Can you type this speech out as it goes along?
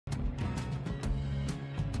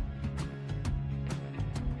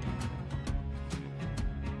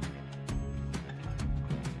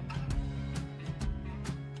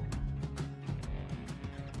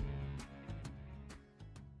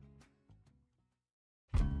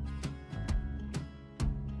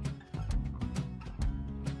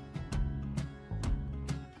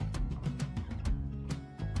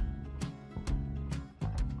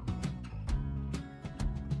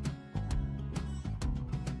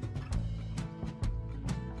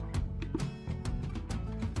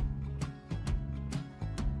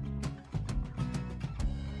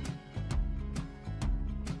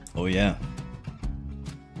Oh yeah,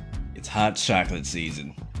 it's hot chocolate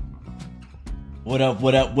season. What up,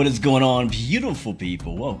 what up, what is going on, beautiful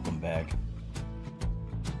people? Welcome back.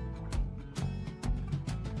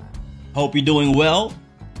 Hope you're doing well.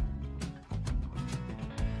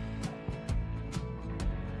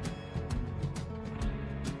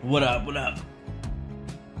 What up, what up?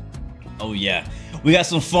 Oh yeah, we got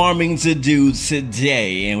some farming to do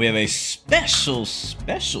today, and we have a special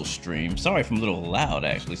stream. Sorry if I'm a little loud,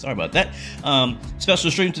 actually. Sorry about that.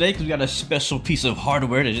 Special stream today because we got a special piece of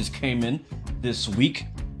hardware that just came in this week.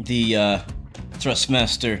 The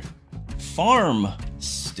Thrustmaster farm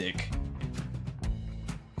stick.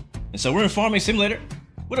 And so we're in Farming Simulator.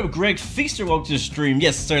 What up, Greg Feaster? Welcome to the stream.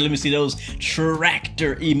 Yes, sir. Let me see those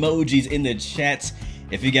tractor emojis in the chat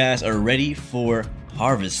if you guys are ready for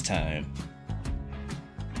harvest time.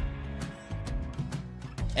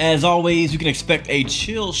 As always, you can expect a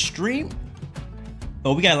chill stream.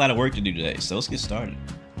 But we got a lot of work to do today, so let's get started.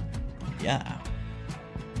 Yeah.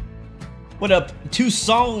 What up,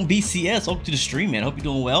 Tucson BCS? Welcome to the stream, man. Hope you're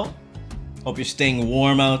doing well. Hope you're staying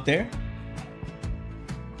warm out there.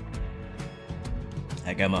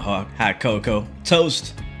 I got my hot cocoa.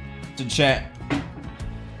 Toast to the chat.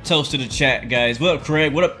 Toast to the chat, guys. What up,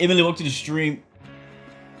 Craig? What up, Emily? Welcome to the stream.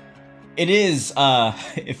 It is,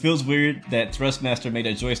 it feels weird that Thrustmaster made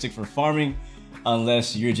a joystick for farming,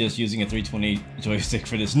 unless you're just using a 320 joystick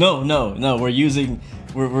for this. No,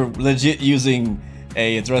 we're legit using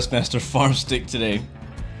a Thrustmaster farm stick today.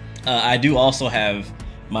 I do also have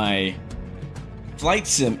my Flight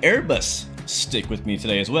Sim Airbus stick with me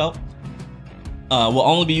today as well. We'll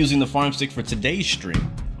only be using the farm stick for today's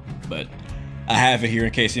stream, but I have it here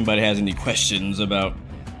in case anybody has any questions about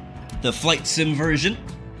the Flight Sim version.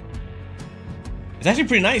 It's actually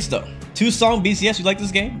pretty nice though. Tucson BCS, you like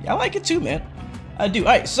this game? I like it too, man. I do.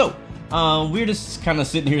 Alright, so we're just kind of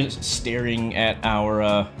sitting here staring at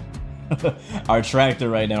our our tractor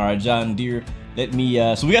right now, our John Deere. Let me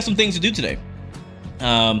so we got some things to do today.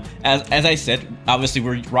 As I said, obviously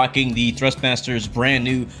we're rocking the Thrustmaster's brand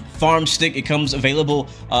new farm stick. It comes available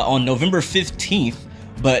on November 15th,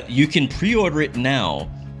 but you can pre-order it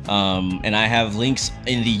now. And I have links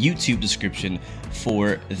in the YouTube description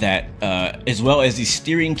for that, as well as the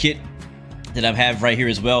steering kit that I have right here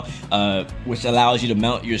as well, which allows you to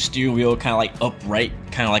mount your steering wheel kind of like upright,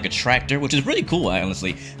 kind of like a tractor, which is really cool.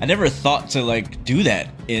 Honestly, I never thought to like do that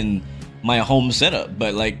in my home setup,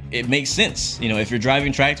 but like it makes sense, you know, if you're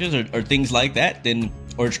driving tractors or things like that, then,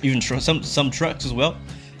 or even some trucks as well,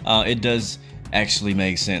 it does actually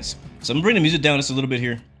make sense. So I'm gonna bring the music down just a little bit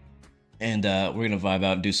here, and we're gonna vibe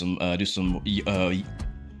out and do some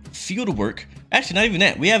field work. Actually, not even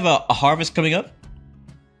that. We have a harvest coming up.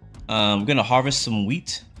 I'm gonna harvest some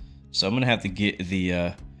wheat, so I'm gonna have to get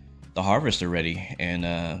the harvester ready,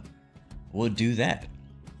 and we'll do that.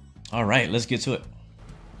 All right, let's get to it.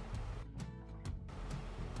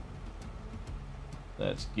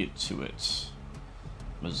 Let's get to it.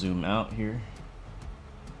 I'm gonna zoom out here.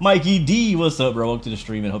 Mikey D, what's up, bro? Welcome to the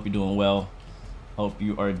stream, and hope you're doing well. Hope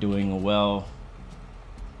you are doing well.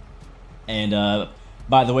 And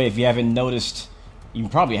by the way, if you haven't noticed, you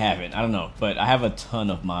probably haven't, I don't know, but I have a ton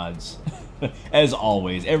of mods. As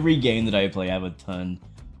always, every game that I play, I have a ton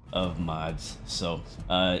of mods. So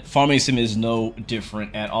Farming Sim is no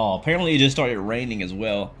different at all. Apparently it just started raining as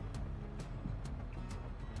well.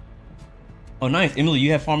 Oh, nice. Emily,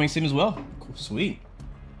 you have Farming Sim as well? Cool, sweet.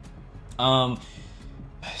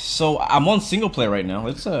 So I'm on single player right now.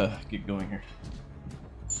 Let's get going here.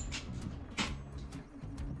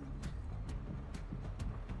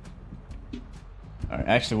 All right,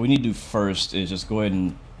 actually, what we need to do first is just go ahead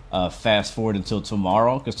and fast forward until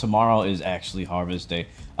tomorrow, because tomorrow is actually harvest day.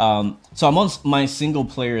 So I'm on my single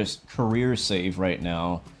player's career save right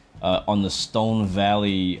now. On the Stone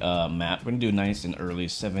Valley map. We're gonna do nice and early,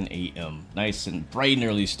 7 a.m. Nice and bright and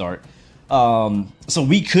early start. So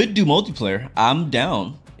we could do multiplayer. I'm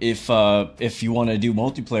down if you want to do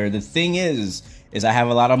multiplayer. The thing is I have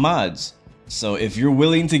a lot of mods. So if you're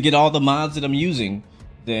willing to get all the mods that I'm using,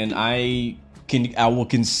 then I will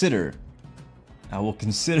consider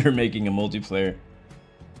making a multiplayer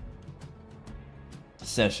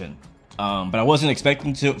session. But I wasn't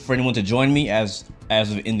expecting for anyone to join me as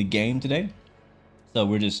of in the game today, so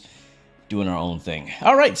we're just doing our own thing.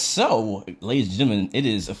 All right, so ladies and gentlemen, it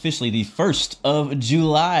is officially the 1st of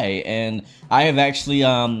July, and I have actually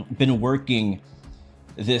been working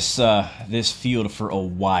this field for a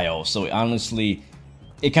while. So honestly,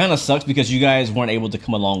 it kind of sucks because you guys weren't able to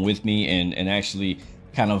come along with me and actually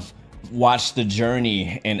kind of watch the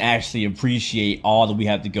journey and actually appreciate all that we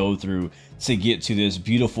have to go through to get to this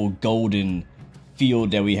beautiful golden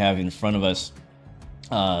field that we have in front of us,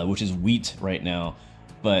 which is wheat right now.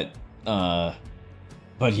 But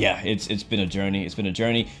yeah, it's been a journey. It's been a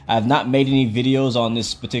journey. I've not made any videos on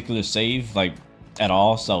this particular save, like, at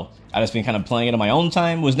all, so I've just been kind of playing it on my own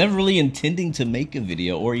time. Was never really intending to make a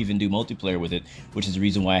video or even do multiplayer with it, which is the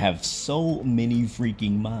reason why I have so many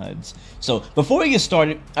freaking mods. So before we get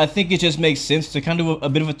started, I think it just makes sense to kind of do a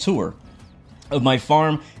bit of a tour of my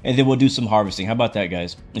farm, and then we'll do some harvesting. How about that,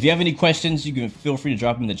 guys? If you have any questions, you can feel free to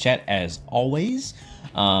drop them in the chat as always.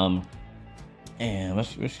 And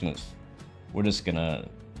we're just gonna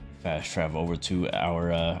fast travel over to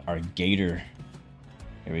our gator.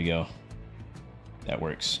 Here we go. That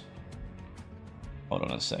works. Hold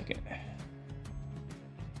on a second.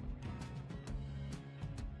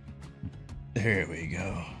 There we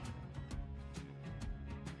go.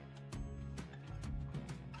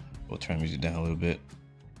 We'll turn the music down a little bit.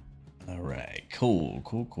 All right,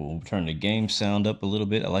 cool. Turn the game sound up a little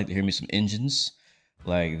bit. I like to hear me some engines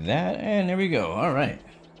like that, and there we go. All right,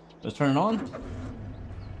 let's turn it on.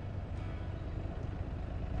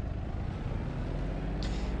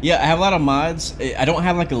 Yeah, I have a lot of mods. I don't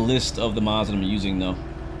have like a list of the mods that I'm using though.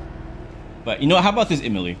 But you know what? How about this,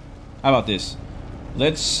 Emily? How about this?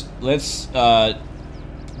 Let's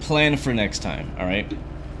plan for next time. All right.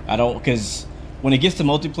 Because when it gets to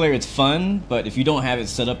multiplayer, it's fun. But if you don't have it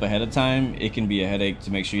set up ahead of time, it can be a headache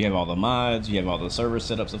to make sure you have all the mods, you have all the servers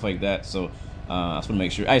set up, stuff like that. So I just want to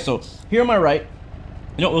make sure. All right. So here on my right,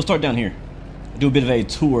 you know, we'll start down here. Do a bit of a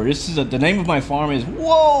tour. This is the name of my farm is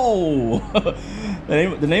whoa.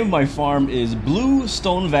 The name of my farm is Blue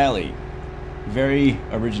Stone Valley. Very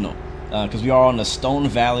original, because we are on the Stone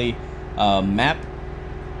Valley map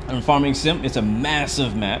on Farming Sim. It's a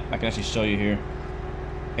massive map. I can actually show you here.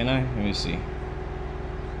 Can I? Let me see.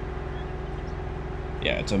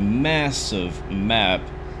 Yeah, it's a massive map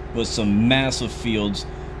with some massive fields.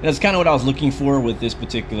 And that's kind of what I was looking for with this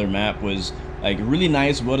particular map, was like really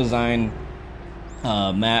nice, well-designed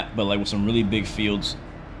map, but like with some really big fields,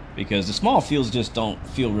 because the small fields just don't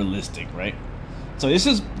feel realistic, right? So this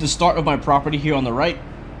is the start of my property here on the right.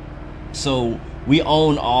 So we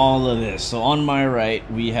own all of this. So on my right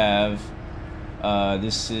we have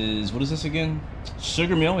this is, what is this again?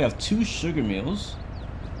 Sugar mill. We have 2 sugar mills.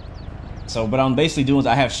 So what I'm basically doing is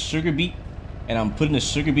I have sugar beet, and I'm putting the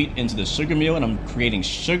sugar beet into the sugar mill, and I'm creating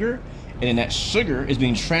sugar, and then that sugar is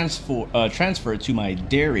being transferred to my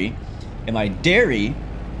dairy, and my dairy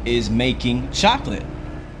is making chocolate.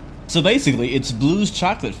 So basically, it's Blue's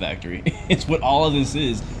Chocolate Factory. It's what all of this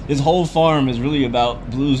is. This whole farm is really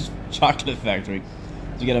about Blue's Chocolate Factory.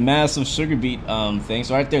 So you get a massive sugar beet thing.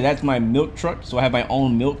 So right there, that's my milk truck. So I have my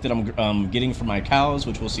own milk that I'm getting from my cows,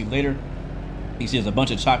 which we'll see later. You can see there's a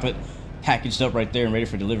bunch of chocolate packaged up right there and ready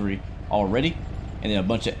for delivery already. And then a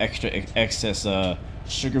bunch of excess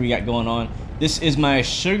sugar we got going on. This is my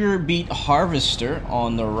sugar beet harvester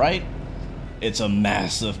on the right. It's a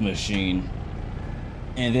massive machine.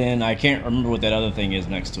 And then I can't remember what that other thing is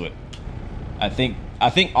next to it. I think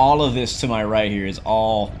all of this to my right here is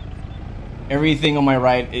everything on my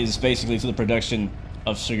right is basically to the production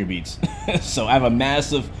of sugar beets. So I have a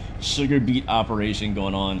massive sugar beet operation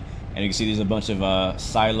going on, and you can see there's a bunch of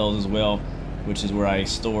silos as well, which is where I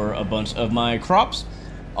store a bunch of my crops.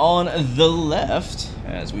 On the left,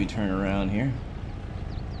 as we turn around here,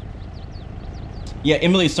 yeah,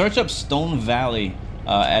 Emily, search up Stone Valley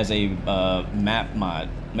as a map mod.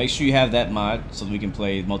 Make sure you have that mod so that we can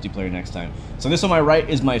play multiplayer next time. So this on my right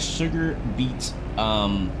is my sugar beet,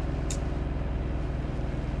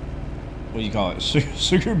 what do you call it?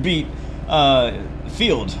 Sugar beet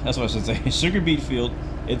field. That's what I should say. Sugar beet field.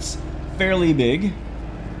 It's fairly big.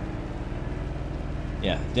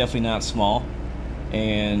 Yeah, definitely not small.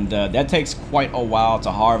 And that takes quite a while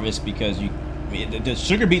to harvest, because the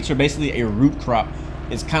sugar beets are basically a root crop.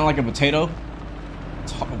 It's kind of like a potato.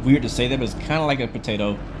 It's weird to say that, but it's kind of like a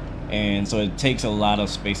potato, and so it takes a lot of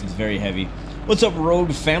space. It's very heavy. What's up,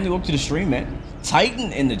 Rogue family? Welcome to the stream, man.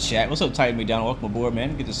 Titan in the chat. What's up, Titan? Me down. Welcome aboard,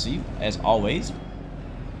 man. Good to see you as always.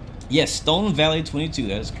 Yes, Stone Valley 22.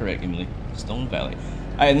 That is correct, Emily. Stone Valley.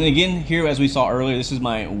 All right, and then again here, as we saw earlier, this is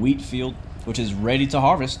my wheat field, which is ready to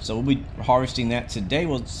harvest. So we'll be harvesting that today.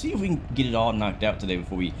 We'll see if we can get it all knocked out today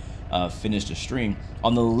before we finish the stream.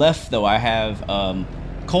 On the left, though, I have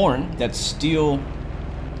corn that's still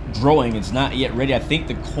growing. It's not yet ready. I think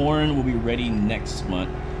the corn will be ready next month,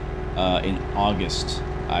 in August,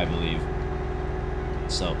 I believe.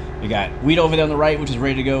 So we got wheat over there on the right, which is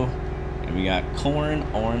ready to go, and we got corn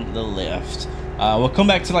on the left. We'll come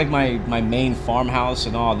back to like my main farmhouse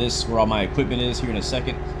and all this, where all my equipment is, here in a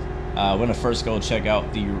second. We're gonna first go check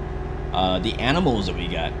out the animals that we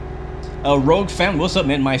got. Rogue family, what's up,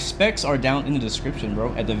 man? My specs are down in the description,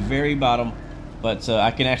 bro, at the very bottom. But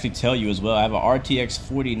I can actually tell you as well. I have a RTX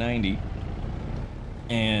 4090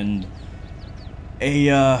 and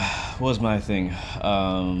a what was my thing?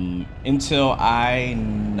 Intel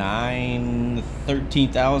i9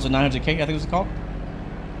 13900K, I think it's called.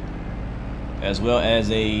 As well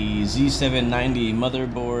as a Z790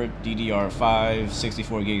 motherboard, DDR5,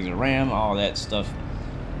 64 gigs of RAM, all that stuff.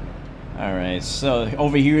 Alright, so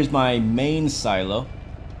over here is my main silo.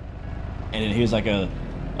 And then here's like a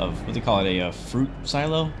what do they call it, a fruit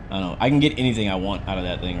silo? I don't know. I can get anything I want out of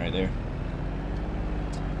that thing right there.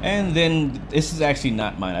 And then this is actually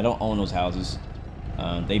not mine. I don't own those houses.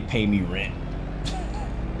 They pay me rent.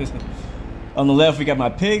 On the left we got my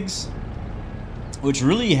pigs, which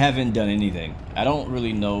really haven't done anything. I don't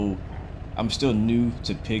really know. I'm still new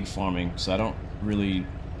to pig farming, so I don't really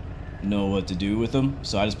know what to do with them.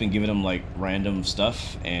 So I just been giving them like random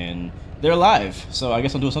stuff, and they're alive. So I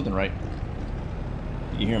guess I'm doing something right.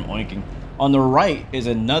 You hear them oinking. On the right is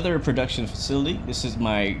another production facility. This is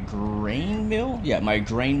my grain mill. Yeah, my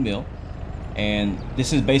grain mill. And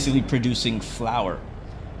this is basically producing flour.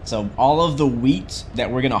 So all of the wheat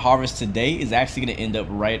that we're going to harvest today is actually going to end up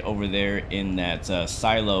right over there in that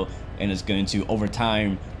silo. And it's going to, over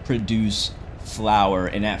time, produce flour.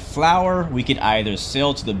 And that flour, we could either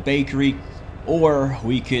sell to the bakery, or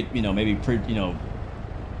we could, you know, maybe,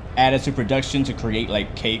 add it to production to create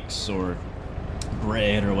like cakes or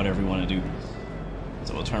bread or whatever we want to do.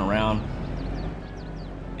 So we'll turn around,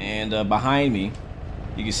 and behind me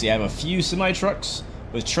you can see I have a few semi trucks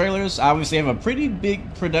with trailers. Obviously I have a pretty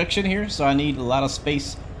big production here, so I need a lot of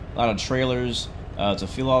space, a lot of trailers to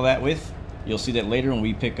fill all that with. You'll see that later when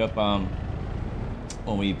we pick up the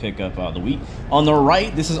wheat. On the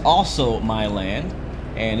right, this is also my land,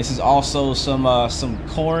 and this is also some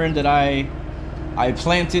corn that I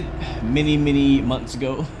planted many months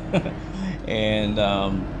ago. And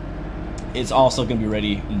it's also going to be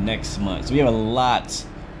ready next month. So we have a lot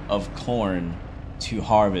of corn to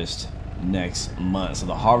harvest next month. So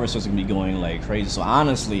the harvest is going to be going like crazy. So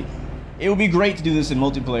honestly, it would be great to do this in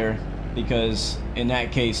multiplayer, because in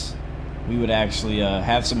that case, we would actually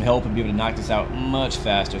have some help and be able to knock this out much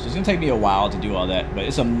faster. So it's going to take me a while to do all that, but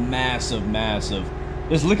it's a massive,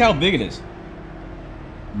 just look how big it is.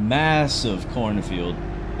 Massive cornfield.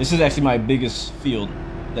 This is actually my biggest field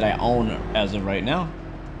that I own as of right now.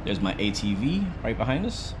 There's my ATV right behind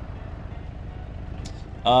us.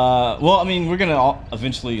 Well, I mean, we're gonna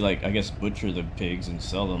eventually, like, I guess, butcher the pigs and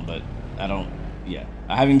sell them, but I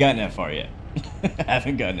haven't gotten that far yet. I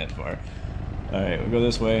haven't gotten that far. All right, we'll go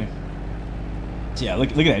this way. So yeah,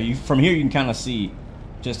 look at that. From here, you can kind of see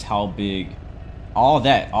just how big all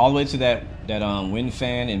the way to that wind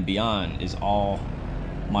fan and beyond is all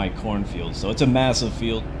my cornfield. So it's a massive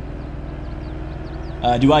field.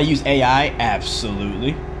 Do I use AI?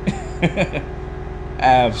 Absolutely.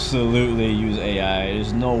 Absolutely use AI.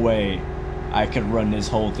 There's no way I could run this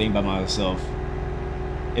whole thing by myself.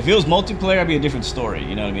 If it was multiplayer, it'd be a different story,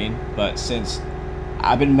 you know what I mean? But since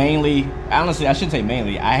I've been honestly, I shouldn't say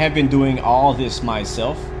mainly, I have been doing all this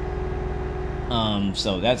myself.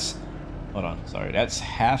 So that's, hold on, sorry, that's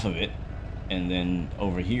half of it. And then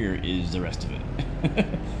over here is the rest of it.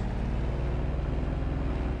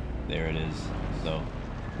 There it is. So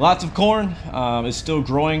lots of corn. It's still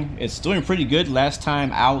growing. It's doing pretty good. Last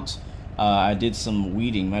time out, I did some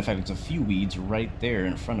weeding. Matter of fact, there's a few weeds right there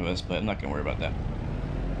in front of us, but I'm not gonna worry about that.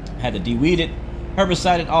 Had to de-weed it,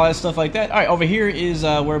 herbicide it, all that stuff like that. All right, over here is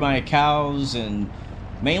where my cows and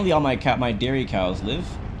mainly all my dairy cows live.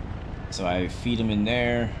 So I feed them in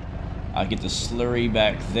there. I get the slurry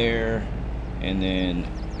back there, and then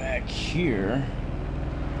back here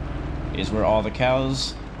is where all the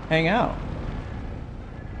cows hang out.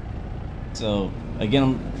 So again,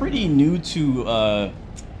 I'm pretty new to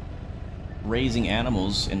raising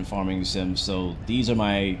animals in farming sim. So these are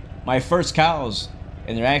my first cows,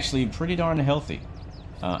 and they're actually pretty darn healthy.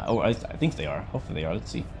 I think they are. Hopefully they are.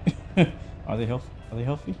 Let's see. Are they healthy? Are they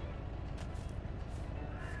healthy?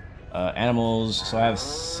 Animals. So I have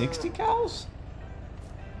 60 cows.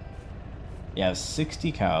 Yeah, I have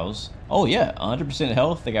 60 cows. Oh yeah, 100%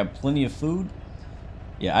 health. They got plenty of food.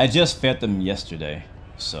 Yeah, I just fed them yesterday,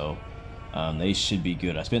 so they should be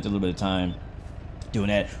good. I spent a little bit of time doing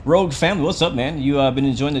that. Rogue family, what's up, man? You been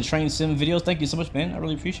enjoying the train sim videos? Thank you so much, man. I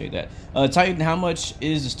really appreciate that. Titan, how much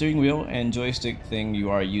is the steering wheel and joystick thing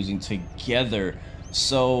you are using together?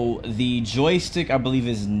 So the joystick, I believe,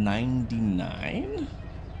 is 99.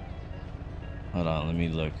 Hold on, let me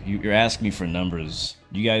look. You're asking me for numbers.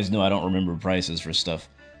 You guys know I don't remember prices for stuff.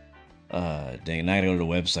 Dang, now I gotta go to the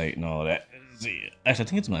website and all that. see. Actually, I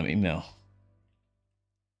think it's my email.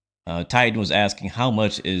 Titan was asking how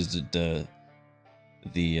much is the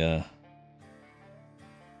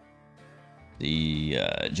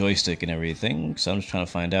joystick and everything. So I'm just trying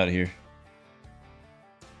to find out here.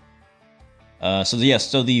 So yes,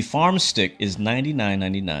 so the farm stick is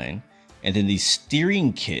 $99.99, and then the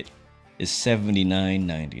steering kit is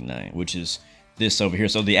 $79.99, which is this over here.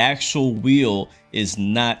 So the actual wheel is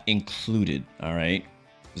not included. All right,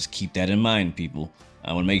 just keep that in mind, people.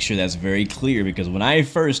 I want to make sure that's very clear, because when I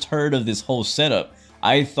first heard of this whole setup,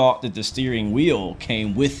 I thought that the steering wheel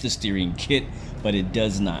came with the steering kit, but it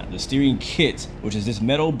does not. The steering kit, which is this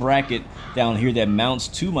metal bracket down here that mounts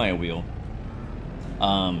to my wheel,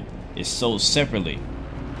 is sold separately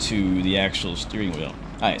to the actual steering wheel.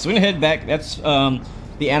 All right, so we're gonna head back. That's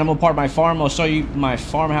the animal part of my farm. I'll show you my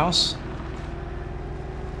farmhouse,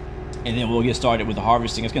 and then we'll get started with the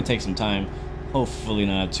harvesting. It's gonna take some time, hopefully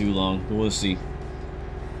not too long, but we'll see.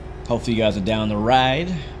 Hopefully you guys are down the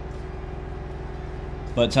ride.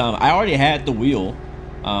 But I already had the wheel,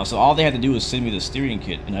 so all they had to do was send me the steering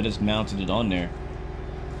kit, and I just mounted it on there.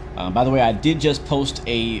 By the way, I did just post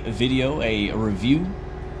a video, a review,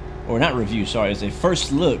 or not review, sorry, it's a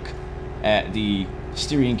first look at the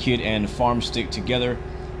steering kit and farm stick together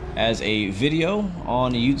as a video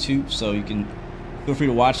on YouTube, so you can feel free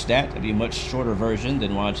to watch that. It'll be a much shorter version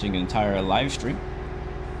than watching an entire live stream.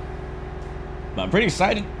 But I'm pretty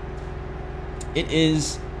excited. It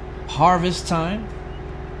is harvest time.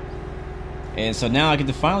 And so now I get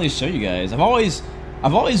to finally show you guys. I've always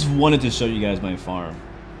wanted to show you guys my farm.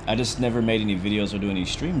 I just never made any videos or do any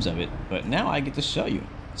streams of it, but now I get to show you.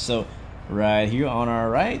 So right here on our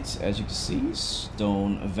right, as you can see,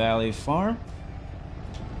 Stone Valley Farm,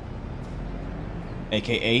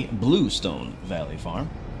 aka Bluestone Valley Farm.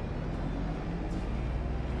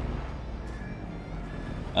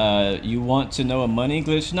 You want to know a money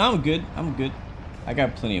glitch? No, I'm good. I'm good. I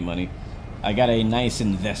got plenty of money. I got a nice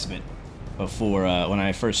investment before when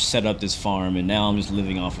I first set up this farm, and now I'm just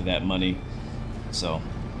living off of that money. So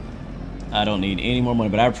I don't need any more money,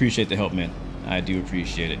 but I appreciate the help, man. I do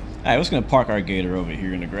appreciate it. All right, we're just gonna park our gator over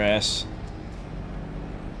here in the grass,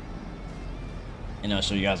 and I'll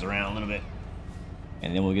show you guys around a little bit,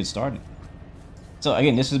 and then we'll get started. So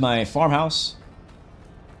again, this is my farmhouse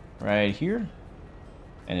right here,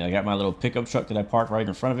 and I got my little pickup truck that I parked right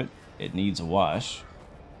in front of it. It needs a wash.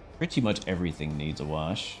 Pretty much everything needs a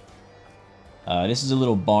wash. This is a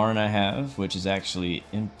little barn I have, which is actually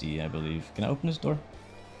empty, I believe. Can I open this door?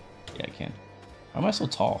 Yeah, I can. Why am I so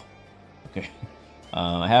tall? Okay.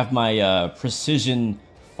 I have my precision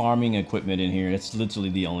farming equipment in here. It's literally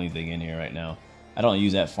the only thing in here right now. I don't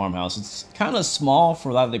use that farmhouse. It's kind of small for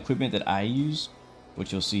a lot of the equipment that I use,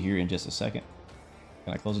 which you'll see here in just a second.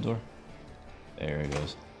 Can I close the door? There it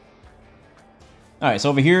goes. All right, so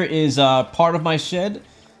over here is part of my shed.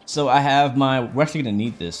 So I have my, we're actually gonna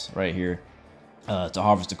need this right here to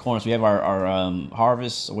harvest the corn. So we have our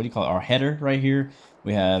harvest, what do you call it, our header right here.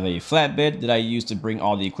 We have a flatbed that I use to bring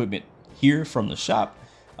all the equipment here from the shop.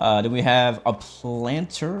 Then we have a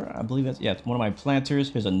planter. I believe that's, yeah, it's one of my planters.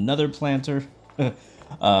 Here's another planter. And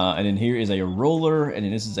then here is a roller. And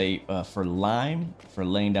then this is a for lime, for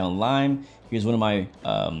laying down lime. Here's one of my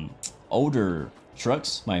older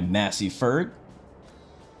trucks, my Massey Ferg.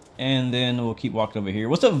 And then we'll keep walking over here.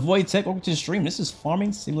 What's up, Void Tech? Welcome to the stream. This is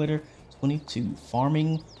Farming Simulator 22.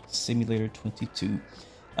 Farming Simulator 22.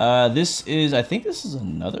 This is, I think this is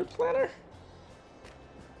another planter?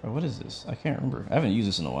 Or what is this? I can't remember. I haven't used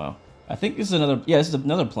this in a while. I think this is another, yeah, this is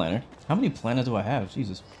another planter. How many planters do I have?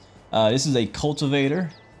 Jesus. This is a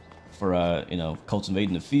cultivator for, you know,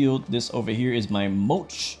 cultivating the field. This over here is my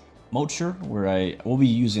mulcher, where I will be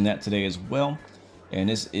using that today as well. And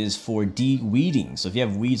this is for de-weeding. So if you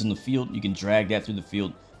have weeds in the field, you can drag that through the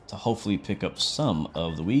field to hopefully pick up some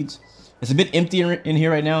of the weeds. It's a bit empty in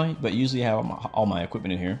here right now, but usually I have all my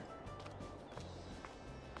equipment in here.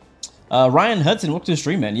 Ryan Hudson, welcome to the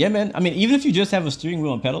stream, man. Yeah, man. I mean, even if you just have a steering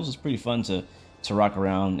wheel and pedals, it's pretty fun to rock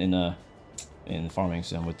around in farming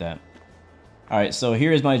sim with that. All right, so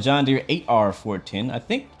here is my John Deere 8R410. I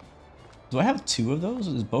think, do I have two of those?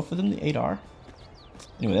 Is both of them the 8R?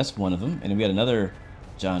 Anyway, that's one of them. And then we got another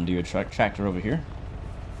John Deere tractor over here.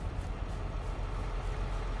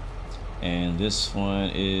 And this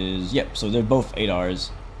one is, yep, so they're both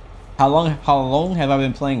 8Rs. How long have I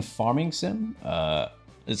been playing farming sim?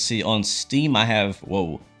 Let's see, on Steam I have,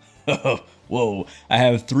 whoa, whoa, I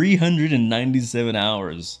have 397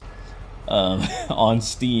 hours on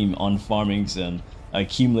Steam on farming sim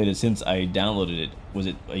accumulated since I downloaded it. Was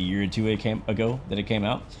it a year or two ago that it came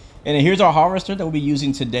out? And then here's our harvester that we'll be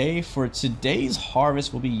using today. For today's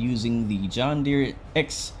harvest, we'll be using the John Deere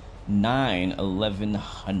X9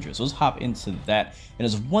 1100. So let's hop into that. And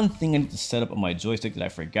there's one thing I need to set up on my joystick that I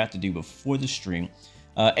forgot to do before the stream.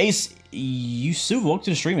 Ace Yusuf, welcome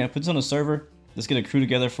to the stream, man. Put this on the server. Let's get a crew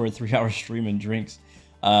together for a 3-hour stream and drinks.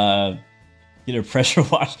 Get a pressure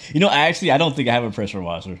washer. You know, I don't think I have a pressure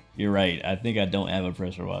washer. You're right. I think I don't have a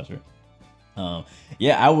pressure washer.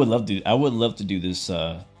 Yeah, I would love to do this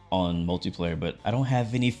on multiplayer, but I don't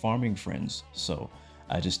have any farming friends, so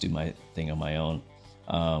I just do my thing on my own.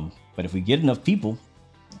 But if we get enough people,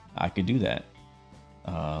 I could do that.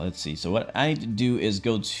 Let's see. So what I need to do is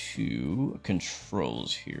go to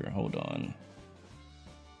controls here. Hold on.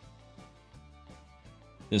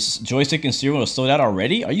 This joystick and steering wheel is sold out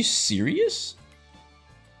already? Are you serious?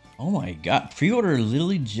 Oh my god. Pre-order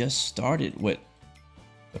literally just started. What?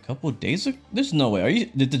 A couple of days ago? There's no way.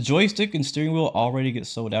 Did the joystick and steering wheel already get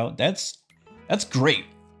sold out? That's great.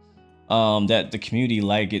 That the community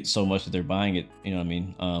like it so much that they're buying it. You know what I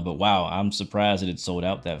mean? But wow, I'm surprised that it sold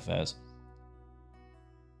out that fast.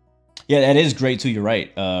 Yeah, that is great too. You're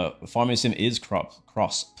right. Farming Sim is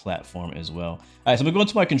cross-platform as well. All right, so I'm gonna go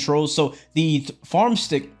into my controls. So the farm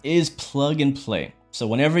stick is plug and play. So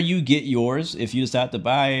whenever you get yours, if you decide to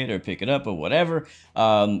buy it or pick it up or whatever,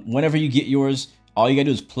 whenever you get yours, all you gotta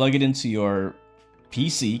do is plug it into your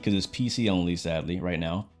PC, because it's PC only, sadly, right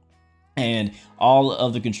now. And all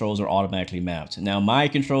of the controls are automatically mapped. Now, my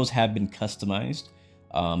controls have been customized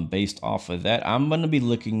based off of that. I'm gonna be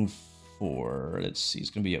looking for, let's see, it's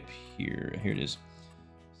gonna be up here. Here it is.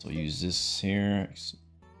 So we'll use this here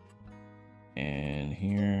and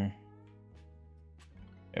here.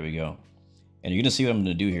 There we go. And you're gonna see what I'm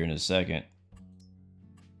gonna do here in a second.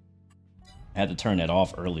 I had to turn that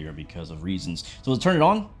off earlier because of reasons. So let's turn it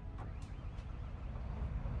on.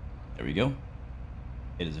 There we go.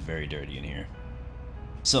 It is very dirty in here.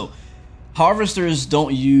 So harvesters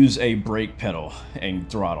don't use a brake pedal and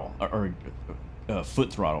throttle or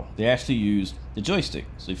foot throttle. They actually use the joystick.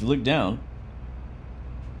 So if you look down,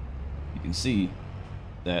 you can see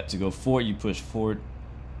that to go forward, you push forward,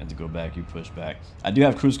 and to go back, you push back. I do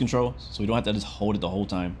have cruise control, so we don't have to just hold it the whole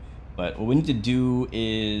time. But what we need to do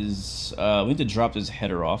is we need to drop this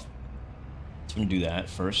header off. So we're gonna do that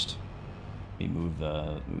first. Let me move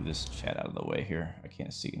this chat out of the way here. I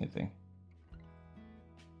can't see anything.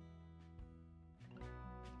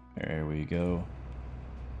 There we go.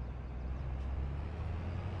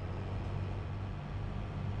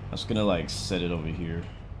 I'm just gonna like set it over here.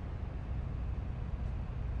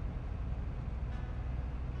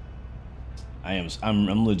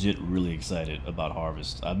 I'm legit really excited about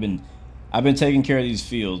harvest. I've been taking care of these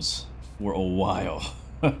fields for a while.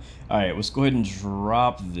 All right, let's go ahead and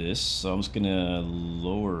drop this. So I'm just gonna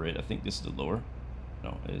lower it. I think this is the lower.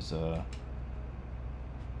 No, it's I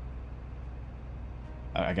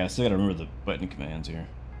still gotta remember the button commands here.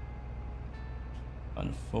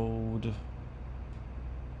 Unfold.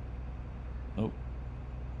 Nope.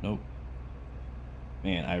 Nope.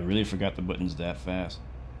 Man, I really forgot the buttons that fast.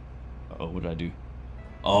 Uh-oh, what did I do?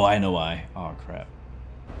 Oh, I know why. Oh, crap.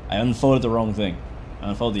 I unfolded the wrong thing. I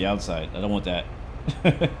unfolded the outside. I don't want that.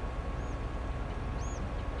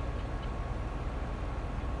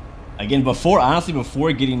 Again, honestly,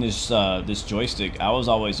 before getting this this joystick, I was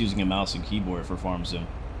always using a mouse and keyboard for Farm Sim.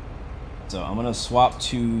 So I'm gonna swap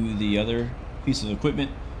to the other piece of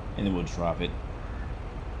equipment, and then we'll drop it.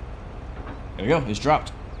 There we go. It's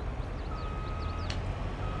dropped.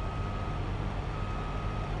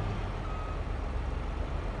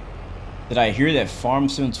 Did I hear that Farm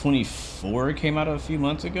Sim 24 came out a few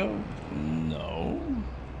months ago? No.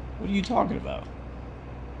 What are you talking about?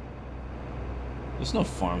 There's no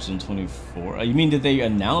Farm Sim 24. You mean did they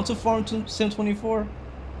announce a Farm Sim 24?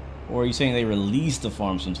 Or are you saying they released the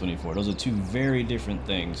Farm Sim 24? Those are two very different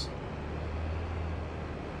things.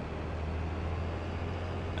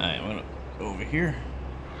 Alright, I'm gonna go over here.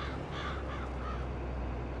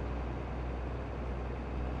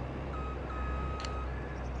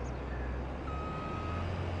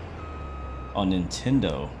 On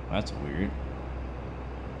Nintendo. That's weird.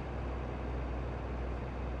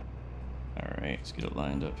 Alright, let's get it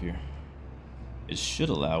lined up here. It should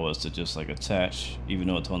allow us to just like attach, even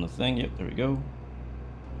though it's on the thing. Yep, there we go.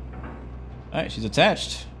 Alright, she's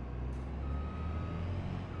attached.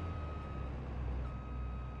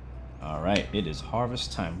 Alright, it is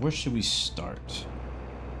harvest time. Where should we start?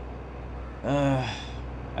 I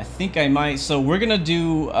think I might. So we're gonna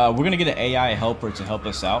do, we're gonna get an AI helper to help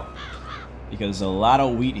us out. Because there's a lot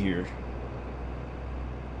of wheat here.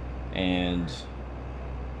 And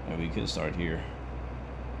we could start here.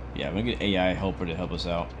 Yeah, we're gonna get AI helper to help us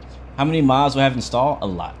out. How many mods do I have installed? A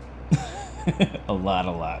lot. A lot.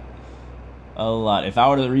 A lot. If I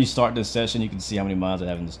were to restart this session, you can see how many mods I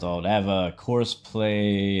have installed. I have a course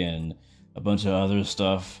play and a bunch of other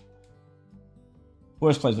stuff.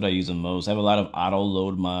 Course play is what I use the most. I have a lot of auto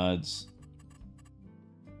load mods.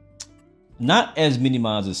 Not as many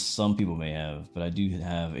mods as some people may have, but I do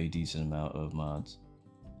have a decent amount of mods.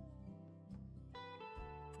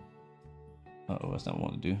 Uh-oh, that's not what I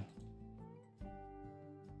want to do.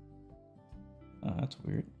 Oh, that's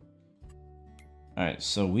weird. Alright,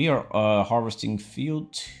 so we are harvesting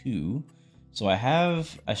field 2. So I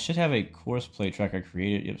should have a course play track I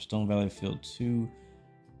created. Yep, Stone Valley field 2.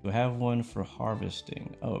 Do I have one for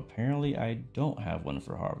harvesting? Oh, apparently I don't have one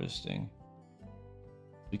for harvesting.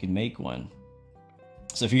 We can make one.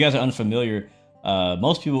 So if you guys are unfamiliar,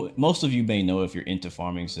 most of you may know if you're into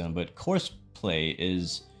farming sim, but course play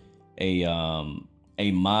is a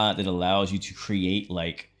mod that allows you to create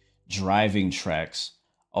like driving tracks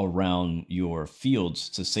around your fields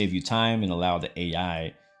to save you time and allow the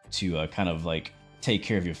AI to kind of like take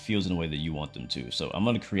care of your fields in the way that you want them to. So I'm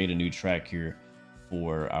going to create a new track here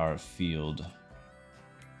for our field,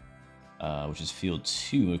 which is field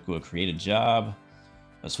 2. We'll create a job.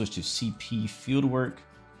 Let's switch to CP fieldwork.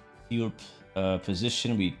 Field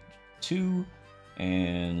position will be 2,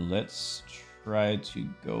 and let's try to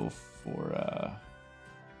go for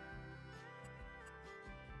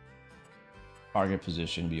target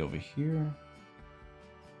position be over here.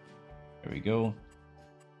 There we go.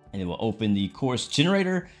 And then we'll open the course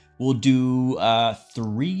generator. We'll do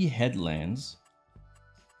 3 headlands.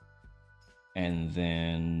 And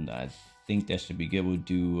then I think that should be good. We'll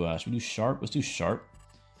do, should we do sharp? Let's do sharp.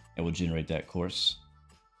 And we'll generate that course.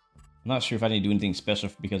 I'm not sure if I need to do anything special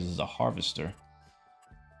because this is a harvester.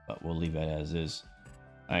 But we'll leave that as is.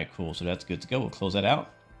 Alright, cool. So that's good to go. We'll close that out.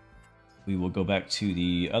 We will go back to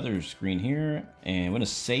the other screen here. And I'm going to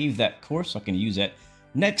save that course so I can use that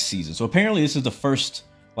next season. So apparently this is the first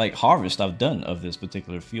like harvest I've done of this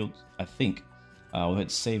particular field, I think. We'll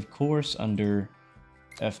hit save course under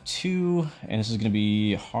F2, and this is going to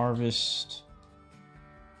be harvest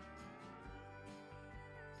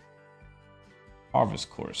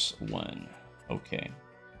course 1. Okay.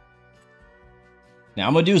 Now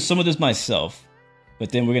I'm going to do some of this myself,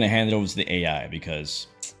 but then we're going to hand it over to the AI because,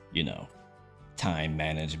 you know, time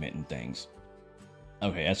management and things.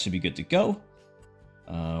 Okay, that should be good to go.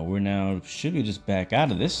 We're now, should we just back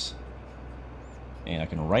out of this? And I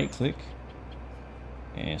can right click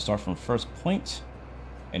and start from first point.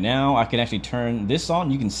 And now I can actually turn this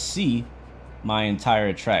on. You can see my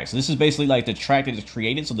entire track. So this is basically like the track that is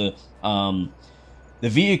created. So the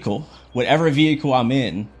vehicle, whatever vehicle I'm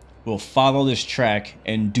in, will follow this track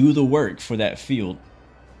and do the work for that field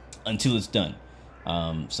until it's done.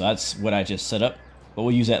 So that's what I just set up, but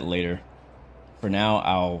we'll use that later. For now,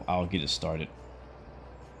 I'll get it started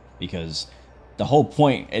because the whole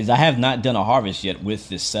point is I have not done a harvest yet with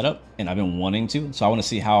this setup, and I've been wanting to. So I want to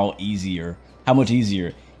see how much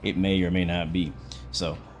easier it may or may not be.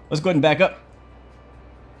 So let's go ahead and back up.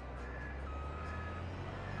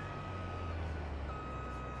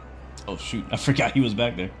 Oh shoot, I forgot he was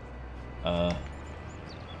back there.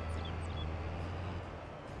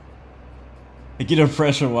 Get a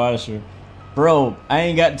pressure washer. Bro, I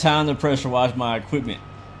ain't got time to pressure wash my equipment.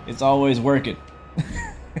 It's always working.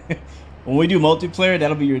 When we do multiplayer,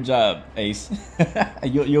 that'll be your job, Ace.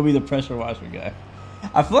 You'll be the pressure washer guy.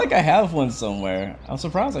 I feel like I have one somewhere. I'm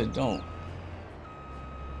surprised I don't.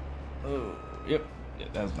 Oh, yep. Yeah,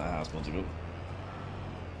 that's not how it's supposed to go.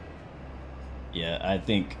 Yeah, I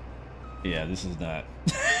think. Yeah, this is not.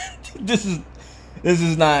 This is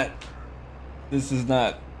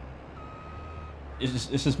not. It's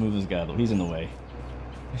just move this guy though. He's in the way.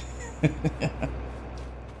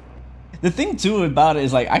 The thing too about it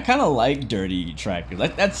is like I kind of like dirty tractors.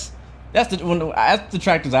 Like that's the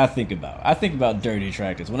tractors I think about. I think about dirty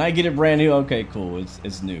tractors. When I get it brand new, okay, cool,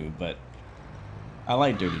 it's new. But I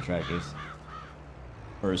like dirty tractors.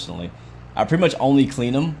 Personally, I pretty much only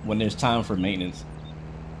clean them when there's time for maintenance.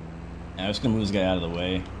 And I'm just gonna move this guy out of the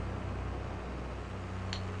way.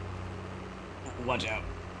 Watch out.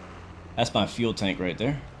 That's my fuel tank right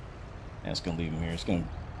there. And it's gonna leave him here. It's gonna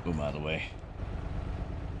move him out of the way.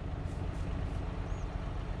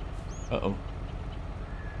 Uh-oh.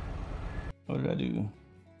 What did I do?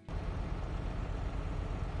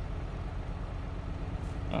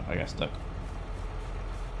 Oh, I got stuck.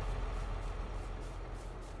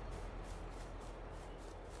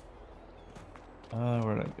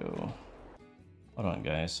 Where'd I go? Hold on,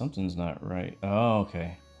 guys. Something's not right. Oh,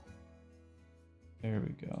 okay. There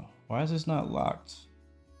we go. Why is this not locked?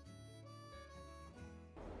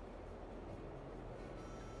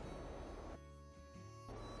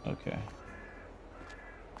 Okay.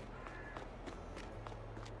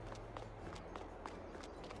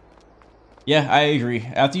 Yeah, I agree.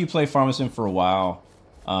 After you play Farming Sim for a while,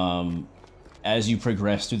 as you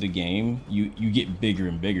progress through the game, you get bigger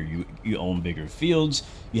and bigger. You own bigger fields,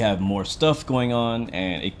 you have more stuff going on,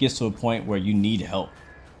 and it gets to a point where you need help.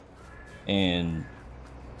 And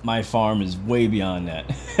my farm is way beyond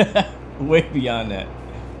that. Way beyond that.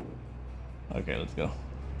 Okay, let's go.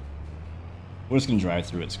 We're just gonna drive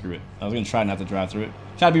through it, screw it. I was gonna try not to drive through it.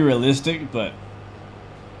 Try to be realistic, but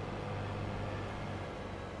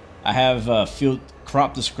I have field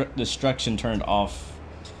crop destruction turned off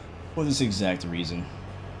for this exact reason.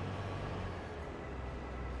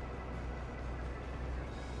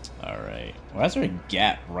 Alright. Well, that's a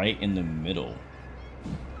gap right in the middle.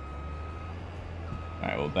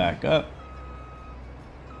 Alright, we'll back up.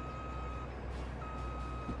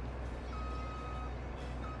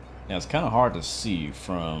 Now, it's kind of hard to see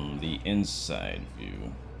from the inside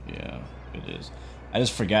view. Yeah, it is. I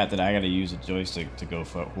just forgot that I gotta use a joystick to go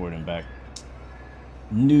forward and back.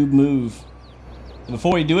 Noob move.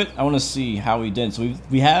 Before we do it, I want to see how we did. So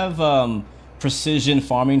we have precision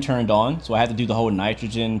farming turned on. So I had to do the whole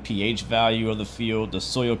nitrogen, pH value of the field, the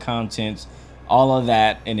soil contents, all of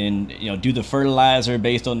that, and then do the fertilizer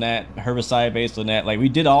based on that, herbicide based on that. Like we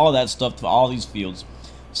did all that stuff for all these fields.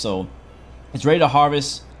 So it's ready to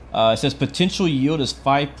harvest. It says potential yield is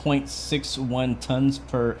 5.61 tons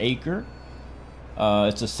per acre.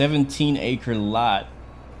 It's a 17-acre lot.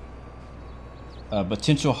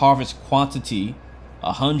 Potential harvest quantity,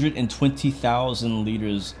 120,000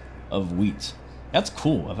 liters of wheat. That's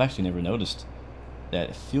cool. I've actually never noticed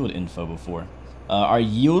that field info before. Our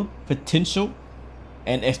yield potential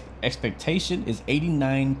and expectation is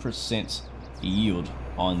 89% yield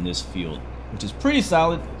on this field, which is pretty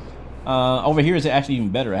solid. Over here is actually even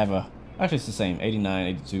better. I have actually it's the same, 89,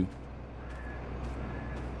 82.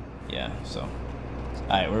 Yeah, so.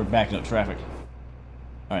 Alright, we're backing up traffic.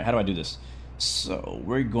 Alright, how do I do this? So,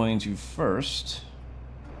 we're going to first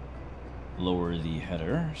lower the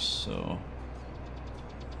header. So,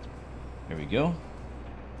 there we go.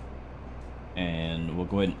 And we'll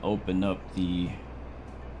go ahead and open up the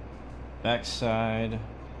backside.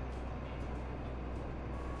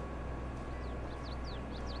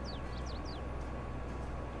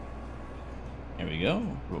 There we go.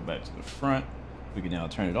 Go back to the front. We can now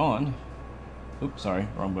turn it on. Oops, sorry,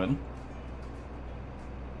 wrong button.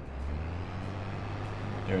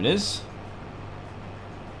 There it is.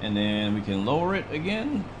 And then we can lower it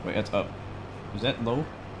again. Wait, that's up. Is that low?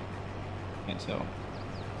 Can't tell.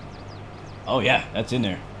 Oh yeah, that's in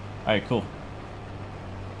there. Alright, cool.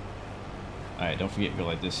 Alright, don't forget to go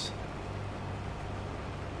like this.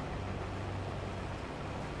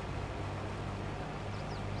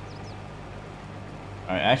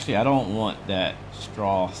 Alright, actually I don't want that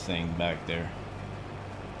straw thing back there.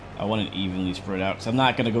 I want it evenly spread out, because I'm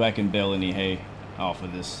not going to go back and bale any hay off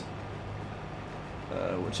of this.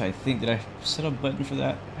 Which I think, did I set a button for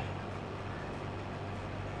that?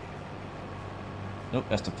 Nope,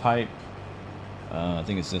 that's the pipe. I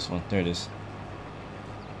think it's this one. There it is.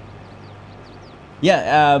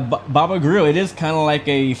 Yeah, Baba Grill, it is kind of like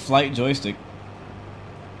a flight joystick.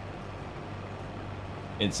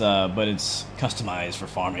 It's but it's customized for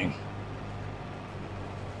farming.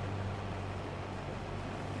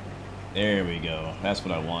 There we go. That's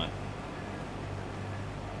what I want.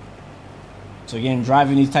 So again,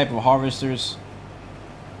 driving these type of harvesters,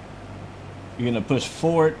 you're gonna push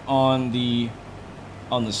forward on the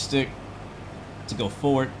stick to go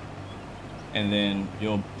forward, and then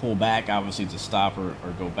you'll pull back, obviously, to stop or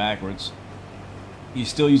go backwards. You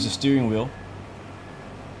still use the steering wheel.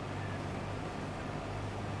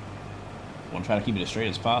 Want to try to keep it as straight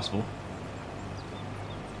as possible.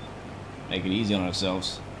 Make it easy on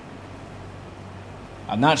ourselves.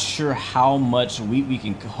 I'm not sure how much wheat we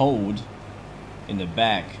can hold in the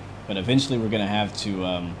back, but eventually we're gonna have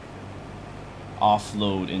to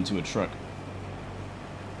offload into a truck.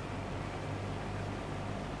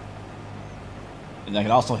 And I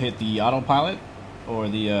can also hit the autopilot, or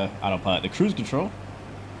the the cruise control.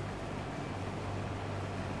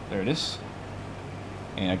 There it is.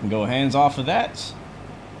 And I can go hands off of that.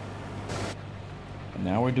 And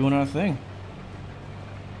now we're doing our thing.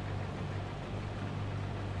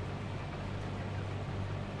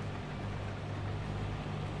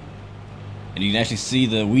 And you can actually see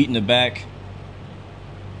the wheat in the back.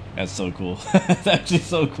 That's so cool. That's actually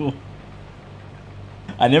so cool.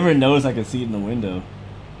 I never noticed I could see it in the window.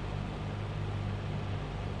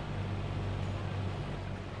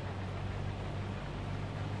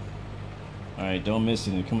 Alright, don't miss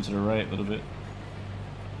it. Come to the right a little bit.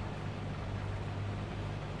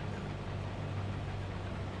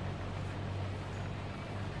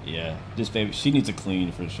 This baby, she needs a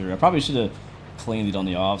clean for sure. I probably should have cleaned it on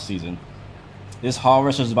the off season. This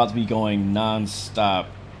harvester is about to be going non-stop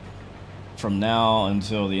from now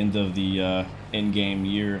until the end of the in-game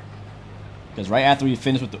year. Because right after we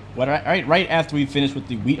finish with the right after we finish with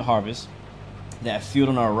the wheat harvest, that field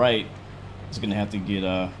on our right is gonna have to get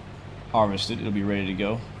harvested. It'll be ready to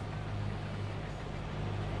go.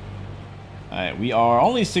 All right, we are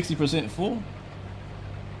only 60% full.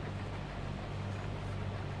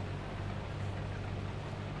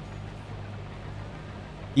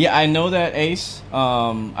 Yeah, I know that, Ace.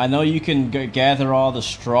 I know you can gather all the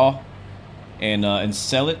straw and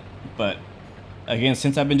sell it, but again,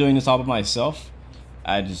 since I've been doing this all by myself,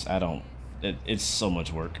 I don't. It's so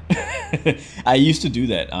much work. I used to do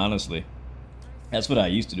that, honestly. That's what I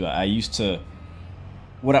used to do. I used to,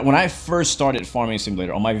 when I first started Farming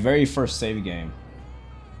Simulator on my very first save game,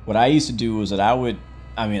 what I used to do was that I would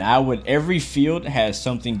every field has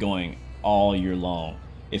something going all year long.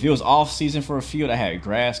 If it was off season for a field, I had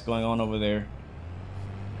grass going on over there.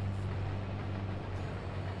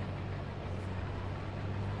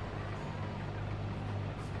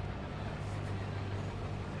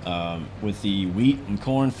 With the wheat and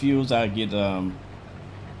corn fields, I get I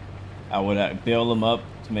would bale them up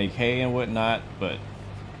to make hay and whatnot. But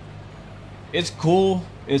it's cool.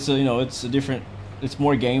 It's it's a different. It's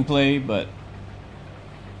more gameplay, but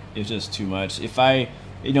it's just too much. If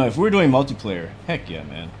we're doing multiplayer, heck yeah,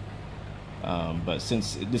 man. But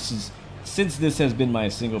since this has been my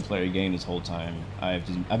single player game this whole time, I've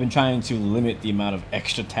been trying to limit the amount of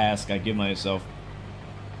extra tasks I give myself.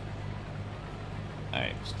 All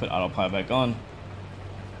right, just put autopilot back on,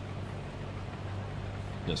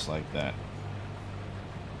 just like that.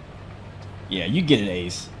 Yeah, you get it,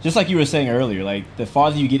 Ace. Just like you were saying earlier, like the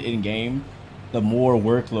farther you get in game, the more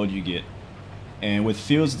workload you get. And with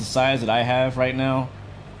fields the size that I have right now,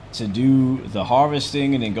 to do the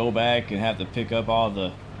harvesting and then go back and have to pick up all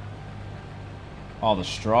the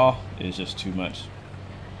straw is just too much.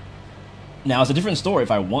 Now, it's a different story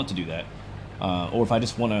if I want to do that, or if I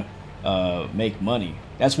just want to make money.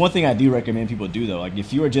 That's one thing I do recommend people do, though. Like,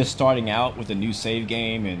 if you are just starting out with a new save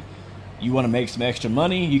game and you want to make some extra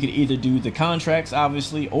money, you can either do the contracts,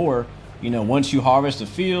 obviously, or once you harvest a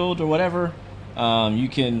field or whatever, you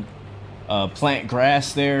can plant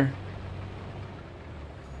grass there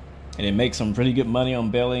and then make some pretty good money on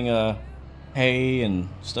baling hay and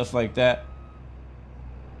stuff like that.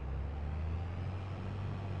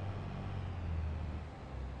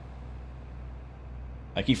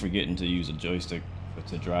 I keep forgetting to use a joystick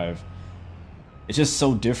to drive. It's just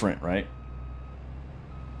so different, right?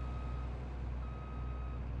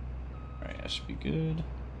 Alright, that should be good.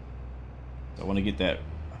 So I want to get that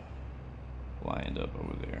lined up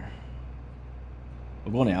over there.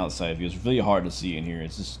 We're going to outside view. It's really hard to see in here.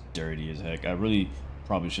 It's just dirty as heck. I really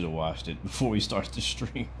probably should have washed it before we start the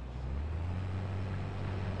stream.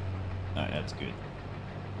 Alright, that's good.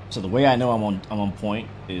 So the way I know I'm on point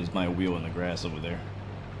is my wheel in the grass over there.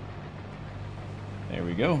 There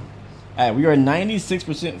we go. Alright, we are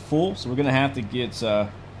 96% full, so we're gonna have to get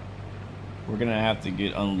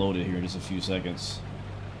unloaded here in just a few seconds.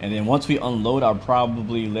 And then once we unload, I'll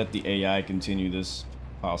probably let the AI continue this.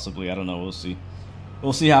 Possibly, I don't know. We'll see.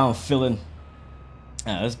 We'll see how I'm feeling.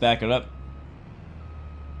 Let's back it up.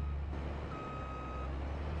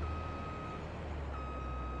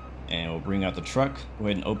 And we'll bring out the truck. Go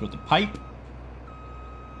ahead and open up the pipe.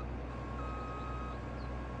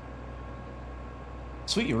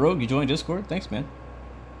 Sweet, Rogue, you joined Discord. Thanks, man.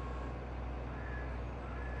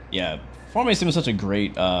 Yeah, Farming Sim is such a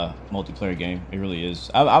great multiplayer game. It really is.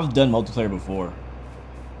 I've done multiplayer before.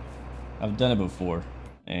 I've done it before,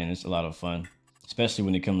 and it's a lot of fun, especially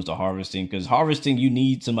when it comes to harvesting. Because harvesting, you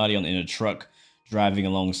need somebody in a truck driving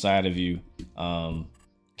alongside of you,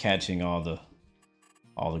 catching all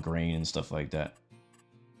the grain and stuff like that.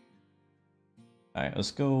 All right,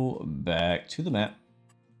 let's go back to the map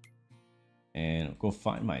and go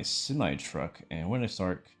find my semi truck, and we're gonna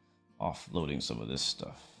start offloading some of this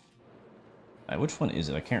stuff. All right, which one is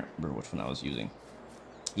it? I can't remember which one I was using.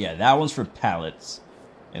 Yeah, that one's for pallets,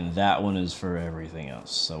 and that one is for everything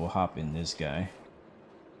else. So we'll hop in this guy.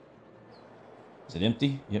 Is it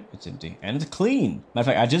empty? Yep, it's empty, and it's clean. Matter of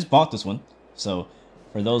fact, I just bought this one, so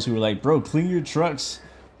for those who were like, bro, clean your trucks,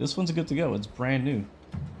 this one's good to go. It's brand new.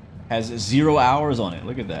 Has 0 hours on it.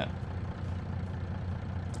 Look at that.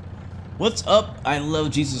 What's up? I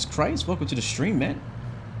love Jesus Christ. Welcome to the stream, man.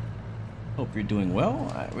 Hope you're doing well.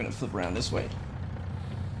 All right, we're gonna flip around this way.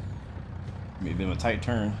 Maybe a bit of a tight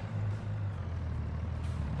turn.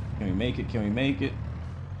 Can we make it? Can we make it?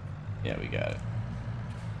 Yeah, we got it.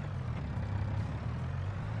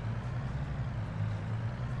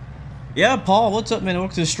 Yeah, Paul, what's up, man?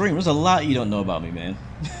 Welcome to the stream. There's a lot you don't know about me, man.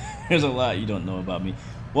 There's a lot you don't know about me.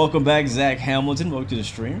 Welcome back, Zach Hamilton. Welcome to the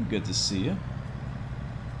stream. Good to see you.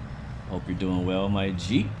 Hope you're doing well, my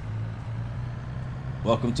G.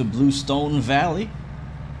 Welcome to Bluestone Valley.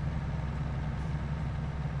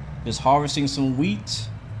 Just harvesting some wheat.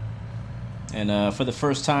 And for the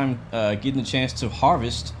first time, getting a chance to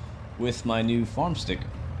harvest with my new farm stick.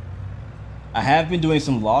 I have been doing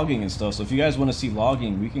some logging and stuff, so if you guys want to see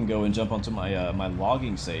logging, we can go and jump onto my my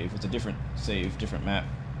logging save. It's a different save, different map.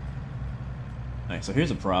 Alright, so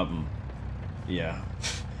here's a problem. Yeah,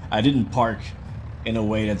 I didn't park in a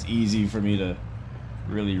way that's easy for me to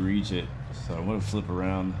really reach it, so I'm gonna flip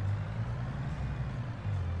around.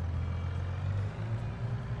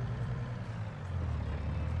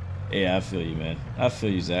 Yeah, I feel you, man. I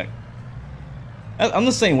feel you, Zach. I'm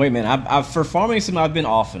the same way, man. I've for farming sim, I've been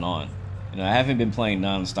off and on. You know, I haven't been playing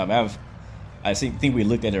non-stop. I think we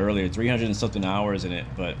looked at it earlier, 300 and something hours in it,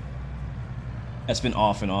 but that's been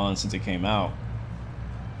off and on since it came out.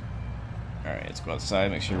 All right, let's go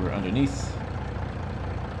outside, make sure we're underneath.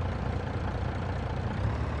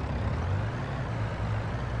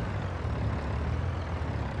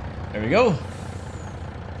 There we go.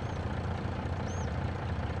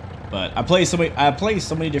 But I play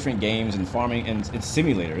so many different games and farming and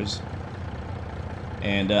simulators.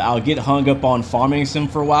 And I'll get hung up on farming sim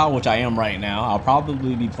for a while, which I am right now. I'll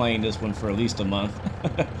probably be playing this one for at least a month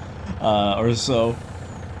or so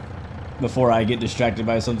before I get distracted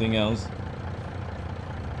by something else.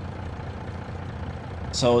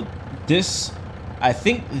 So this, I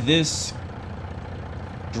think this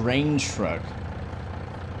grain truck,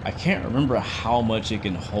 I can't remember how much it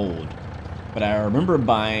can hold, but I remember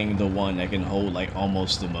buying the one that can hold like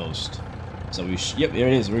almost the most. So yep, there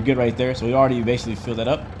it is. We're good right there. So we already basically filled that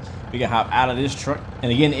up. We can hop out of this truck.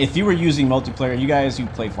 And again, if you were using multiplayer, you guys who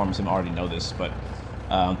play Farm Sim already know this, but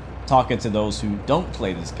talking to those who don't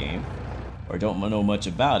play this game or don't know much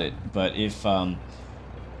about it, but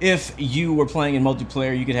if you were playing in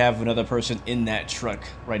multiplayer, you could have another person in that truck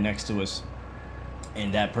right next to us,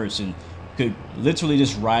 and that person could literally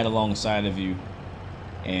just ride alongside of you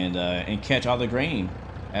and catch all the grain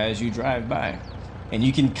as you drive by. And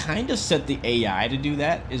you can kind of set the AI to do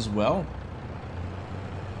that as well.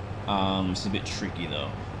 It's a bit tricky though.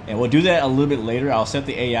 And we'll do that a little bit later. I'll set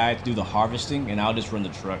the AI to do the harvesting and I'll just run the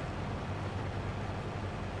truck.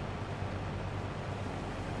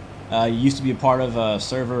 Used to be a part of a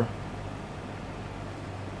server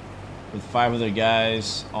with 5 other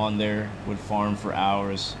guys on there, would farm for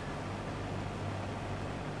hours.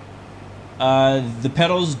 The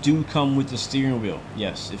pedals do come with the steering wheel.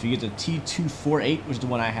 Yes, if you get the T248, which is the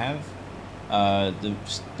one I have,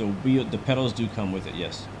 the pedals do come with it.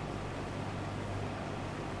 Yes.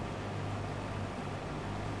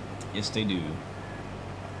 Yes, they do.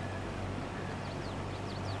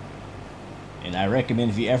 And I recommend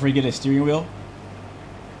if you ever get a steering wheel,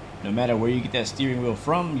 no matter where you get that steering wheel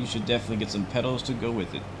from, you should definitely get some pedals to go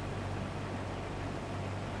with it.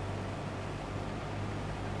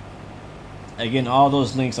 Again, all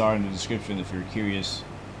those links are in the description if you're curious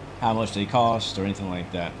how much they cost or anything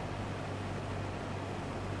like that.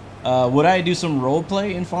 Would I do some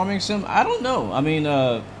roleplay in Farming Sim? I don't know. I mean,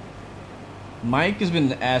 Mike has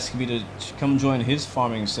been asking me to come join his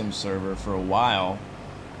Farming Sim server for a while,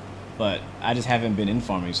 but I just haven't been in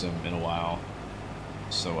Farming Sim in a while.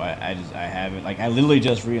 So I haven't, like, I literally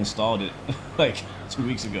just reinstalled it like 2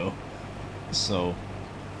 weeks ago. So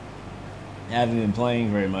I haven't been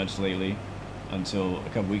playing very much lately until a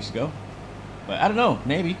couple weeks ago. But I don't know,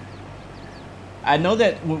 maybe. I know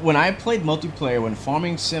that when I played multiplayer, when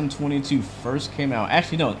Farming Sim 22 first came out,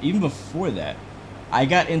 actually no, even before that, I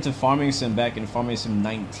got into Farming Sim back in Farming Sim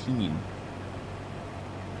 19.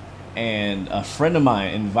 And a friend of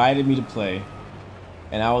mine invited me to play,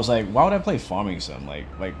 and I was like, why would I play Farming Sim? Like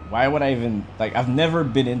why would I even, like, I've never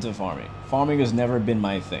been into farming. Farming has never been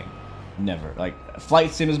my thing. Never. Like,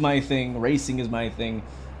 Flight Sim is my thing, racing is my thing,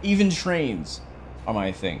 even trains are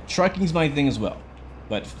my thing. Trucking's my thing as well.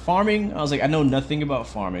 But farming, I was like, I know nothing about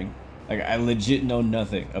farming. Like, I legit know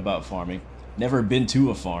nothing about farming. Never been to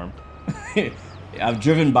a farm. I've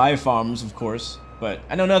driven by farms, of course, but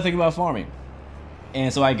I know nothing about farming.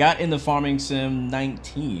 And so I got into Farming Sim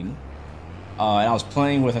 19, and I was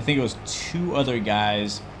playing with, I think it was 2 other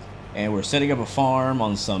guys, and we're setting up a farm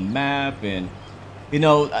on some map. And you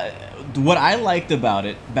know, what I liked about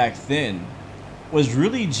it back then was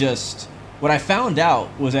really just, what I found out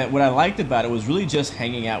was that what I liked about it was really just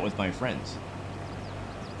hanging out with my friends.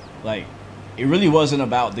 Like, it really wasn't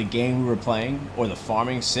about the game we were playing or the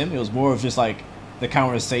farming sim. It was more of just like the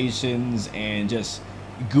conversations and just,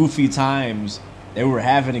 goofy times that we were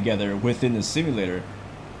having together within the simulator,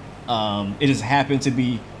 it just happened to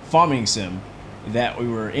be farming sim that we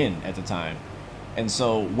were in at the time. And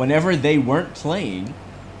so whenever they weren't playing,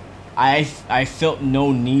 I felt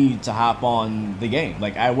no need to hop on the game.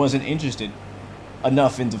 Like, I wasn't interested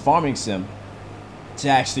enough into farming sim to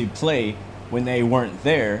actually play when they weren't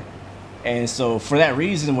there. And so for that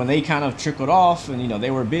reason, when they kind of trickled off and, you know,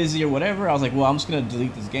 they were busy or whatever, I was like, well, I'm just gonna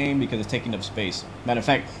delete this game because it's taking up space. Matter of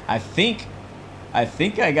fact, I think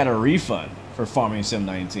I got a refund for farming sim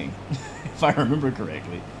 19 if I remember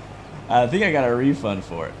correctly. I think I got a refund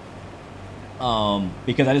for it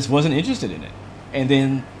because I just wasn't interested in it. And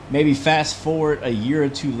then maybe fast forward a year or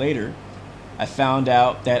two later, I found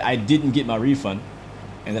out that I didn't get my refund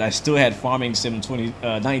and that I still had farming sim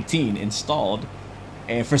 19 installed.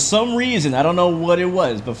 And for some reason, I don't know what it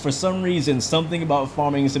was, but for some reason, something about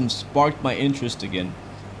farming sim sparked my interest again,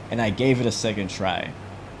 and I gave it a second try.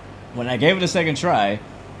 When I gave it a second try,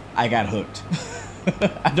 I got hooked.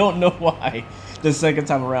 I don't know why. The second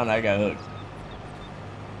time around, I got hooked.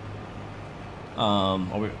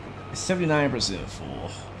 Are we 79%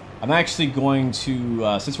 full? I'm actually going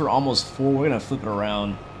to, since we're almost full, we're gonna flip it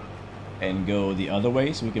around and go the other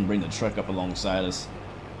way so we can bring the truck up alongside us.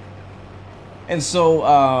 And so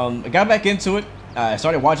I got back into it. I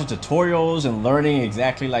started watching tutorials and learning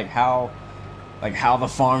exactly like how the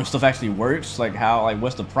farm stuff actually works, like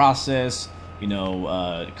what's the process, you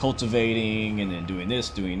know, cultivating and then doing this,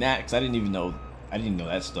 doing that, because I didn't know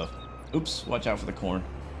that stuff. Oops, watch out for the corn.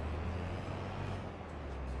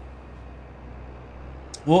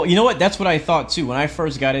 Well, you know what? That's what I thought too. When I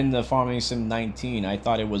first got into Farming Sim 19, I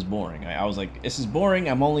thought it was boring. I was like, this is boring.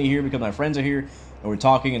 I'm only here because my friends are here and we're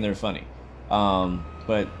talking and they're funny.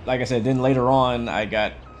 But like I said, then later on, I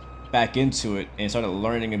got back into it and started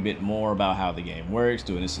learning a bit more about how the game works,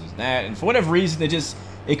 doing this and that. And for whatever reason,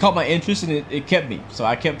 it caught my interest and it kept me. So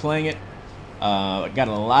I kept playing it. I got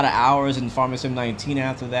a lot of hours in Farming Sim 19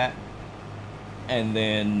 after that. And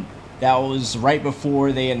then that was right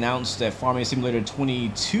before they announced that Farming Simulator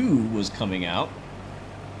 22 was coming out.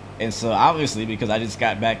 And so obviously, because I just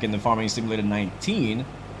got back into Farming Simulator 19,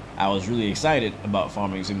 I was really excited about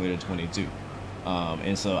Farming Simulator 22.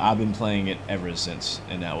 And so I've been playing it ever since,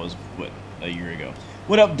 and that was, what, a year ago.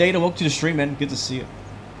 What up, Data? Welcome to the stream, man. Good to see you.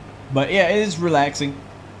 But yeah, it is relaxing.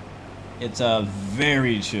 It's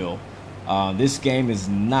very chill. This game is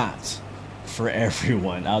not for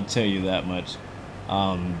everyone, I'll tell you that much.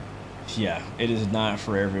 Yeah, it is not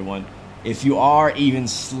for everyone. If you are even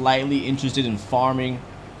slightly interested in farming,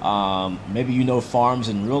 maybe you know farms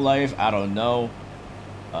in real life, I don't know.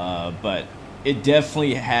 But it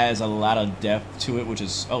definitely has a lot of depth to it, which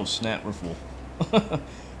is, oh snap, we're full.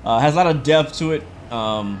 Has a lot of depth to it.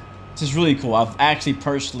 It's just really cool. I've actually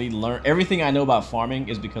personally learned everything I know about farming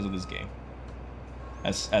is because of this game.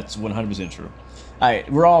 That's 100% true. All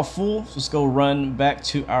right, we're all full. So let's go run back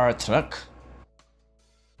to our truck.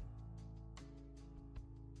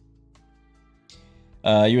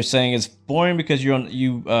 You were saying it's boring because you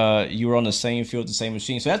were on the same field, the same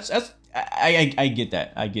machine. So I get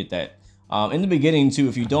that. I get that. In the beginning too,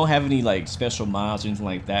 if you don't have any like special mods or anything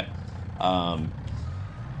like that,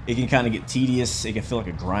 it can kind of get tedious. It can feel like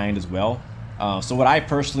a grind as well. So what I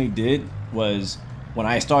personally did was, when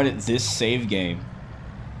I started this save game,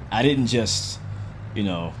 I didn't just, you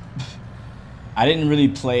know, I didn't really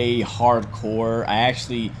play hardcore. I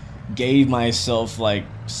actually gave myself like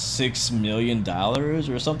 $6 million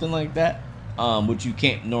or something like that, which you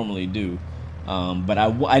can't normally do. But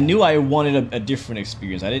I knew I wanted a different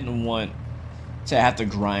experience. I didn't want to have to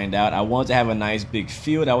grind out. I wanted to have a nice big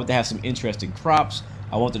field. I wanted to have some interesting crops.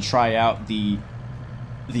 I wanted to try out the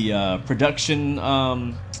production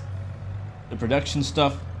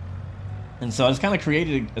stuff. And so I just kind of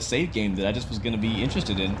created a save game that I just was going to be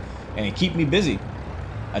interested in and keep me busy.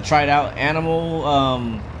 I tried out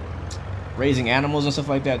raising animals and stuff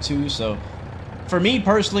like that too. So for me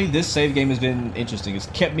personally, this save game has been interesting. It's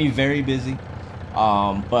kept me very busy.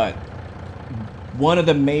 But one of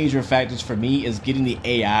the major factors for me is getting the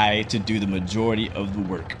AI to do the majority of the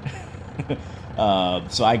work.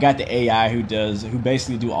 So I got the AI who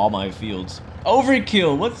basically do all my fields.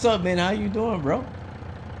 Overkill, what's up, man? How you doing, bro?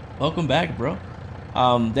 Welcome back, bro.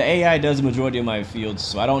 The AI does the majority of my fields,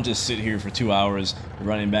 so I don't just sit here for 2 hours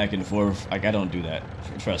running back and forth. Like, I don't do that.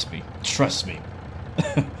 Trust me. Trust me.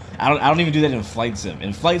 I don't even do that in Flight Sim.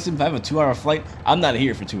 In Flight Sim, if I have a 2-hour flight, I'm not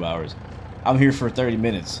here for 2 hours. I'm here for 30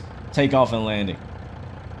 minutes. Takeoff and landing.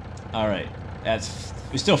 Alright.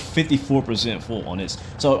 We're still 54% full on this.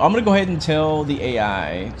 So I'm going to go ahead and tell the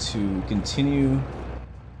AI to continue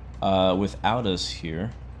without us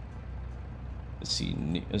here. Let's see.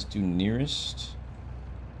 Let's do nearest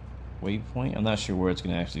waypoint. I'm not sure where it's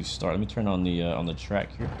gonna actually start. Let me turn on the track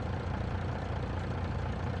here.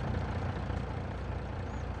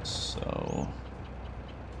 So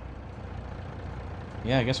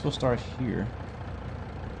yeah, I guess we'll start here.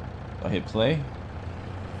 I'll hit play.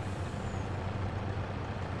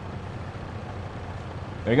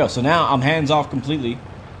 There you go. So now I'm hands off completely,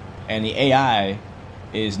 and the AI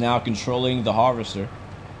is now controlling the harvester.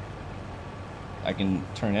 I can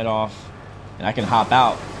turn it off, and I can hop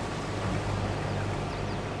out.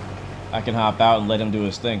 I can hop out and let him do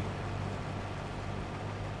his thing.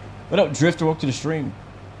 What up, Drifter? Welcome to the stream.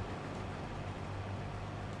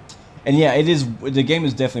 And yeah, it is. The game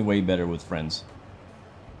is definitely way better with friends.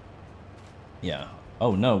 Yeah.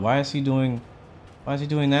 Oh no! Why is he doing? Why is he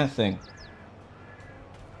doing that thing?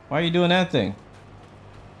 Why are you doing that thing?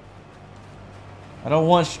 I don't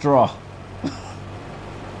want straw.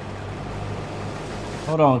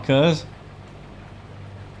 Hold on, cuz.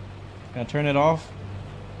 Can I turn it off?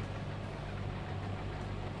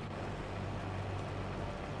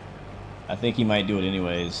 I think he might do it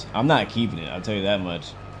anyways. I'm not keeping it, I'll tell you that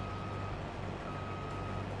much.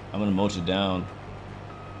 I'm gonna mulch it down.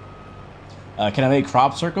 Can I make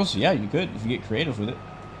crop circles? Yeah, you could if you get creative with it.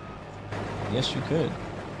 Yes, you could.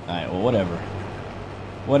 Alright, well, whatever.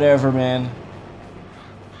 Whatever, man.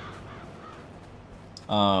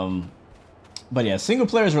 But yeah, single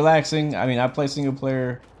player is relaxing. I mean, I play single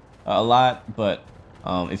player a lot, but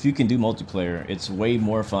if you can do multiplayer, it's way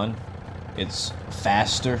more fun. It's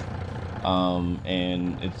faster,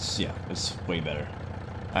 and it's way better.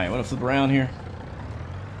 All right, want to flip around here?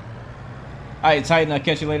 All right, Titan. I'll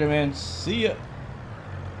catch you later, man. See ya.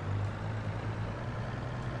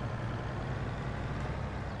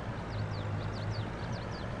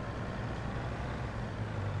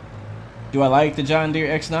 Do I like the John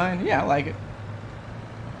Deere X9? Yeah, I like it.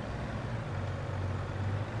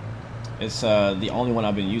 It's the only one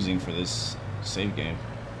I've been using for this save game.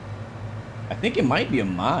 I think it might be a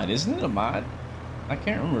mod. Isn't it a mod? I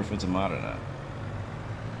can't remember if it's a mod or not.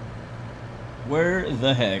 Where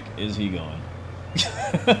the heck is he going?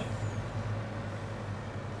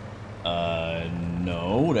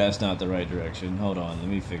 No, that's not the right direction. Hold on, let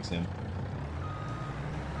me fix him.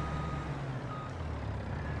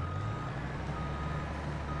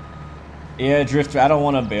 Yeah, Drifter, I don't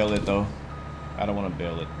want to bail it though. I don't want to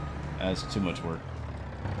bail it. That's too much work.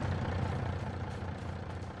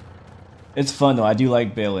 It's fun though. I do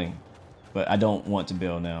like bailing, but I don't want to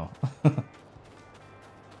bail now.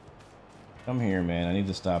 Come here, man. I need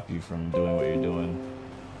to stop you from doing what you're doing.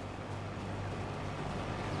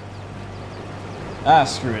 Ah,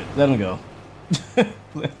 screw it. Let him go.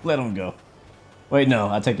 Let him go. Wait, no.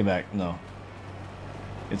 I take it back. No.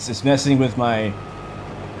 It's messing with my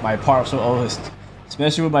partial OCD. It's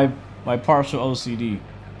messing with my partial OCD.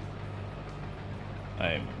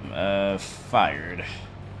 I'm fired.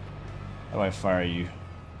 How do I fire you?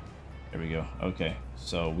 There we go. Okay,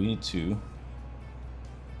 so we need to.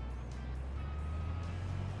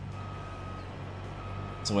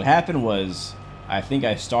 So what happened was, I think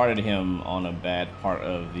I started him on a bad part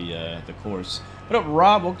of the course. What up,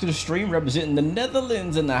 Rob? Welcome to the stream, representing the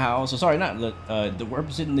Netherlands in the house. Oh, sorry, not the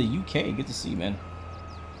representing the UK. Good to see you, man.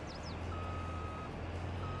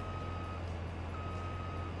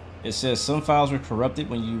 It says some files were corrupted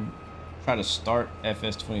when you try to start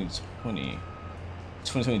FS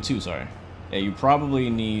 2022, sorry. Yeah, you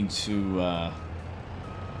probably need to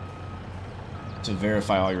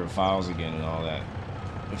verify all your files again and all that,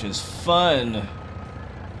 which is fun.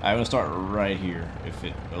 I'm gonna start right here if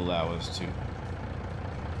it allows us to.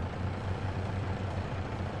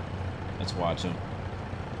 Let's watch them.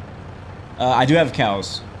 I do have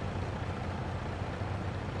cows.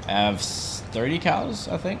 I have 30 cows,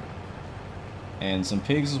 I think. And some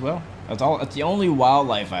pigs as well. That's the only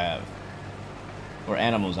wildlife I have. Or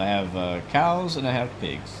animals. I have cows and I have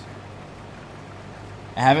pigs.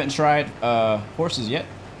 I haven't tried horses yet.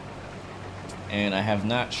 And I have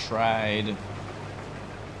not tried...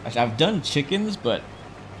 Actually, I've done chickens, but...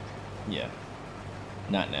 yeah.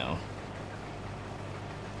 Not now.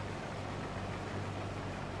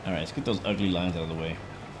 Alright, let's get those ugly lines out of the way.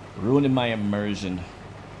 Ruining my immersion.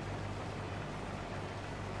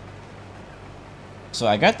 So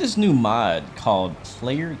I got this new mod called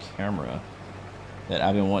Player Camera that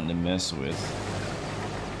I've been wanting to mess with.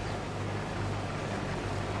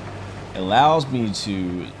 It allows me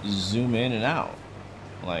to zoom in and out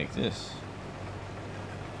like this.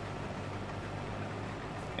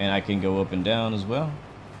 And I can go up and down as well.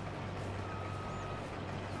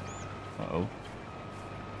 Uh-oh.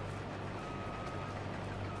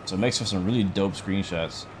 So it makes for some really dope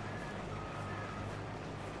screenshots.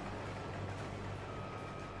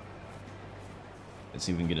 Let's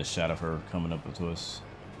see if we can get a shot of her coming up to us.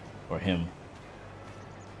 Or him.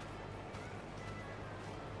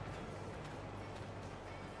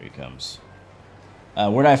 Here he comes.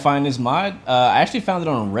 Where did I find this mod? I actually found it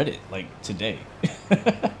on Reddit, like, today.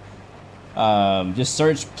 Just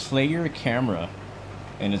search player camera.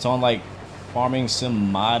 And it's on, like, Farming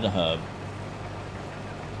Sim Mod Hub.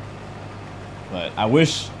 But I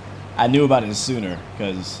wish I knew about it sooner,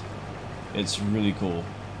 because it's really cool.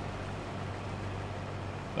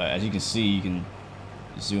 But as you can see, you can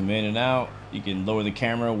zoom in and out. You can lower the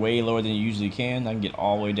camera way lower than you usually can. I can get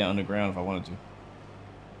all the way down to the ground if I wanted to.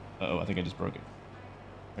 Uh-oh, I think I just broke it.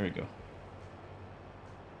 There we go.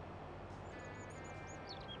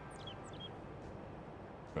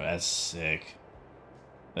 Bro, that's sick.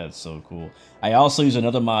 That's so cool. I also use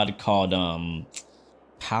another mod called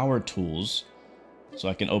Power Tools. So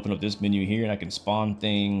I can open up this menu here and I can spawn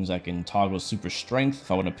things. I can toggle super strength if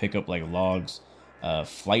I want to pick up like logs.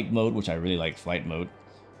 Flight mode, which I really like flight mode.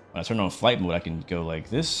 When I turn on flight mode, I can go like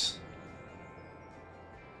this.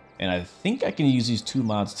 And I think I can use these two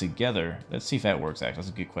mods together. Let's see if that works, actually.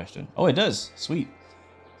 That's a good question. Oh, it does. Sweet.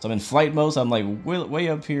 So I'm in flight mode, so I'm like way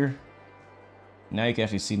up here. Now you can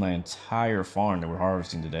actually see my entire farm that we're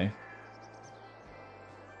harvesting today.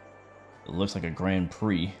 It looks like a Grand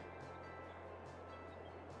Prix.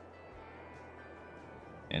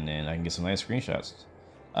 And then I can get some nice screenshots.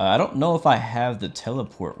 I don't know if I have the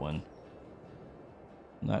teleport one.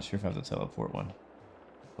 I'm not sure if I have the teleport one.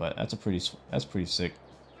 But that's pretty sick.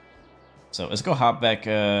 So let's go hop back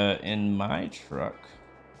in my truck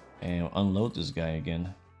and unload this guy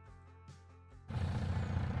again. Look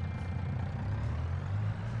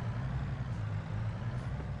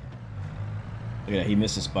at that, he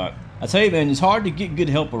missed a spot. I tell you, man, it's hard to get good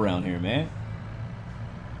help around here, man.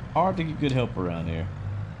 Hard to get good help around here.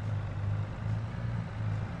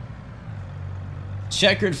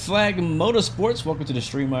 Checkered Flag Motorsports, welcome to the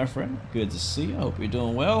stream, my friend. Good to see you. I hope you're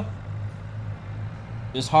doing well.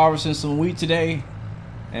 Just harvesting some wheat today,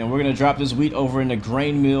 and we're gonna drop this wheat over in the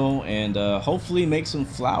grain mill and hopefully make some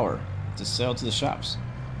flour to sell to the shops.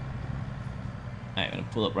 All right, I'm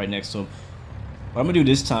gonna pull up right next to him. What I'm gonna do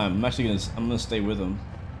this time, I'm gonna stay with him.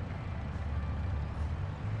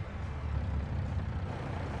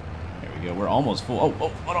 There we go. We're almost full. Oh,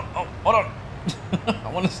 hold on. Hold on.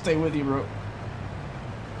 I want to stay with you, bro.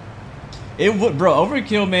 It would, bro.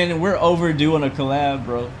 Overkill, man, and we're overdue on a collab,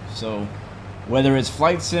 bro. So whether it's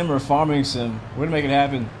flight sim or farming sim, we're gonna make it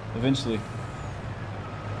happen eventually.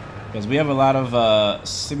 Because we have a lot of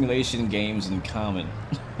simulation games in common,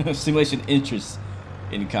 simulation interests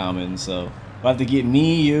in common. So we'll have to get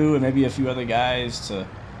me, you, and maybe a few other guys to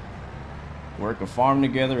work a farm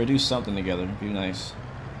together or do something together. It'd be nice.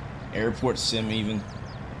 Airport sim even.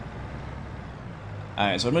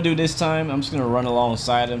 Alright, so what I'm gonna do this time, I'm just gonna run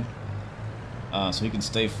alongside him so he can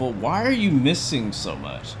stay full. Why are you missing so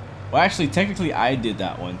much? Well, actually, technically I did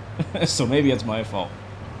that one. So maybe it's my fault.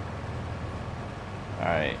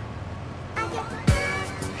 Alright.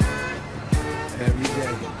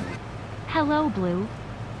 Hello, Blue.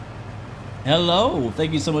 Hello!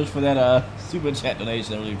 Thank you so much for that super chat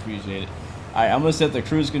donation. I really appreciate it. Alright, I'm gonna set the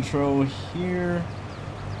cruise control here.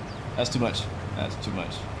 That's too much. That's too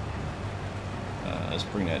much. Let's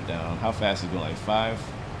bring that down. How fast is it going? Like 5?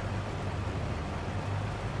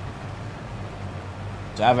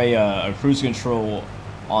 So I have a cruise control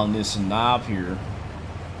on this knob here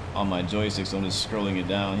on my joystick, so I'm just scrolling it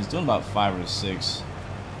down. He's doing about 5 or 6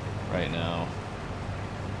 right now.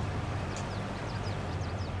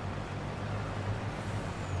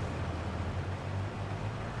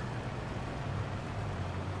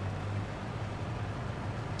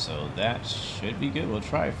 So that should be good. We'll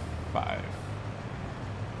try 5.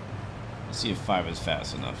 Let's see if 5 is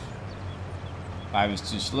fast enough. 5 is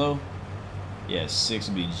too slow. Yeah, 6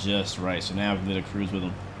 would be just right. So now we can get a cruise with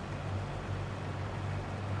him.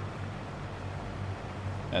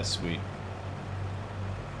 That's sweet.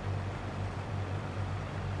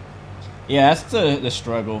 Yeah, that's the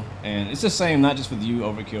struggle, and it's the same not just with you,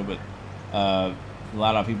 Overkill, but a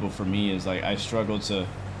lot of people. For me, is like I struggle to.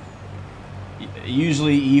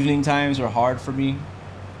 Usually, evening times are hard for me.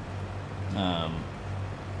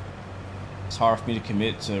 It's hard for me to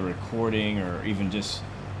commit to recording or even just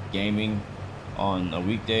gaming on a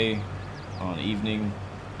weekday, on an evening,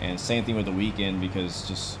 and same thing with the weekend because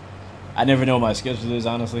just I never know what my schedule is,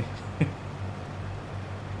 honestly.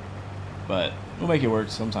 But we'll make it work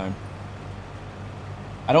sometime.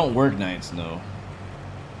 I don't work nights, no.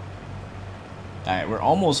 Alright, we're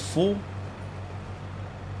almost full.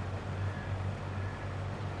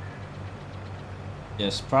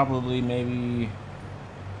 Yes, probably, maybe.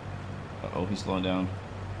 Uh-oh, he's slowing down.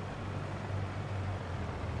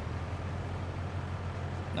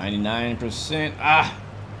 99%. Ah!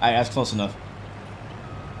 Alright, that's close enough.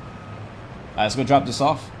 Alright, let's go drop this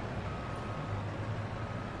off.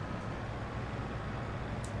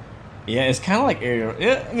 Yeah, it's kind of like aerial.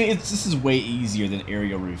 Yeah, I mean, this is way easier than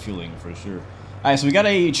aerial refueling for sure. Alright, so we got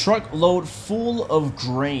a truckload full of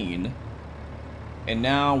grain. And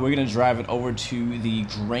now we're going to drive it over to the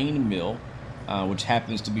grain mill, which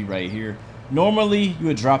happens to be right here. Normally, you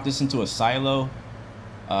would drop this into a silo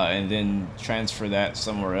and then transfer that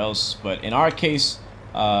somewhere else. But in our case,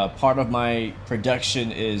 part of my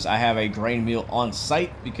production is I have a grain mill on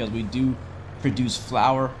site because we do produce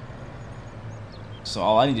flour. So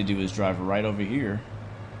all I need to do is drive right over here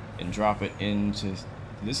and drop it into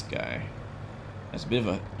this guy. That's a bit of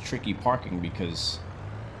a tricky parking because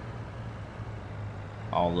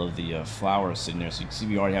all of the flour is sitting there. So you can see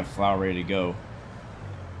we already have flour ready to go.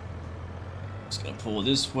 Just gonna pull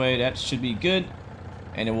this way. That should be good.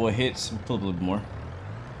 And then we'll hit some, pull a little bit more.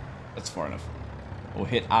 That's far enough. We'll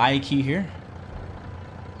hit I key here.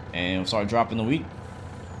 And we'll start dropping the wheat.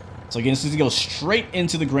 So again, this is gonna go straight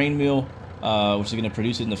into the grain mill, which is gonna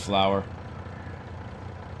produce it in the flour.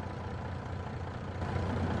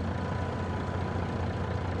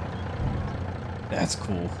 That's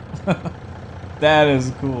cool. That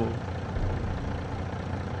is cool.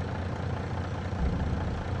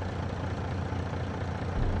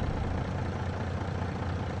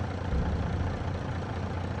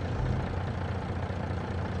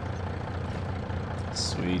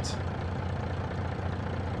 Sweet.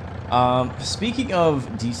 Speaking of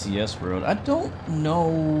DCS World, I don't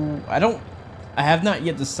know. I have not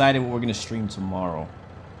yet decided what we're gonna stream tomorrow.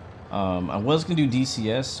 I was gonna do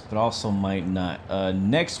DCS, but also might not.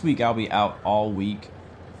 Next week I'll be out all week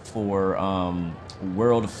for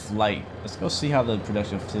World Flight. Let's go see how the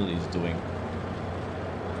production facility is doing.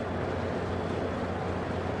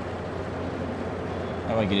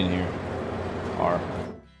 How do I get in here? R.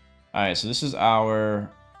 Alright, so this is our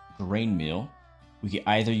grain meal. We can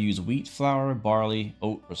either use wheat, flour, barley,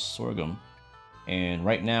 oat, or sorghum. And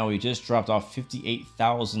right now we just dropped off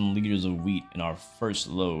 58,000 liters of wheat in our first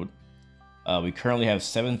load. We currently have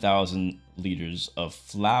 7,000 liters of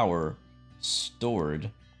flour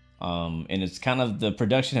stored. And it's kind of, the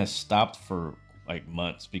production has stopped for like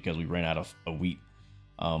months because we ran out of wheat.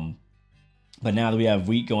 But now that we have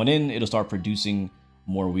wheat going in, it'll start producing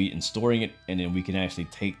more wheat and storing it, and then we can actually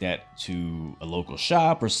take that to a local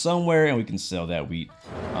shop or somewhere and we can sell that wheat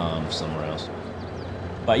somewhere else.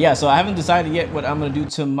 But yeah, so I haven't decided yet what I'm gonna do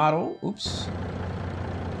tomorrow. Oops.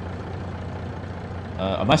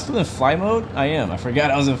 Am I still in fly mode? I am. I forgot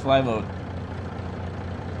I was in fly mode.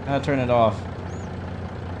 I'll turn it off.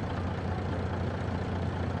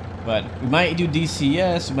 But we might do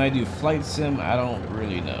DCS, we might do flight sim, I don't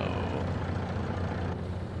really know.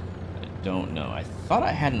 Don't know. I thought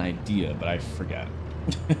I had an idea, but I forgot.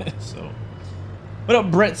 So, what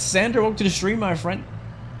up, Brett Sander? Welcome to the stream, my friend.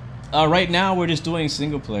 Right now we're just doing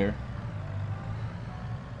single player,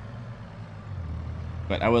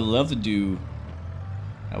 but I would love to do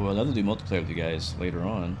multiplayer with you guys later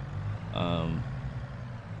on.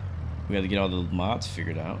 We have to get all the mods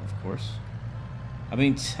figured out, of course. I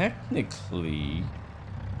mean, technically,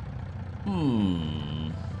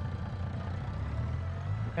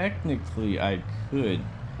 technically, I could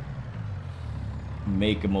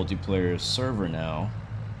make a multiplayer server now.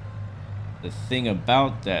 The thing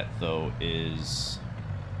about that, though, is...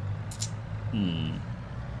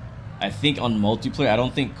 I think on multiplayer, I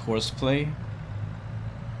don't think courseplay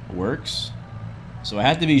works. So I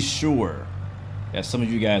have to be sure that some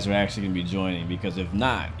of you guys are actually going to be joining. Because if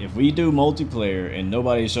not, if we do multiplayer and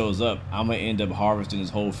nobody shows up, I'm going to end up harvesting this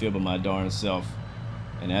whole field by my darn self.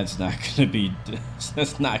 And that's not gonna be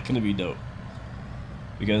dope,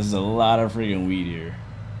 because there's a lot of freaking weed here,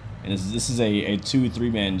 and this is a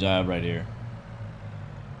 2-3 man job right here.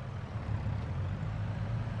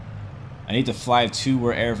 I need to fly to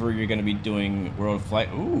wherever you're gonna be doing world flight.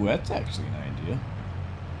 Ooh, that's actually an idea.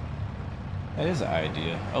 That is an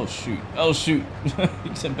idea. Oh shoot! Oh shoot!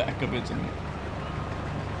 He said back up into me.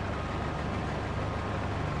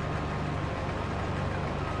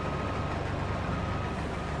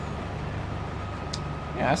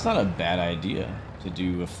 Yeah, that's not a bad idea to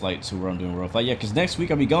do a flight to where I'm doing world flight. Yeah, because next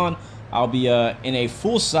week I'll be gone. I'll be in a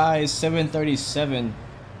full-size 737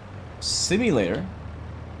 simulator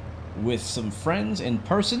with some friends in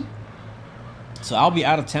person. So I'll be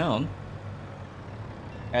out of town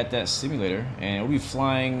at that simulator, and we'll be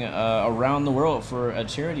flying around the world for a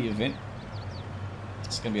charity event.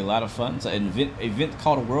 It's gonna be a lot of fun. It's an event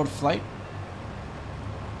called World Flight.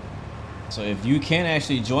 So if you can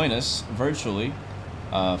actually join us virtually,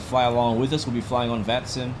 fly along with us. We'll be flying on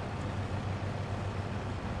VATSIM.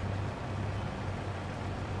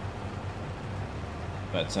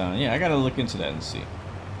 But yeah, I gotta look into that and see.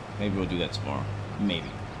 Maybe we'll do that tomorrow.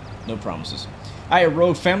 Maybe. No promises. Alright,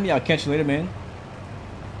 Rogue family, I'll catch you later, man.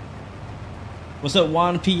 What's up,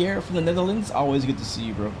 Juan Pierre from the Netherlands? Always good to see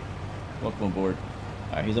you, bro. Welcome aboard.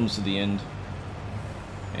 Alright, he's almost to the end.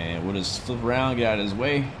 And we'll just flip around, get out of his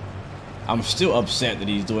way. I'm still upset that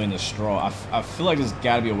he's doing the straw. I feel like there's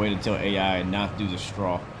gotta be a way to tell AI not to do the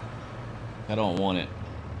straw. I don't want it.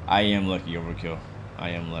 I am lucky, Overkill. I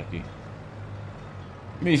am lucky.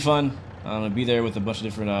 It'll be fun. I'm gonna be there with a bunch of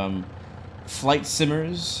different flight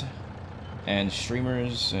simmers and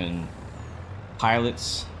streamers and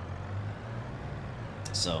pilots.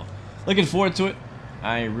 So, looking forward to it.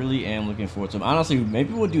 I really am looking forward to it. Honestly,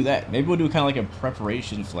 maybe we'll do that. Maybe we'll do kind of like a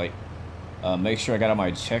preparation flight. Make sure I got all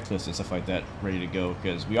my checklist and stuff like that ready to go,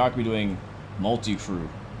 because we are going to be doing multi-crew.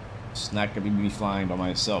 It's not going to be me flying by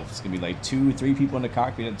myself. It's going to be like 2-3 people in the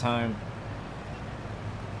cockpit at a time.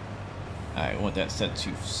 Alright, I want that set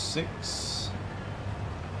to 6.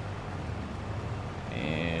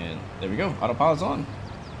 And there we go. Autopilot's on.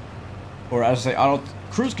 Or I should say auto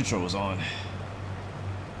cruise control is on.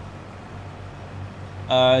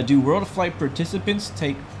 Do World Flight participants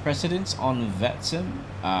take precedence on VATSIM?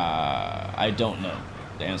 I don't know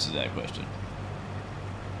the answer to that question.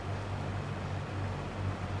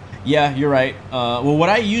 Yeah, you're right. Well, what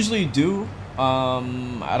I usually do,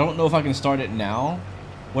 I don't know if I can start it now.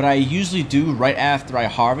 What I usually do right after I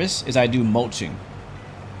harvest is I do mulching.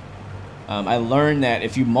 I learned that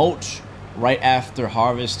if you mulch right after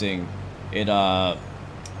harvesting,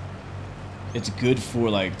 it's good for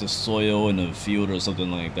like the soil in the field or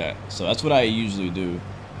something like that. So that's what I usually do.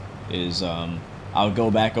 Is I'll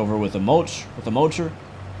go back over with a mulcher.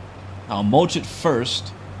 I'll mulch it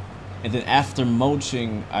first, and then after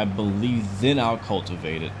mulching, I believe then I'll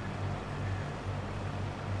cultivate it.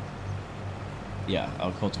 Yeah,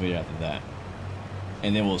 I'll cultivate it after that,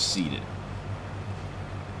 and then we'll seed it.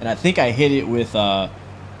 And I think I hit it with I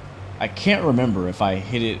can't remember if I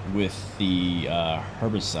hit it with the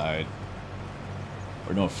herbicide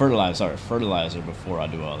or no fertilizer before I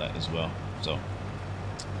do all that as well. So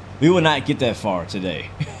we will not get that far today.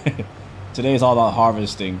 Today is all about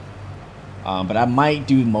harvesting, but I might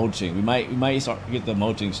do mulching. We might get the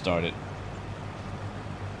mulching started.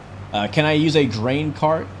 Can I use a grain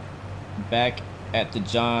cart back at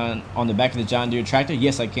on the back of the John Deere tractor?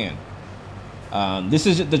 Yes, I can.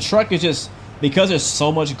 The truck is just because there's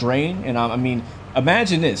so much grain, and I mean,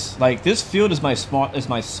 imagine this. Like, this field is my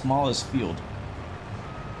smallest field.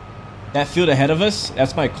 That field ahead of us,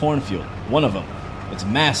 that's my cornfield. One of them. It's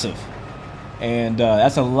massive, and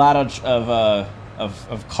that's a lot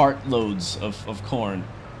of cart loads of corn.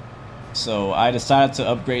 So I decided to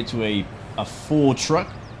upgrade to a full truck.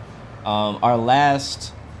 Our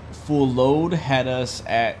last full load had us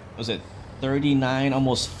at, was it 39,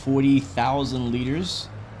 almost 40,000 liters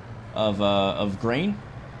of grain.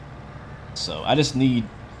 So I just need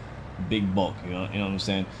big bulk, you know what I'm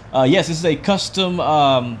saying? Yes, this is a custom,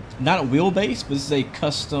 not a wheelbase, but this is a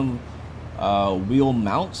custom wheel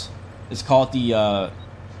mount. It's called the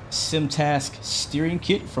Simtask steering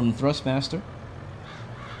kit from Thrustmaster.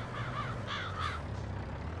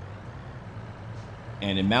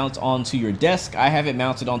 And it mounts onto your desk. I have it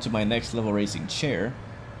mounted onto my Next Level Racing chair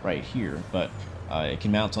right here, but it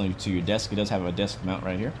can mount onto your desk. It does have a desk mount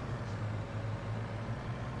right here.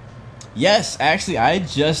 Yes, actually, I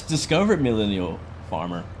just discovered Millennial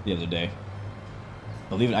Farmer the other day.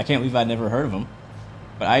 Believe it, I can't believe I never heard of him.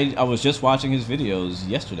 But I was just watching his videos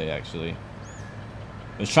yesterday, actually.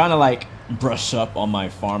 I was trying to, like, brush up on my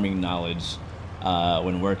farming knowledge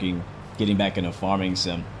when working, getting back into farming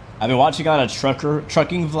sim. I've been watching a lot of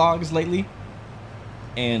trucking vlogs lately.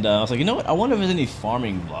 And I was like, you know what? I wonder if there's any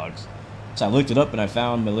farming vlogs. So I looked it up and I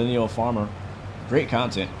found Millennial Farmer. Great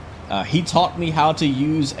content. He taught me how to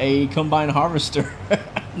use a combine harvester.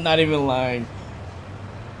 Not even lying.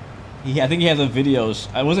 I think he has a video.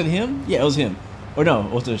 Was it him? Yeah, it was him. Or no,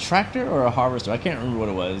 was it a tractor or a harvester? I can't remember what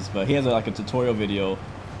it was. But he has like a tutorial video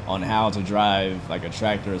on how to drive like a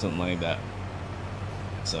tractor or something like that.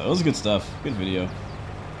 So it was good stuff. Good video.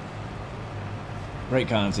 Great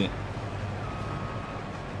content.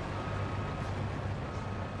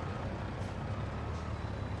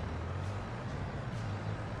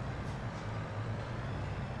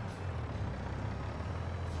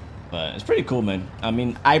 But it's pretty cool, man. I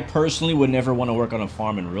mean, I personally would never want to work on a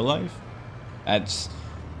farm in real life.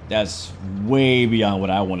 That's way beyond what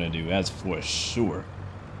I want to do. That's for sure.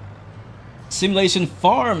 Simulation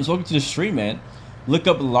Farms, welcome to the stream, man. Look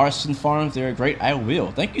up Larson Farms, they're great. I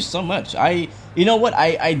will. Thank you so much. You know what?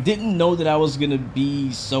 I didn't know that I was gonna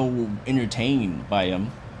be so entertained by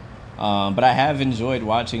them, but I have enjoyed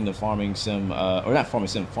watching the farming sim, or not farming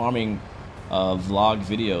sim, farming vlog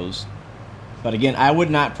videos. But again, I would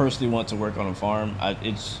not personally want to work on a farm.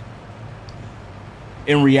 It's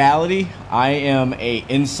in reality, I am a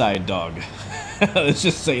inside dog. Let's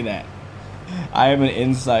just say that. I am an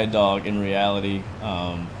inside dog in reality.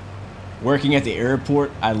 Working at the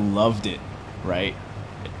airport, I loved it, right?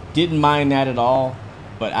 Didn't mind that at all,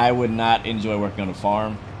 but I would not enjoy working on a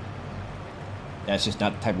farm. That's just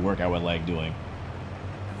not the type of work I would like doing.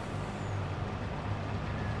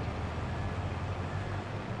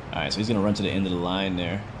 Alright, so he's going to run to the end of the line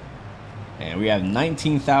there. And we have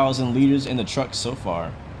 19,000 liters in the truck so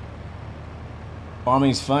far.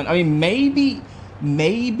 Farming's fun. I mean,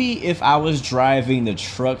 maybe if I was driving the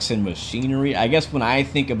trucks and machinery, I guess when I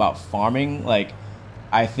think about farming, like,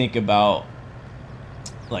 I think about,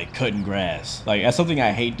 like, cutting grass. Like, that's something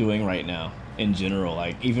I hate doing right now in general.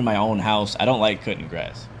 Like, even my own house, I don't like cutting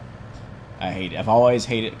grass. I hate it. I've always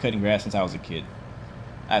hated cutting grass since I was a kid.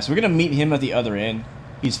 Alright, so we're going to meet him at the other end.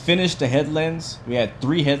 He's finished the headlands. We had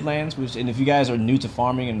 3 headlands, which, and if you guys are new to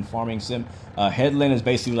farming and farming sim, headland is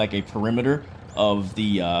basically like a perimeter of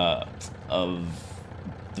the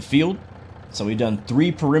field. So we've done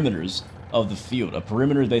 3 perimeters of the field. A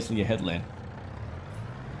perimeter is basically a headland.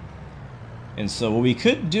 And so what we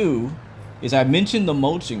could do is, I mentioned the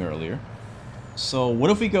mulching earlier. So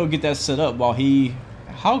what if we go get that set up while he...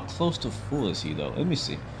 How close to full is he though? Let me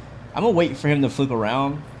see. I'm gonna wait for him to flip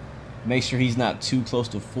around. Make sure he's not too close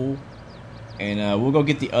to full. And we'll go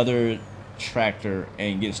get the other tractor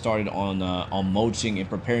and get started on mulching and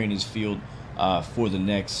preparing his field for the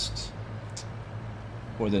next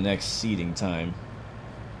seeding time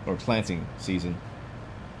or planting season.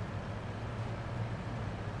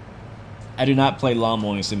 I do not play lawn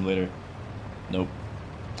mowing simulator. Nope.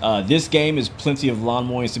 This game is plenty of lawn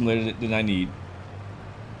mowing simulator than I need.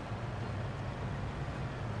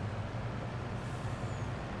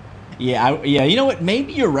 Yeah, you know what?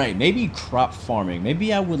 Maybe you're right. Maybe crop farming.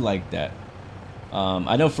 Maybe I would like that.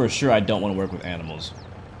 I know for sure I don't want to work with animals.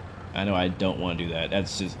 I know I don't want to do that.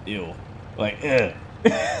 That's just ew. Like, ugh.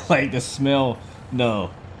 Like the smell. No.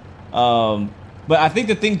 But I think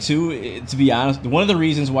the thing too, to be honest, one of the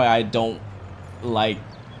reasons why I don't like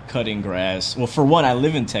cutting grass. Well, for one, I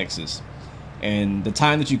live in Texas, and the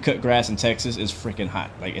time that you cut grass in Texas is freaking hot.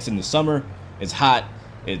 Like, it's in the summer. It's hot.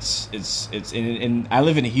 It's and I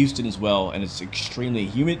live in Houston as well, and it's extremely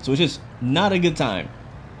humid, so it's just not a good time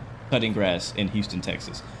cutting grass in Houston,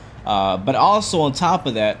 Texas. But also on top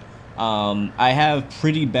of that, I have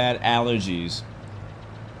pretty bad allergies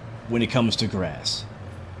when it comes to grass.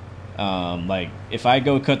 Like, if I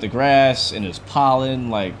go cut the grass and there's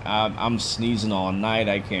pollen, like, I'm sneezing all night.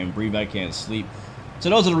 I can't breathe. I can't sleep.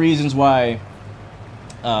 So those are the reasons why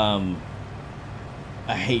I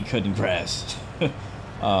hate cutting grass.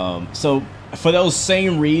 So for those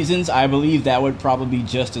same reasons, I believe that would probably be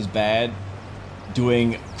just as bad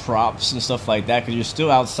doing crops and stuff like that, because you're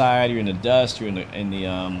still outside, you're in the dust, you're in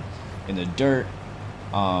the dirt.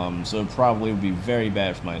 So it probably would be very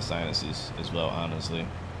bad for my sinuses as well, honestly.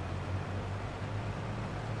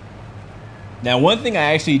 Now, one thing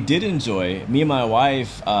I actually did enjoy, me and my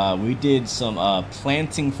wife, we did some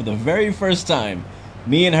planting for the very first time.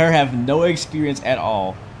 Me and her have no experience at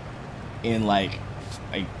all in like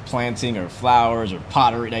planting or flowers or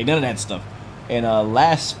pottery, like none of that stuff. And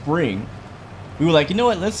last spring, we were like, you know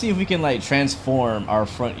what? Let's see if we can like transform our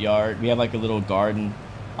front yard. We have like a little garden.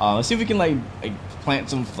 Let's see if we can like plant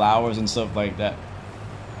some flowers and stuff like that.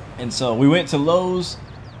 And so we went to Lowe's.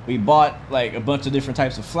 We bought like a bunch of different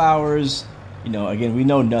types of flowers. You know, again, we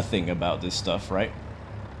know nothing about this stuff, right?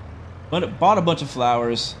 But bought a bunch of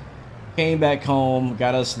flowers. Came back home,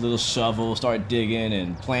 got us a little shovel, started digging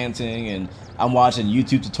and planting, and I'm watching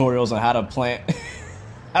YouTube tutorials on how to plant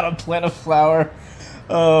how to plant a flower.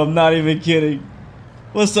 Oh, I'm not even kidding.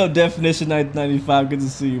 What's up, Definition 995? Good to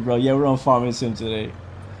see you, bro. Yeah, we're on Farming Sim today.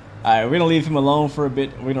 Alright, we're gonna leave him alone for a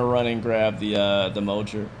bit. We're gonna run and grab the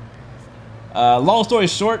mulcher. Long story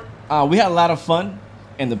short, we had a lot of fun,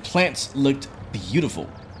 and the plants looked beautiful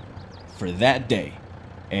for that day,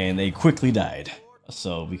 and they quickly died.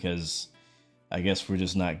 So, because I guess we're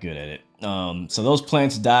just not good at it. So those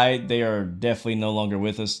plants died. They are definitely no longer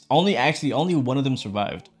with us. Only one of them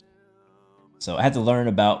survived. So I had to learn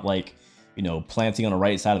about, like, you know, planting on the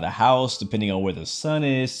right side of the house, depending on where the sun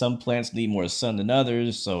is. Some plants need more sun than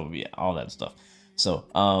others. So yeah, all that stuff. So,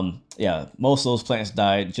 yeah, most of those plants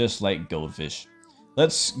died just like goldfish.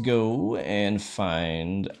 Let's go and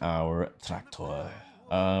find our tractor.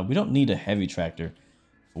 We don't need a heavy tractor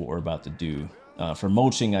for what we're about to do. For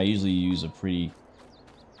mulching, I usually use a pretty...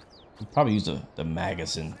 probably use the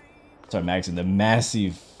Magazine. Sorry, Magazine. The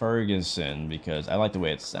Massive Ferguson, because I like the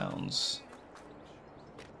way it sounds.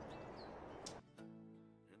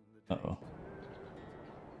 Uh-oh.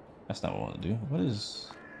 That's not what I want to do. What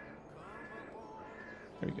is...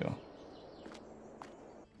 There we go.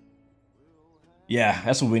 Yeah,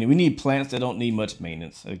 that's what we need. We need plants that don't need much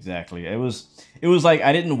maintenance. Exactly. It was like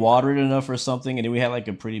I didn't water it enough or something, and then we had like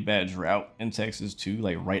a pretty bad drought in Texas too,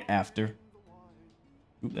 like right after.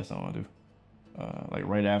 Oop, that's not what I want to do. Like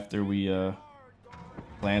right after we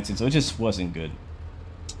planted, so it just wasn't good.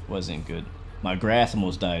 Wasn't good. My grass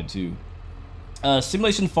almost died too.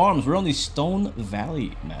 Simulation Farms. We're on the Stone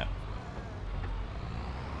Valley map.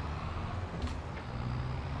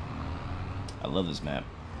 I love this map.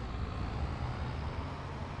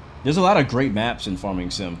 There's a lot of great maps in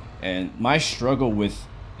Farming Sim, and my struggle with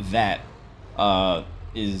that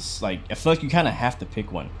is like I feel like you kind of have to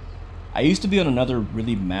pick one. I used to be on another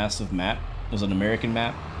really massive map. It was an American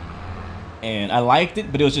map, and I liked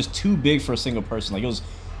it, but it was just too big for a single person. Like it was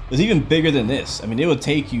even bigger than this. I mean, it would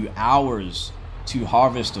take you hours to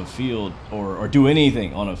harvest a field or do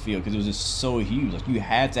anything on a field because it was just so huge. Like you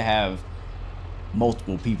had to have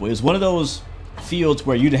multiple people. It was one of those fields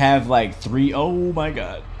where you'd have like three. Oh my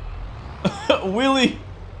god. Willie!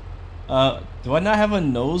 Do I not have a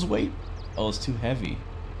nose weight? Oh, it's too heavy.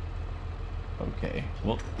 Okay.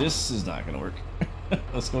 Well, this is not gonna work.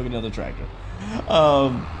 Let's go get another tractor.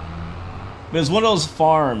 But it's one of those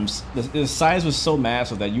farms. The size was so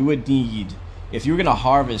massive that you would need, if you were gonna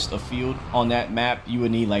harvest a field on that map, you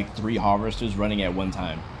would need like 3 harvesters running at one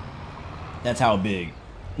time. That's how big.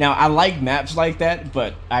 Now, I like maps like that,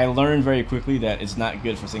 but I learned very quickly that it's not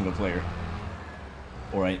good for single player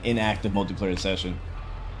or an inactive multiplayer session.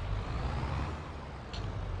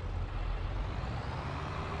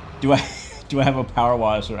 Do I have a power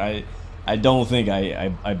washer? I don't think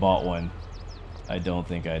I bought one. I don't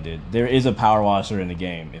think I did. There is a power washer in the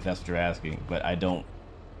game, if that's what you're asking, but I don't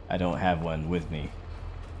have one with me.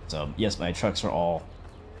 So yes, my trucks are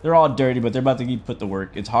they're all dirty, but they're about to get put to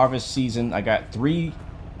work. It's harvest season. I got 3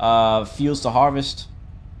 fields to harvest.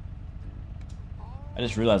 I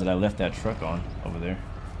just realized that I left that truck on over there.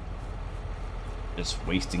 Just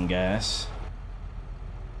wasting gas.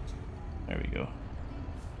 There we go.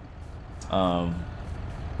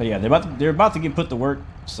 But yeah, they're about to get put to work,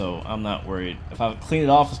 so I'm not worried. If I clean it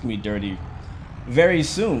off, it's gonna be dirty very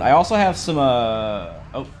soon. I also have some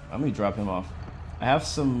oh, let me drop him off. I have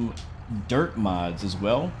some dirt mods as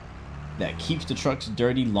well that keeps the trucks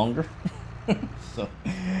dirty longer. so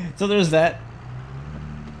there's that.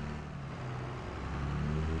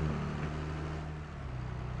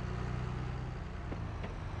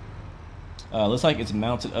 Looks like it's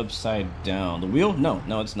mounted upside down. The wheel? No,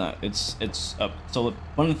 it's not. It's up. So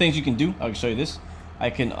one of the things you can do, I'll show you this. I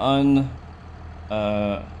can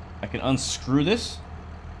unscrew this,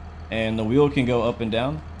 and the wheel can go up and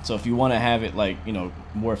down. So if you want to have it like, you know,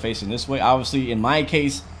 more facing this way, obviously in my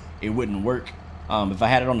case it wouldn't work. If I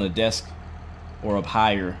had it on the desk or up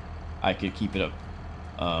higher, I could keep it up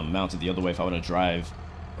mounted the other way if I want to drive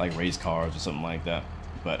like race cars or something like that.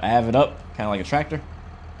 But I have it up kind of like a tractor.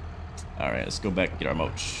 Alright, let's go back and get our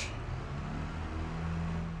mulch.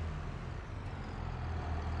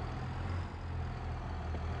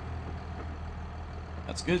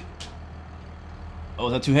 That's good. Oh,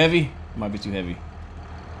 is that too heavy? It might be too heavy.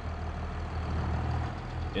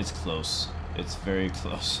 It's close. It's very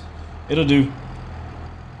close. It'll do.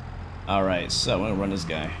 Alright, so I'm gonna run this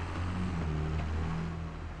guy.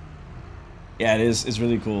 Yeah, it is. It's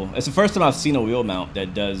really cool. It's the first time I've seen a wheel mount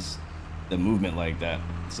that does the movement like that.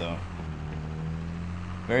 So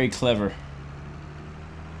very clever.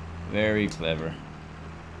 Very clever.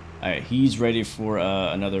 Alright, he's ready for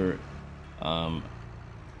another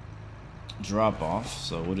drop off.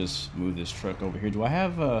 So we'll just move this truck over here. Do I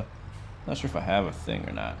have a... not sure if I have a thing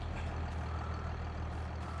or not.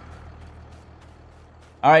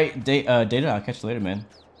 Alright, Data, I'll catch you later, man.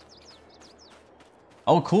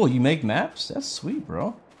 Oh, cool. You make maps? That's sweet,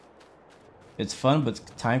 bro. It's fun, but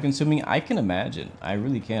time-consuming. I can imagine. I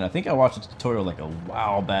really can. I think I watched a tutorial like a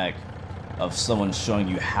while back of someone showing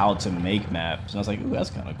you how to make maps, and I was like, ooh,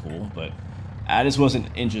 that's kind of cool. But I just wasn't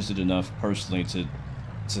interested enough personally to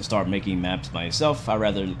start making maps myself. I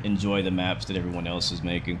rather enjoy the maps that everyone else is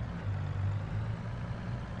making.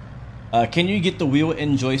 Can you get the wheel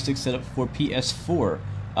and joystick set up for PS4?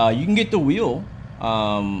 You can get the wheel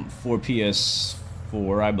for PS4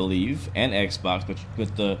 PS4, I believe, and Xbox,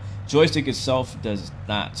 but the joystick itself does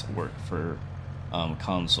not work for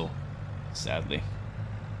console, sadly.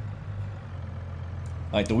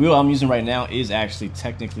 Like, the wheel I'm using right now is actually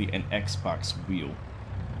technically an Xbox wheel.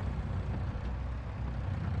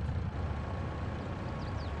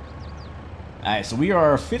 Alright, so we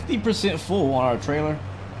are 50% full on our trailer.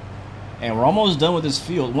 And we're almost done with this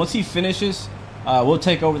field. Once he finishes, we'll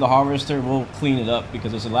take over the harvester. We'll clean it up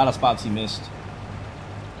because there's a lot of spots he missed.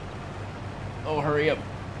 Oh, hurry up.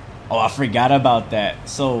 Oh, I forgot about that.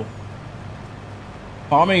 So,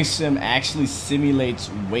 Farming Sim actually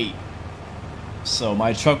simulates weight. So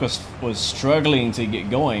my truck was struggling to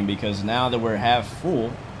get going because now that we're half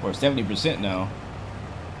full, or 70% now,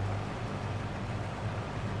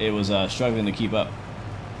 it was struggling to keep up.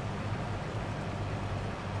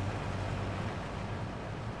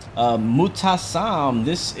 Mutasam,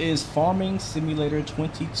 this is Farming Simulator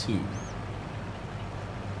 22.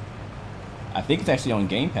 I think it's actually on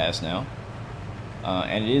Game Pass now.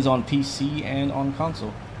 And it is on PC and on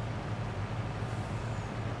console.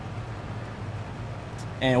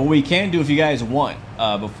 And what we can do, if you guys want,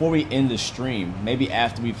 before we end the stream, maybe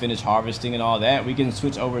after we finish harvesting and all that, we can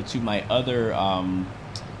switch over to my other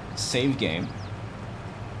save game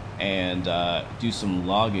and do some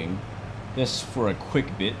logging just for a quick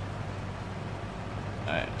bit.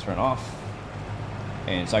 Alright, turn off.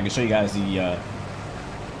 And so I can show you guys the...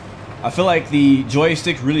 I feel like the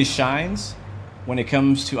joystick really shines when it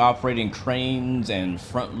comes to operating cranes and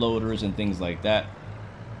front loaders and things like that.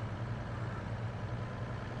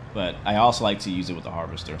 But I also like to use it with the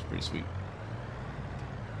harvester. It's pretty sweet.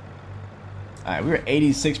 Alright, we're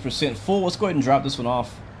 86% full. Let's go ahead and drop this one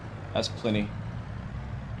off. That's plenty.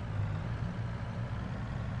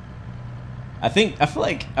 I feel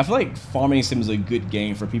like Farming Sim is a good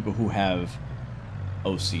game for people who have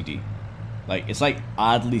OCD. Like, it's like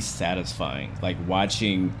oddly satisfying. Like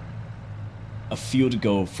watching a field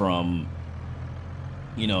go from,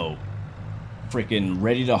 you know, freaking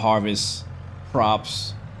ready to harvest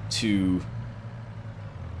crops to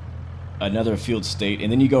another field state,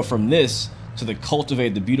 and then you go from this to the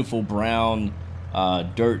cultivated, the beautiful brown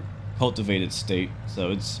dirt cultivated state.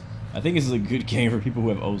 So I think this is a good game for people who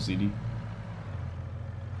have OCD.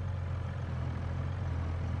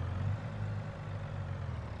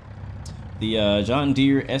 The John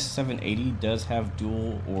Deere S780 does have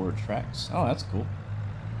dual or tracks. Oh, that's cool.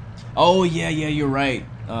 Oh yeah, you're right.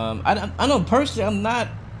 I know personally, I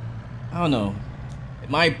don't know.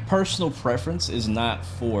 My personal preference is not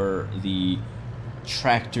for the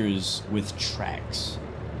tractors with tracks.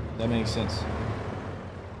 That makes sense.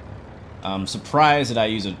 I'm surprised that I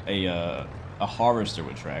use a harvester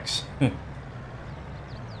with tracks. Alright,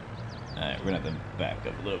 we're gonna have to back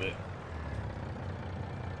up a little bit.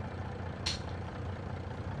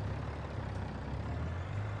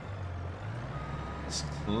 It's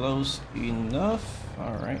close enough.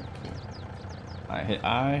 Alright, cool. I hit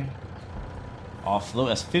I. Offload.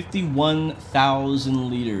 That's 51,000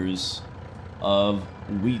 liters of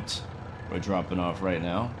wheat we're dropping off right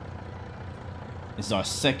now. This is our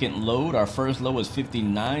second load. Our first load was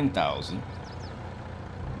 59,000.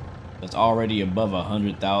 That's already above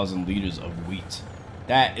 100,000 liters of wheat.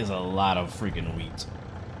 That is a lot of freaking wheat.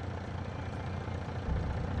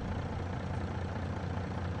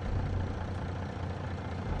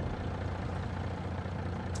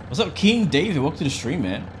 What's up, King David? Welcome to the stream,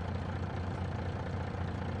 man.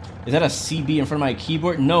 Is that a CB in front of my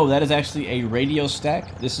keyboard? No, that is actually a radio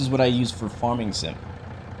stack. This is what I use for Farming Sim.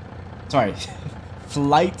 Sorry,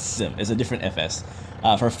 Flight Sim is a different FS.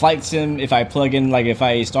 For Flight Sim, if I plug in, like if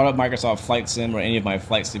I start up Microsoft Flight Sim or any of my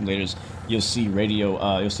flight simulators, you'll see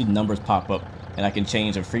radio, you'll see numbers pop up, and I can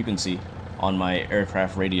change the frequency on my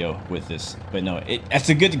aircraft radio with this. But no, that's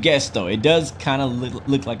a good guess though. It does kind of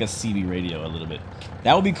look like a CB radio a little bit.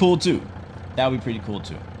 That would be cool too. That would be pretty cool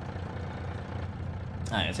too.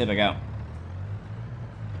 Alright, let's head back out.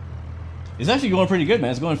 It's actually going pretty good,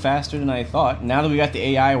 man. It's going faster than I thought. Now that we got the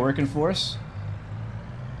AI working for us,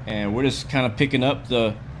 and we're just kind of picking up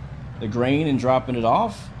the grain and dropping it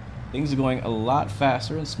off, things are going a lot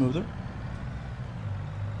faster and smoother.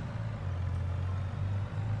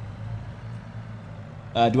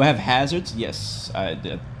 Do I have hazards? Yes,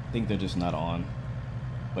 I think they're just not on.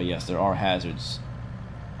 But yes, there are hazards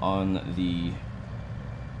on the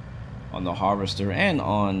harvester and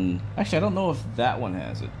on... Actually, I don't know if that one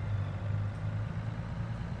has it.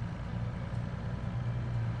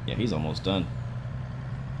 Yeah, he's almost done.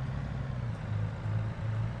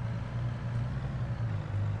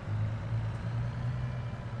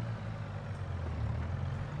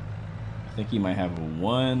 I think he might have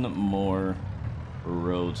one more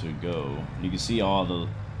row to go. You can see all the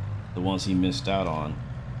ones he missed out on.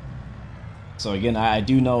 So again, I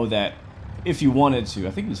do know that if you wanted to,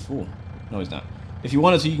 I think he's full. No, he's not. If you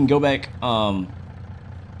wanted to, you can go back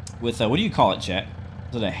with what do you call it, chat?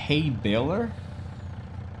 Is it a hay baler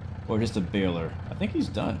or just a baler? I think he's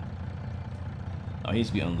done. Oh, he needs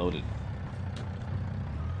to be unloaded.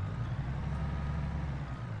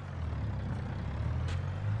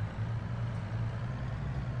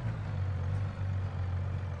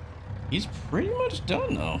 He's pretty much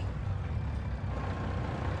done though.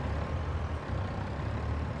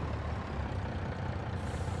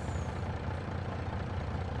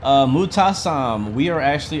 Mutasam, we are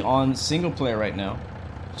actually on single player right now,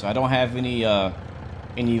 so I don't have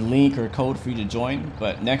any link or code for you to join.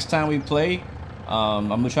 But next time we play, I'm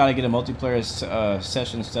gonna try to get a multiplayer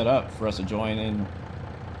session set up for us to join in.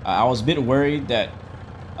 I was a bit worried that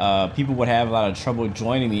people would have a lot of trouble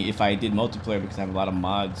joining me if I did multiplayer because I have a lot of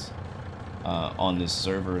mods on this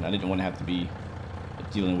server, and I didn't want to have to be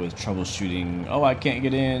dealing with troubleshooting. Oh, I can't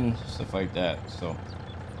get in, stuff like that. So.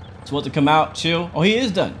 So what to come out, chill. Oh, he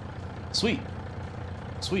is done. Sweet.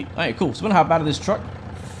 Sweet. All right, cool. So we're gonna hop out of this truck,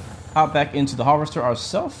 hop back into the harvester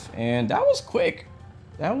ourselves, and that was quick.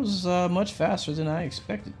 That was much faster than I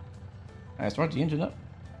expected. All right, start the engine up.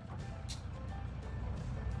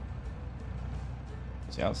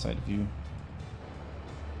 It's the outside view.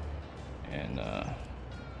 And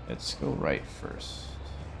let's go right first.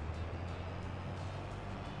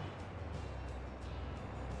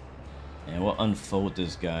 And we'll unfold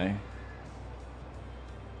this guy.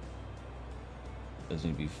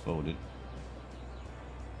 Doesn't need to be folded.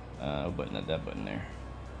 Button at that button there.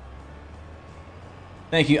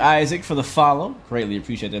 Thank you, Isaac, for the follow. Greatly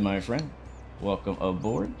appreciate that, my friend. Welcome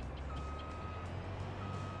aboard.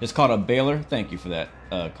 It's called a baler. Thank you for that,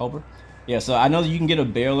 Culber. Yeah, so I know that you can get a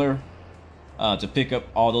baler to pick up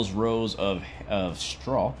all those rows of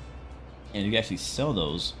straw, and you can actually sell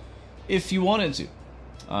those if you wanted to.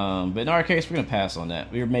 But in our case, we're going to pass on that.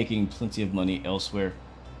 We're making plenty of money elsewhere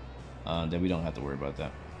that we don't have to worry about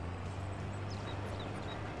that.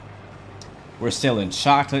 We're selling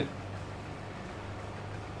chocolate,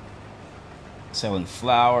 selling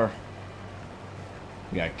flour.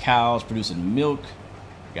 We got cows producing milk.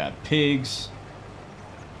 We got pigs.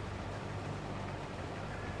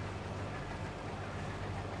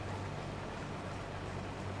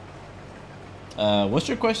 What's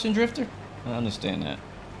your question, Drifter? I understand that.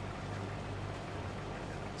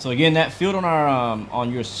 So again, that field on our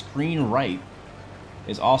on your screen right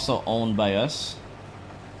is also owned by us,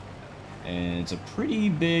 and it's a pretty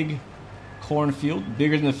big cornfield,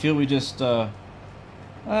 bigger than the field we just.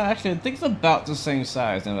 Actually, I think it's about the same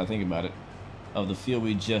size now that I think about it, of the field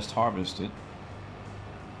we just harvested.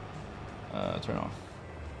 Turn off.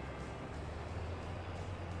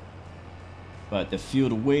 But the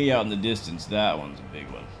field way out in the distance, that one's a big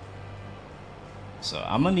one. So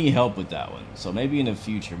I'm gonna need help with that one. So maybe in the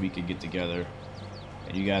future we could get together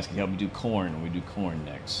and you guys can help me do corn when we do corn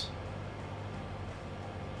next.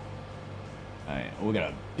 Alright, we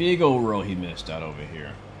got a big old row he missed out over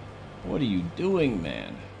here. What are you doing,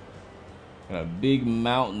 man? Got a big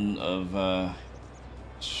mountain of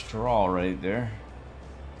straw right there.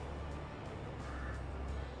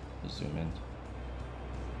 Zoom in.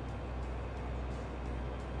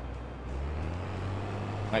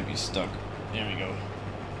 Might be stuck. There we go.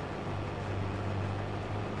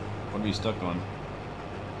 What are we stuck on?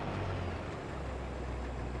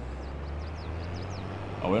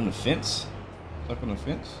 Oh, we're on the fence? Stuck on the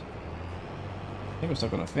fence? I think we're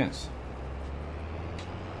stuck on the fence.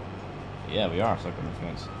 Yeah, we are stuck on the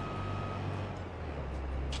fence.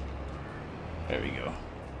 There we go.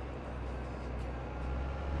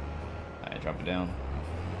 Alright, drop it down.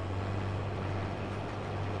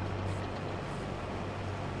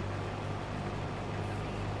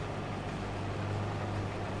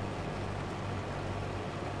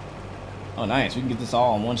 Oh, nice. We can get this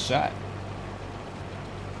all in one shot.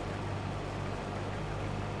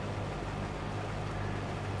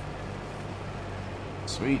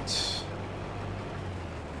 Sweet.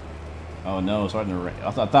 Oh no, it's starting to rain. I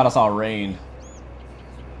thought I saw rain.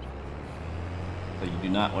 But you do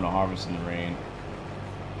not want to harvest in the rain.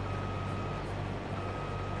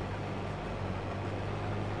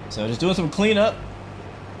 So just doing some cleanup.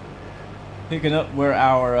 Picking up where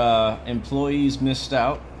our employees missed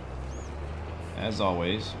out. As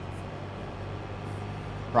always.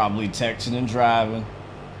 Probably texting and driving.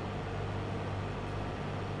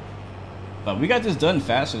 But we got this done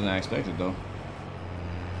faster than I expected, though.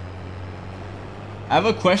 I have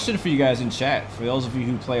a question for you guys in chat. For those of you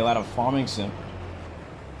who play a lot of Farming Sim.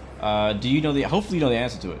 Do you know the? Hopefully you know the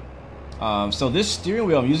answer to it. So this steering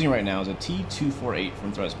wheel I'm using right now is a T248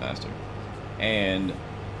 from Thrustmaster, and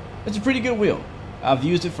it's a pretty good wheel. I've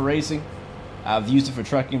used it for racing. I've used it for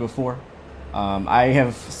trucking before. I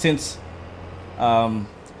have since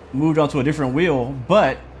moved on to a different wheel,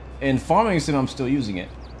 but in farming sim I'm still using it,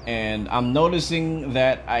 and I'm noticing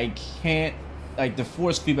that I can't, like, the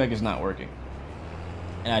force feedback is not working,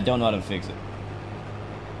 and I don't know how to fix it.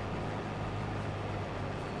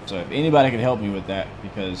 So if anybody could help me with that,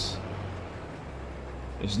 because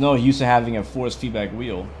there's no use of having a force feedback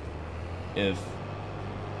wheel if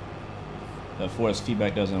the force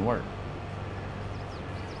feedback doesn't work.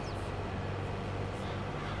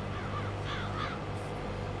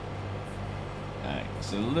 Alright,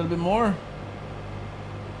 so a little bit more.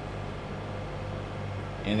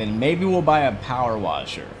 And then maybe we'll buy a power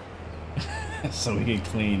washer so we can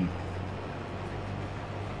clean.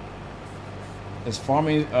 This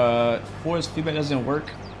farming force feedback doesn't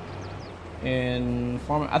work in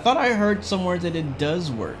farming. I thought I heard somewhere that it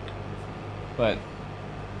does work, but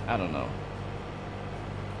I don't know.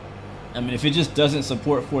 I mean, if it just doesn't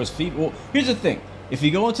support force feedback, well, here's the thing. If you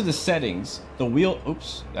go into the settings, the wheel,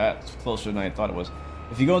 oops, that's closer than I thought it was.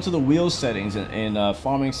 If you go into the wheel settings in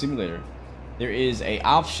Farming Simulator, there is a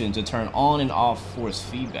option to turn on and off force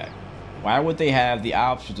feedback. Why would they have the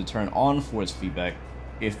option to turn on force feedback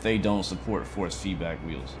if they don't support force feedback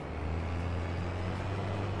wheels?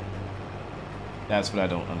 That's what I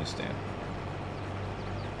don't understand.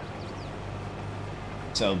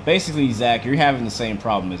 So basically, Zach, you're having the same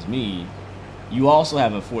problem as me. You also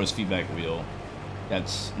have a force feedback wheel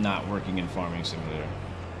that's not working in Farming Simulator.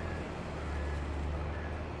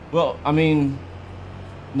 Well, I mean,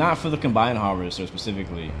 not for the combine harvester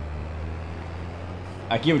specifically.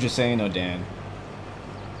 I get what you're saying though, Dan.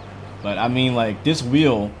 But I mean, like, this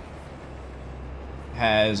wheel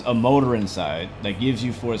has a motor inside that gives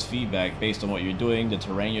you force feedback based on what you're doing, the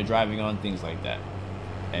terrain you're driving on, things like that.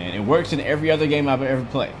 And it works in every other game I've ever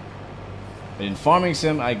played. But in Farming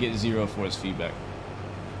Sim, I get zero force feedback.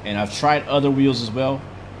 And I've tried other wheels as well,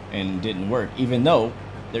 and it didn't work, even though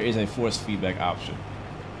there is a force feedback option.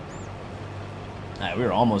 Alright,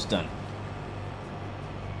 we're almost done.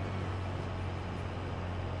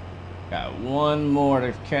 Got one more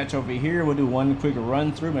to catch over here. We'll do one quick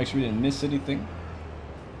run through, make sure we didn't miss anything.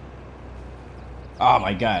 Oh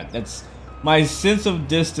my god, that's... my sense of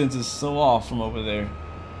distance is so off from over there.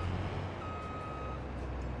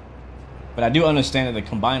 But I do understand that the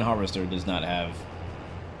combine harvester does not have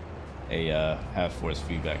a force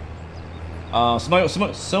feedback.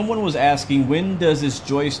 Someone was asking, when does this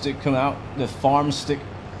joystick come out? The farm stick,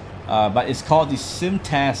 but it's called the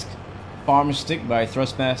SimTask Farm Stick by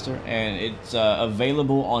Thrustmaster, and it's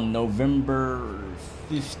available on November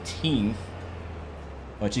 15th.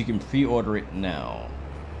 But you can pre-order it now.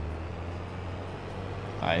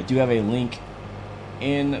 I do have a link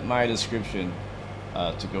in my description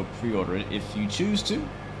to go pre-order it if you choose to.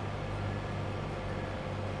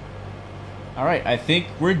 Alright, I think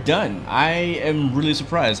we're done. I am really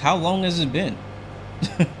surprised. How long has it been?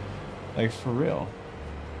 Like, for real.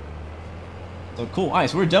 So cool. Alright,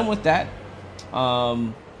 so we're done with that.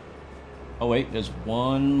 Oh wait, there's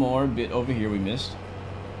one more bit over here we missed.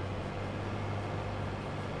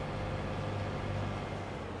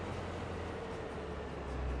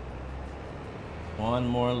 One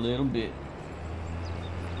more little bit.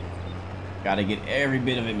 Gotta get every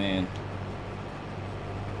bit of it, man.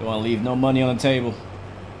 Don't want to leave no money on the table.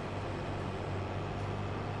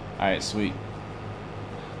 Alright, sweet.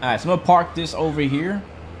 Alright, so I'm gonna park this over here.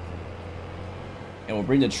 And we'll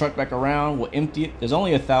bring the truck back around. We'll empty it. There's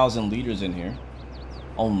only 1,000 liters in here.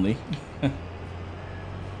 Only. And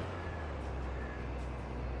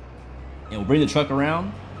we'll bring the truck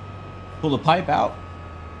around. Pull the pipe out.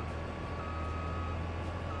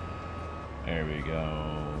 There we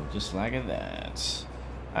go. Just like that.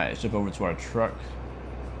 Alright, let's jump over to our truck.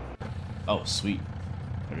 Oh, sweet.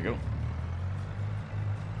 There we go.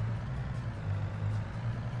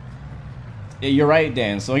 Yeah, you're right,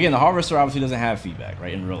 Dan. So again, the harvester obviously doesn't have feedback,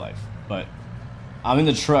 right, in real life. But I'm in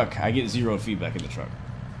the truck. I get zero feedback in the truck.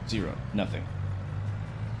 Zero. Nothing.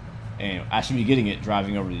 And I should be getting it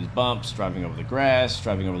driving over these bumps, driving over the grass,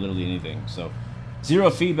 driving over literally anything. So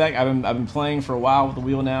zero feedback. I've been playing for a while with the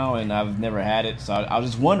wheel now, and I've never had it. So I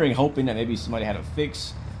was just wondering, hoping that maybe somebody had a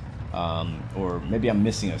fix, or maybe I'm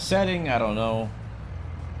missing a setting. I don't know.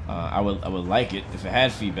 I would like it if it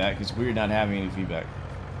had feedback. It's weird not having any feedback.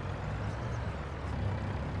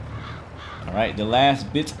 All right, the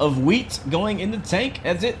last bits of wheat going in the tank.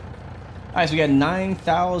 That's it. All right, so we got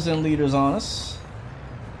 9,000 liters on us.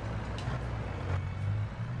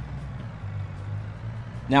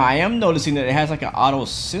 Now I am noticing that it has like an auto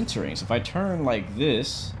centering. So if I turn like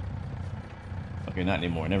this, okay, not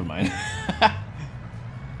anymore. Never mind.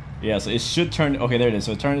 Yeah, so it should turn. Okay, there it is.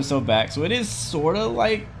 So it turned itself back. So it is sort of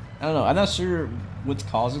like, I don't know. I'm not sure what's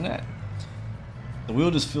causing that. The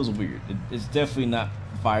wheel just feels weird. It's definitely not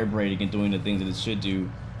vibrating and doing the things that it should do.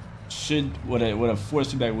 What a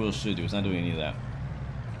force feedback wheel should do. It's not doing any of that.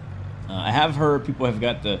 I have heard people have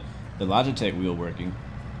got the Logitech wheel working.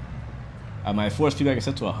 My force feedback is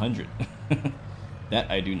set to 100.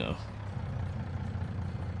 That I do know.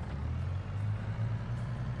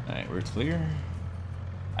 Alright, we're clear.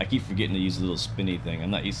 I keep forgetting to use the little spinny thing. I'm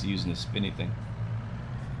not used to using the spinny thing.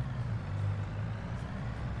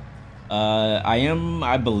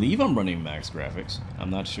 I believe I'm running max graphics. I'm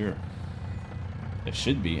not sure. It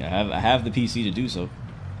should be. I have the PC to do so.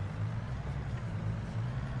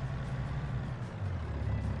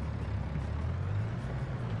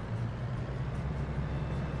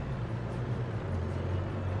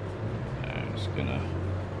 I'm just gonna,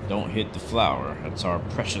 don't hit the flower. That's our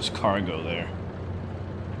precious cargo there.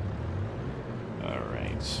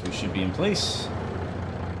 Alright, we should be in place.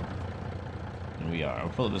 And we are. I'll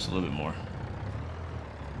pull this a little bit more.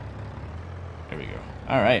 There we go.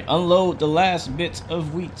 Alright, unload the last bits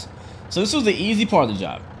of wheat. So this was the easy part of the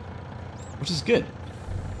job, which is good.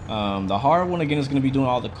 The hard one, again, is going to be doing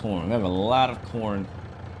all the corn. We have a lot of corn.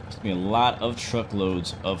 There's going to be a lot of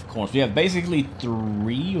truckloads of corn. So we have basically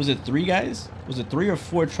was it three, guys? Was it 3 or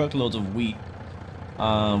 4 truckloads of wheat?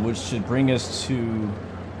 Which should bring us to...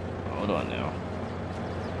 Hold on now.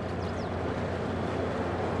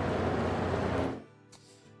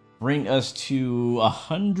 Bring us to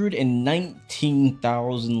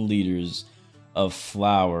 119,000 liters of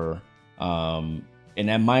flour. And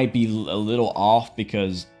that might be a little off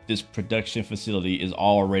because this production facility is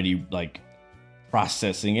already like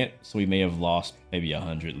processing it. So we may have lost maybe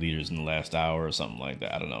 100 liters in the last hour or something like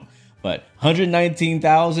that. I don't know. But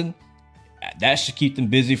 119,000, that should keep them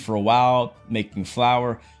busy for a while making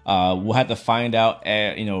flour. We'll have to find out,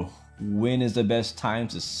 you know, when is the best time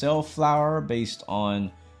to sell flour based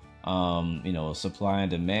on you know, supply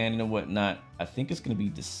and demand and whatnot. I think it's gonna be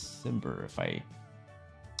December if I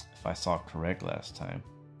saw correct last time.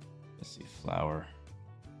 Let's see, flour,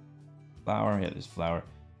 yeah, there's flour.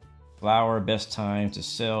 Best time to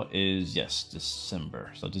sell is, yes,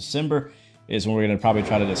 December. So December is when we're gonna probably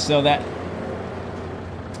try to sell that.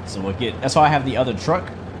 So we'll get, that's why I have the other truck.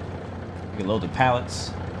 We can load the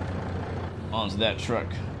pallets onto that truck.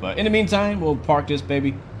 But in the meantime, we'll park this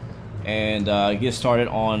baby and get started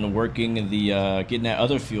on working the getting that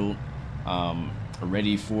other field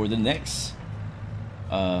ready for the next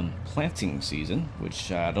planting season,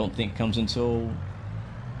 which I don't think comes until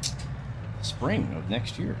spring of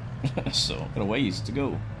next year. So got a ways to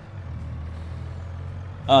go.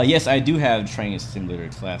 Yes, I do have Train Simulator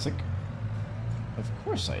Classic. Of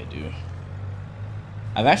course I do.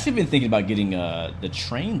 I've actually been thinking about getting the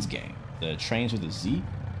Trains game, the Trains with a Z.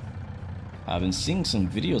 I've been seeing some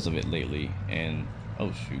videos of it lately, and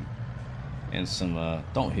oh shoot, and some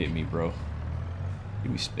don't hit me, bro.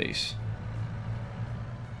 Give me space.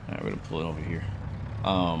 All right, we're gonna pull it over here.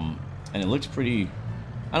 And it looks pretty.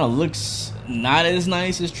 I don't know, looks not as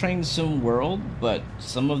nice as Train Sim World, but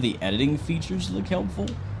some of the editing features look helpful.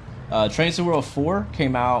 Train Sim World 4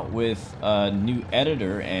 came out with a new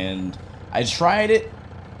editor, and I tried it,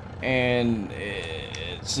 and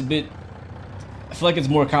it's a bit. I feel like it's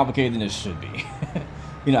more complicated than it should be.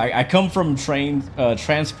 You know, I come from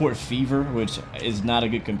Transport Fever, which is not a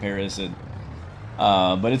good comparison.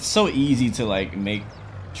 But it's so easy to like make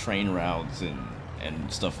train routes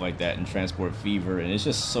and stuff like that in Transport Fever, and it's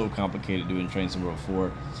just so complicated doing Train Sim World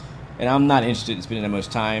 4. And I'm not interested in spending that much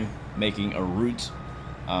time making a route.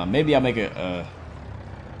 Maybe I'll make a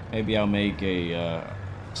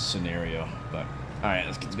scenario. But all right,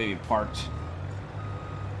 let's get this baby parked.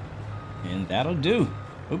 And that'll do.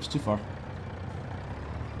 Oops, too far.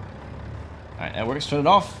 Alright, that works. Shut it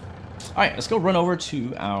off. Alright, let's go run over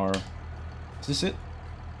to our... Is this it?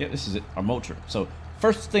 Yeah, this is it. Our motor. So,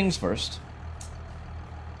 first things first.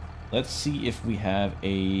 Let's see if we have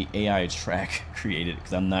a AI track created,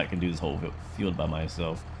 because I'm not going to do this whole field by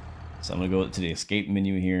myself. So I'm going to go to the escape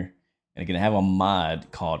menu here. And I'm going to have a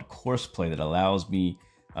mod called Courseplay that allows me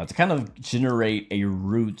to kind of generate a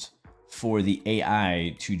route for the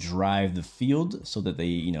AI to drive the field so that they,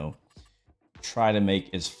 you know, try to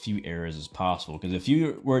make as few errors as possible. Because if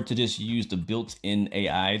you were to just use the built-in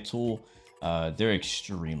AI tool, they're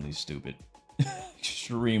extremely stupid.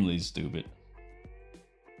 Extremely stupid.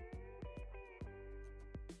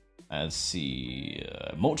 Let's see.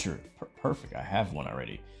 Motor. Perfect. I have one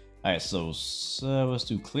already. All right, so let's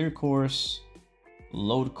do clear course,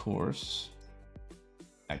 load course,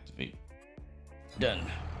 activate. Done.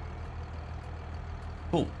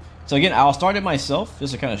 Cool. So again, I'll start it myself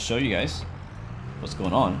just to kind of show you guys what's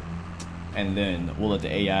going on, and then we'll let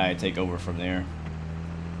the AI take over from there.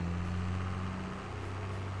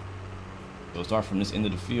 So we'll start from this end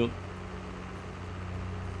of the field.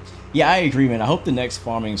 Yeah, I agree, man. I hope the next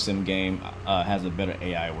farming sim game has a better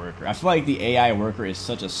AI worker. I feel like the AI worker is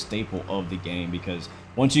such a staple of the game, because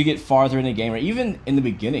once you get farther in the game, or even in the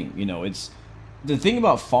beginning, you know, it's the thing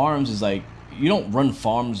about farms is like you don't run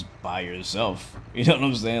farms by yourself. You know what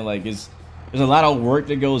I'm saying? Like there's a lot of work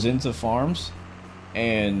that goes into farms,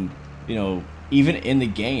 and you know, even in the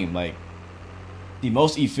game, like the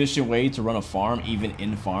most efficient way to run a farm, even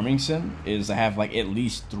in farming sim, is to have like at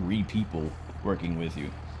least 3 people working with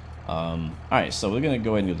you. Alright, so we're going to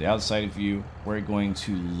go ahead and go to the outside view. We're going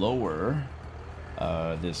to lower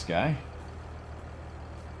this guy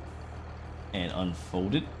and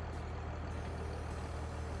unfold it.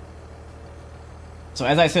 So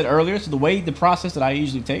as I said earlier, so the process that I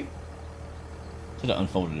usually take, should have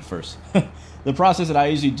unfolded it first. The process that I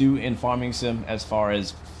usually do in farming sim as far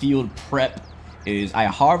as field prep is I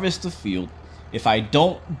harvest the field. If I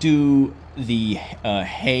don't do the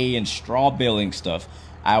hay and straw baling stuff,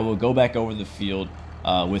 I will go back over the field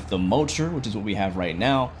with the mulcher, which is what we have right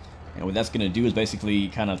now. And what that's going to do is basically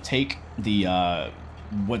kind of take the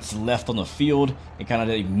what's left on the field and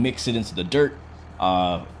kind of mix it into the dirt,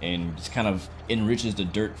 and just kind of enriches the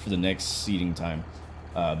dirt for the next seeding time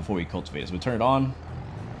before we cultivate it. So we turn it on.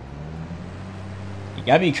 You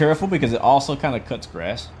got to be careful because it also kind of cuts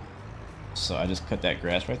grass. So I just cut that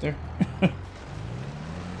grass right there.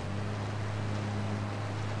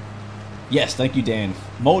 Yes, thank you, Dan.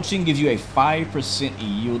 Mulching gives you a 5%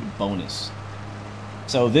 yield bonus.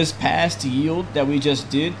 So this past yield that we just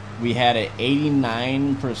did, we had an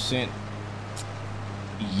 89%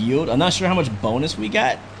 yield. I'm not sure how much bonus we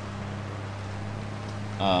got.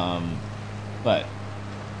 But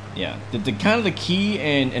yeah, the kind of the key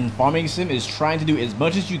in farming sim is trying to do as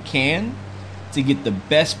much as you can to get the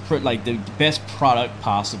best best product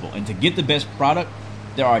possible. And to get the best product,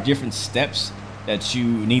 there are different steps that you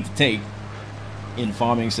need to take in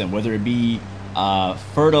farming sim, whether it be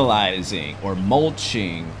fertilizing or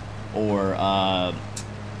mulching or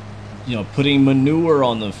you know, putting manure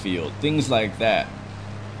on the field, things like that.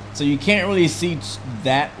 So you can't really see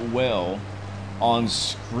that well on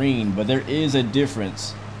screen, but there is a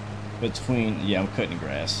difference between, yeah, I'm cutting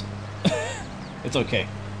grass. It's okay,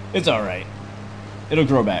 it's all right, it'll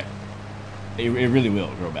grow back. It really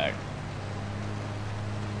will grow back.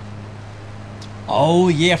 Oh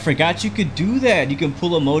yeah, I forgot you could do that. You can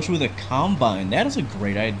pull a mulcher with a combine. That is a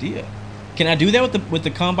great idea. Can I do that with the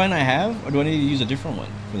combine I have, or do I need to use a different one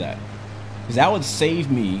for that? Because that would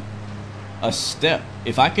save me a step.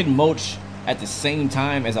 If I could mulch at the same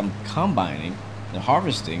time as I'm combining and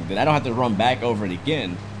harvesting, then I don't have to run back over it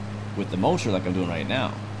again with the mulcher like I'm doing right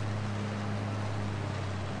now.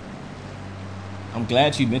 I'm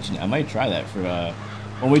glad you mentioned it. I might try that for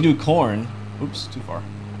when we do corn. Oops, too far.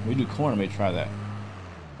 When we do corn, I may try that.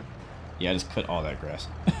 Yeah, I just cut all that grass.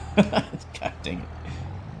 God dang it.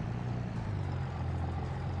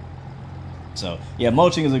 So yeah,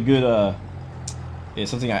 mulching is a good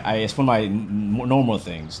it's something it's one of my normal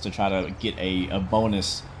things to try to get a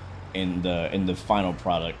bonus in the final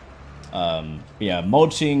product. Yeah,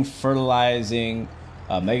 mulching, fertilizing,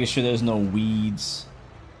 making sure there's no weeds,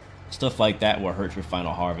 stuff like that will hurt your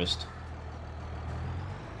final harvest.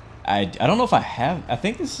 I don't know if I have. I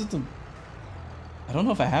think this is the. I don't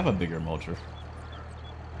know if I have a bigger mulcher.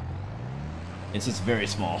 It's just very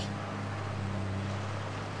small.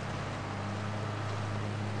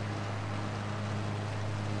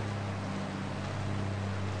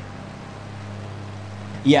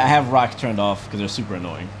 Yeah, I have rocks turned off because they're super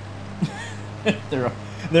annoying.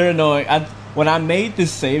 they're annoying. When I made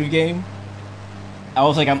this save game, I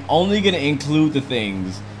was like, I'm only gonna include the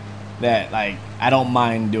things that like I don't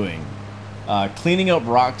mind doing. Cleaning up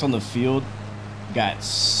rocks on the field got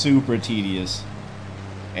super tedious,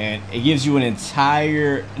 and it gives you an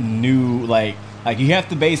entire new like you have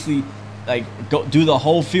to basically like go do the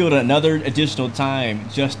whole field another additional time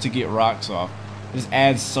just to get rocks off. It just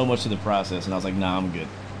adds so much to the process, and I was like, nah, I'm good.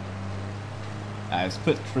 Let's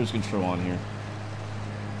put cruise control on here.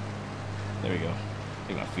 There we go.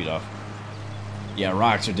 Take my feet off. Yeah,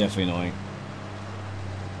 rocks are definitely annoying.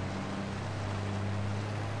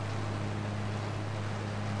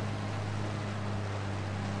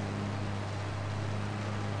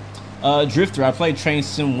 Drifter, I play Train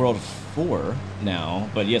Sim World 4 now,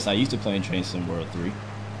 but yes, I used to play in Train Sim World 3.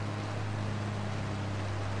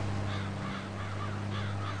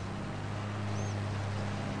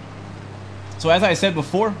 So as I said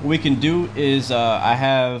before, what we can do is I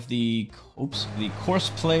have the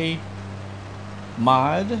courseplay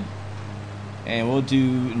mod, and we'll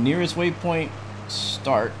do nearest waypoint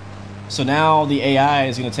start. So now the AI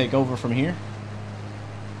is going to take over from here.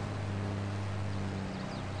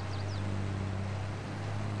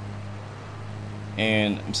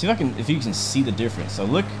 And see if you can see the difference. So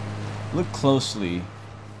look closely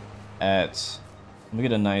at. Let me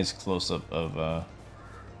get a nice close up of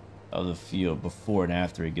the field before and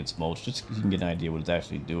after it gets mulched, just so you can get an idea what it's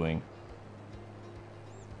actually doing.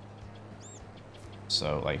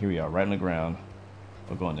 So like here we are, right on the ground.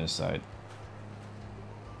 We'll go on this side.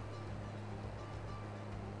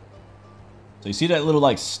 So you see that little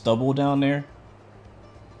like stubble down there?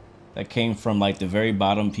 That came from like the very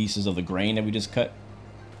bottom pieces of the grain that we just cut.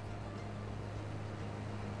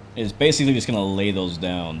 It's basically just gonna lay those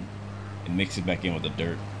down and mix it back in with the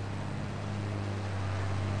dirt.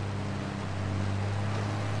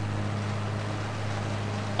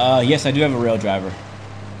 Yes, I do have a rail driver.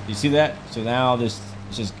 You see that? So now this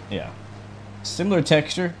is just, yeah, similar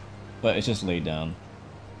texture, but it's just laid down.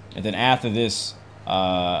 And then after this,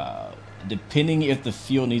 depending if the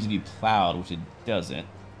field needs to be plowed, which it doesn't,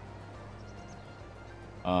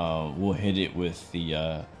 we'll hit it with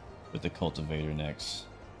the cultivator next.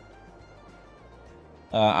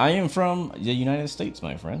 I am from the United States,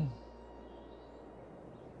 my friend.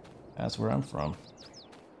 That's where I'm from.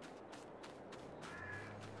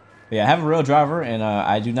 But yeah, I have a rail driver, and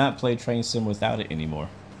I do not play Train Sim without it anymore.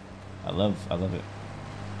 I love it.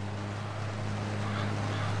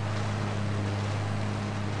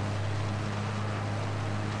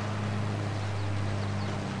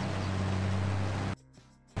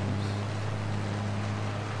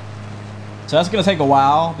 So that's gonna take a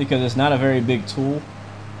while because it's not a very big tool.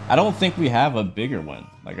 I don't think we have a bigger one.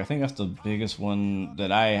 Like I think that's the biggest one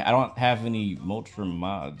that I don't have any mulcher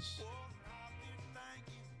mods.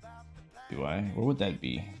 Do I? Where would that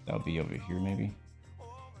be? That would be over here maybe.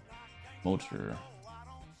 Mulcher.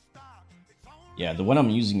 Yeah, the one I'm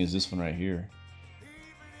using is this one right here.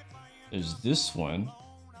 There's this one.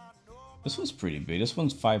 This one's pretty big. This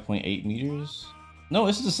one's 5.8 meters. No,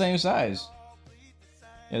 this is the same size.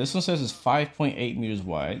 Yeah, this one says it's 5.8 meters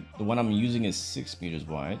wide. The one I'm using is 6 meters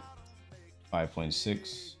wide.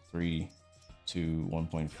 5.6, 3, 2,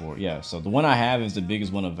 1.4. Yeah, so the one I have is the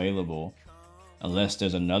biggest one available. Unless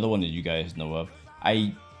there's another one that you guys know of.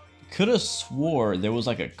 I could have swore there was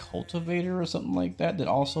like a cultivator or something like that that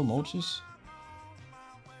also mulches.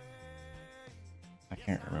 I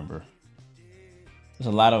can't remember. There's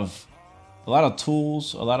a lot of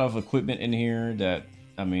tools, a lot of equipment in here that,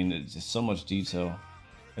 I mean, it's just so much detail.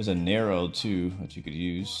 There's a narrow too that you could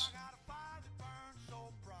use.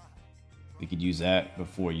 You could use that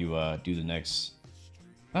before you do the next.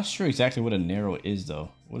 Not sure exactly what a narrow is though.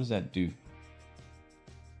 What does that do?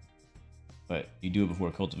 But you do it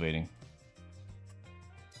before cultivating.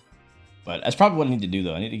 But that's probably what I need to do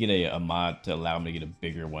though. I need to get a mod to allow me to get a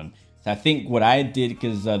bigger one. So I think what I did,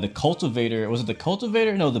 because the cultivator, was it the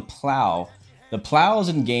cultivator? No, the plow. The plows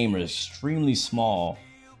in game are extremely small.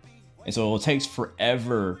 And so it takes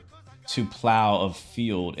forever to plow a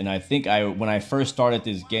field. And I think when I first started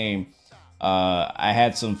this game, I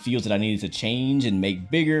had some fields that I needed to change and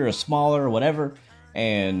make bigger or smaller or whatever.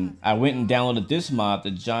 And I went and downloaded this mod,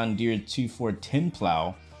 the John Deere 2410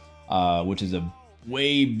 plow, which is a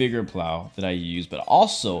way bigger plow that I use. But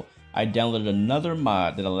also, I downloaded another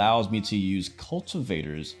mod that allows me to use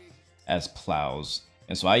cultivators as plows.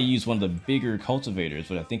 And so I use one of the bigger cultivators,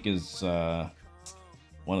 which I think is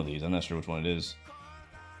one of these. I'm not sure which one it is.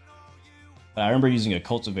 But I remember using a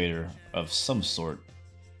cultivator of some sort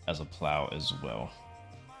as a plow as well.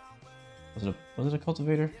 Was it a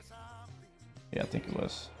cultivator? Yeah, I think it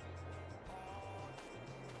was.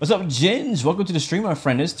 What's up, Ginge? Welcome to the stream, my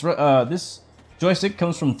friend. This joystick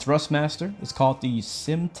comes from Thrustmaster. It's called the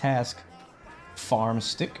SimTask Farm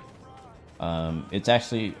Stick. It's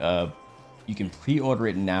actually you can pre-order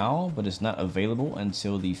it now, but it's not available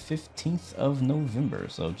until the 15th of November.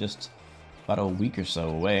 So just about a week or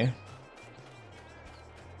so away.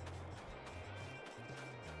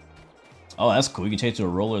 Oh, that's cool. You can change to a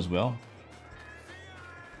roller as well.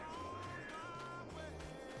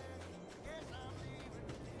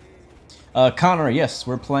 Connor, yes,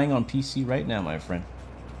 we're playing on PC right now, my friend.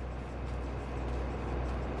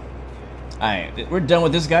 Alright, we're done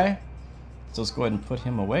with this guy. So let's go ahead and put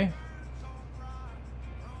him away.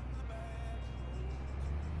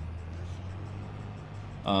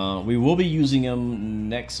 We will be using him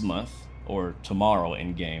next month or tomorrow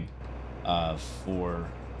in game for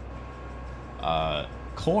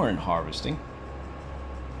corn harvesting.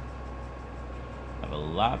 have a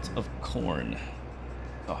lot of corn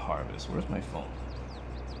to harvest. Where's my phone?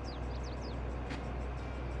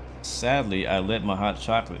 Sadly, I let my hot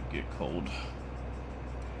chocolate get cold.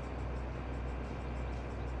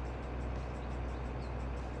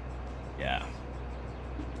 Yeah.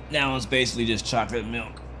 Now it's basically just chocolate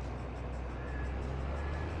milk.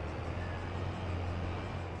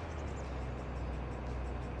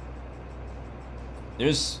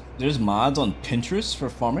 There's mods on Pinterest for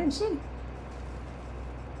farming sim?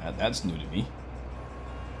 That's new to me.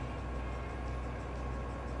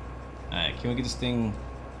 Alright, can we get this thing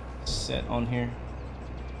set on here?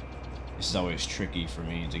 This is always tricky for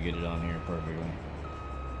me to get it on here perfectly.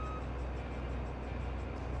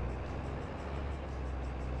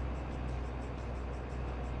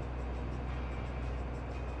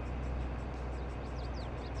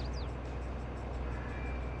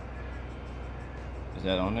 Is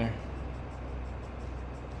that on there?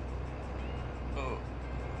 Oh.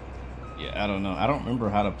 Yeah, I don't know. I don't remember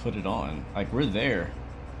how to put it on. Like, we're there.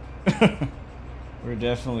 We're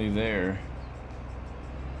definitely there.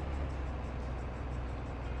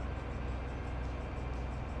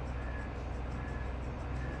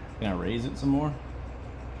 Can I raise it some more?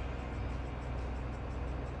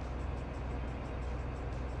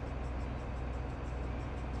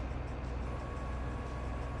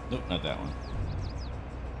 Nope, not that one.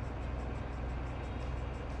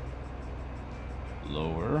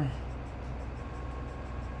 Lower.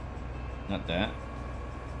 Not that.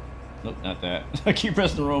 Nope, not that. I keep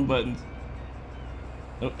pressing the wrong buttons.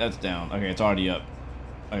 Nope, that's down. Okay, it's already up.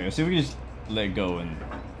 Okay, let's see if we can just let go and...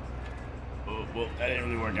 Oh, well, that didn't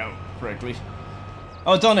really work out correctly.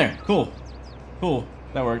 Oh, it's on there. Cool. Cool.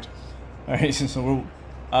 That worked. Alright, so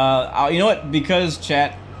we're... you know what? Because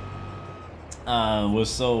chat was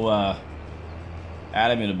so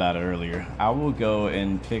adamant about it earlier, I will go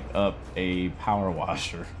and pick up a power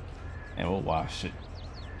washer and we'll wash it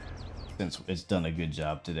since it's done a good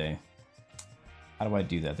job today. How do I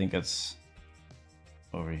do that? I think that's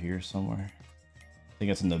over here somewhere. I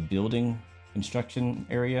think that's in the building construction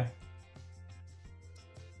area.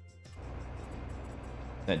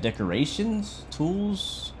 That decorations,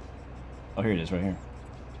 tools. Oh, here it is right here.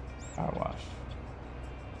 Power wash.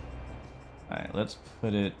 All right, let's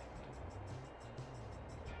put it.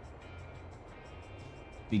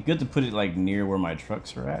 Be good to put it like near where my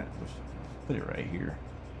trucks are at. Put it right here.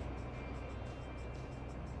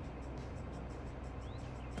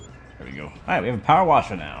 There we go. All right, we have a power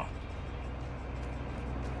washer now.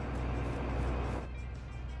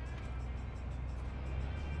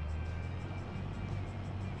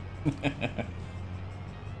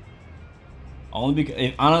 Only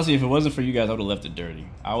because, honestly, if it wasn't for you guys, I would have left it dirty.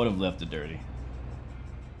 I would have left it dirty.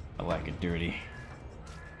 I like it dirty.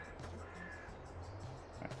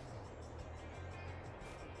 Right.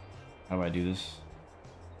 How do I do this?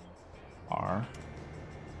 R.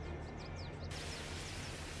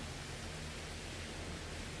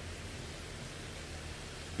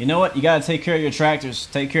 You know what? You gotta take care of your tractors.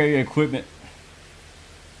 Take care of your equipment.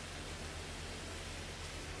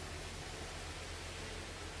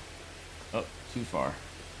 Oh, too far.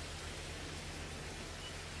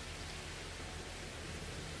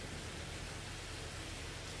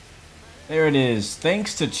 There it is.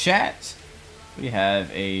 Thanks to chat, we have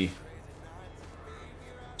a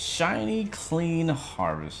shiny, clean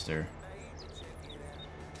harvester.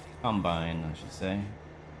 Combine, I should say.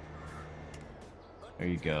 There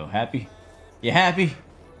you go. Happy? You happy?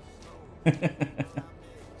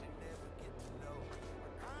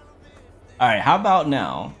 Alright, how about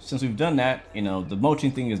now, since we've done that, you know, the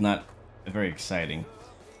mulching thing is not very exciting.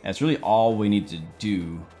 That's really all we need to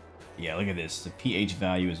do. Yeah, look at this. The pH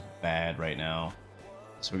value is bad right now.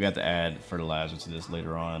 So we got to add fertilizer to this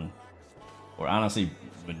later on. Or honestly,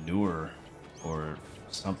 manure or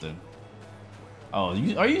something. Oh,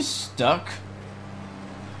 are you stuck?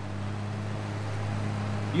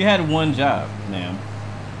 You had one job, ma'am.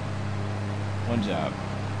 One job.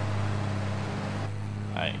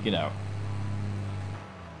 Alright, get out.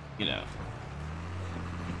 Get out.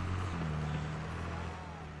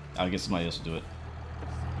 I'll get somebody else to do it.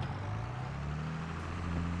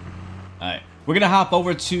 Alright. We're gonna hop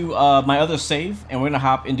over to my other save, and we're gonna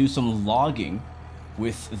hop and do some logging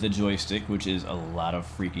with the joystick, which is a lot of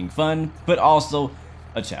freaking fun, but also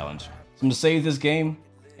a challenge. So I'm gonna save this game,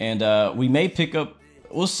 and we may pick up.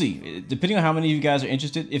 We'll see, depending on how many of you guys are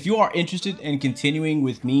interested. If you are interested in continuing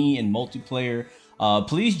with me in multiplayer,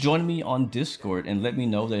 please join me on Discord and let me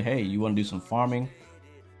know that, hey, you want to do some farming.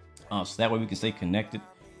 So that way we can stay connected.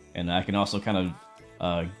 And I can also kind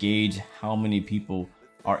of gauge how many people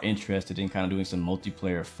are interested in kind of doing some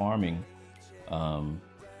multiplayer farming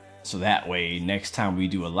So that way, next time we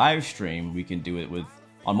do a live stream, we can do it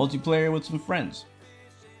on multiplayer with some friends.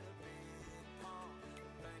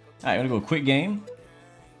 All right, I'm gonna go quick game.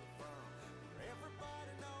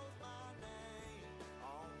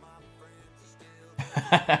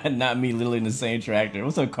 Not me, literally in the same tractor.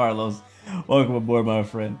 What's up, Carlos? Welcome aboard, my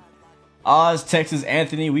friend. Oz, Texas,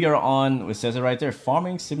 Anthony. We are on, it says it right there,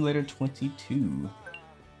 Farming Simulator 22.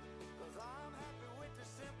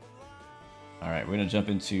 All right, we're gonna jump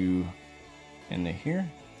into here.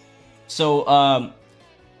 So, I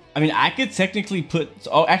mean, I could technically put.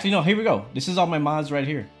 Oh, actually, no. Here we go. This is all my mods right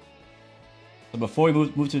here. So before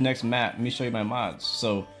we move to the next map, let me show you my mods.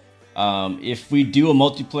 So, if we do a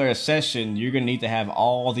multiplayer session, you're gonna need to have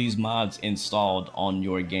all these mods installed on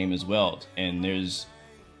your game as well. And there's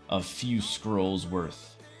a few scrolls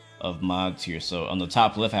worth of mods here. So on the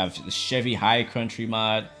top left, I have the Chevy High Country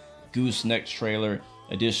mod, Gooseneck trailer,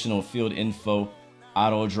 additional field info,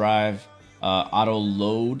 auto drive, auto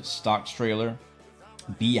load stock trailer,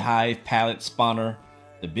 beehive pallet spawner,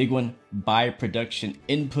 the big one, buy production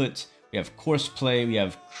input. We have course play. We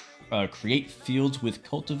have create fields with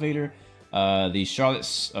cultivator. The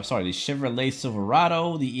Chevrolet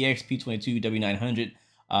Silverado, the EXP22 W900.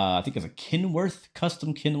 I think it's a Kenworth,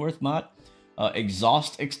 custom Kenworth mod.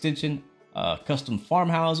 Exhaust extension, custom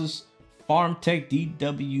farmhouses, Farm Tech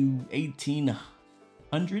DW1800.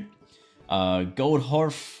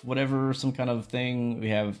 Goldhorf, whatever, some kind of thing. We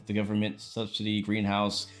have the government subsidy,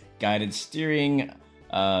 greenhouse, guided steering,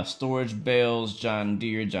 storage bales, John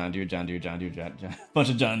Deere, bunch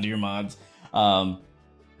of John Deere mods. Krone,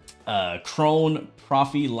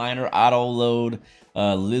 Profi, Liner, Auto Load,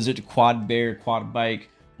 Lizard, Quad Bear, Quad Bike,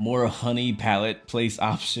 more honey pallet, place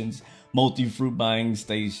options, multi-fruit buying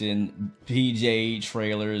station, PJ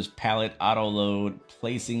trailers, pallet, auto load,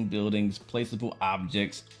 placing buildings, placeable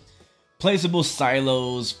objects, placeable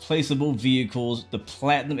silos, placeable vehicles, the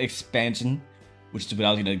platinum expansion, which is what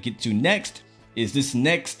I was gonna get to next. Is this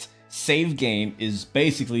next save game is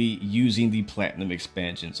basically using the platinum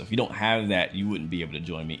expansion. So if you don't have that, you wouldn't be able to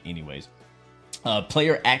join me anyways.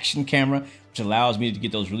 Player action camera, which allows me to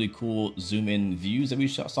get those really cool zoom in views that we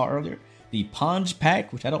saw earlier. The Ponge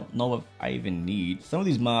pack, which I don't know if I even need. Some of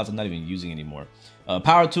these mods I'm not even using anymore.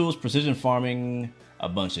 Power tools, precision farming, a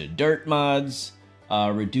bunch of dirt mods,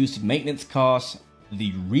 reduced maintenance costs,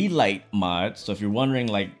 the relight mod. So if you're wondering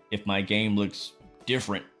like if my game looks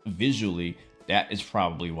different visually, that is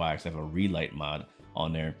probably why, because I have a relight mod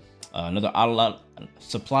on there. Another auto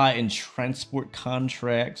supply and transport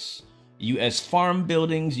contracts, U.S. farm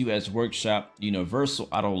buildings, U.S. workshop, universal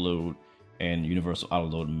auto load, and universal auto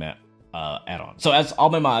load map add-on. So that's all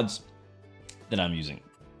my mods that I'm using,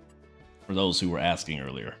 for those who were asking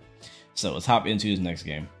earlier. So let's hop into this next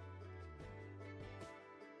game.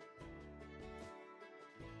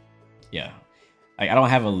 Yeah, I don't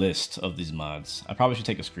have a list of these mods. I probably should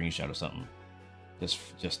take a screenshot or something,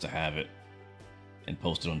 just to have it and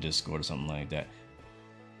post it on Discord or something like that.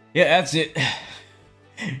 Yeah, that's it.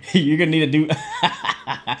 You're gonna need to do.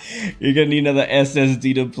 You're gonna need another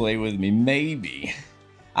SSD to play with me, maybe.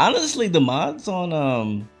 Honestly, the mods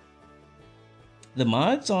on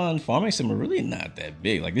Farming Sim are really not that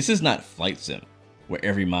big. Like, this is not Flight Sim, where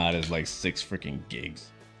every mod is like 6 freaking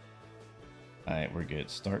gigs. All right, we're good.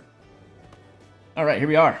 Start. All right, here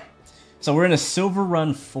we are. So we're in a Silver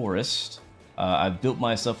Run forest. I built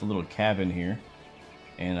myself a little cabin here,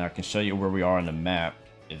 and I can show you where we are on the map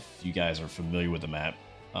if you guys are familiar with the map.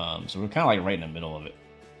 So we're kind of like right in the middle of it.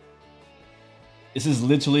 This is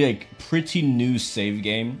literally a pretty new save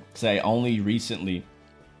game, because I only recently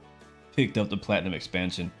picked up the Platinum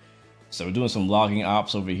expansion. So we're doing some logging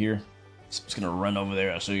ops over here. So I'm just gonna run over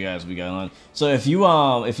there. I'll show you guys what we got on. So if you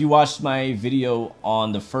watched my video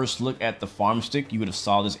on the first look at the farm stick, you would have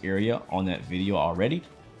saw this area on that video already.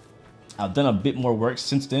 I've done a bit more work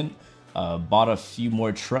since then. Bought a few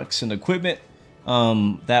more trucks and equipment.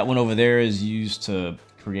 That one over there is used to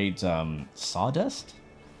create sawdust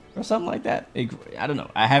or something like that. I don't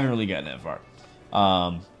know. I haven't really gotten that far.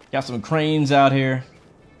 Got some cranes out here.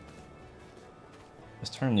 Let's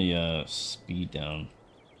turn the speed down.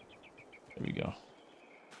 There we go.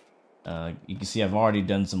 You can see I've already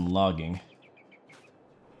done some logging.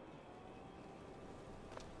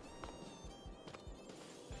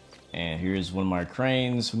 And here's one of my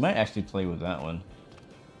cranes. We might actually play with that one.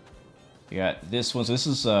 We got this one. So this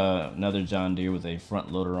is another John Deere with a front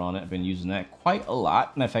loader on it. I've been using that quite a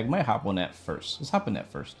lot. And in fact, I might hop on that first. Let's hop on that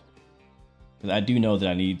first, because I do know that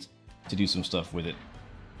I need to do some stuff with it.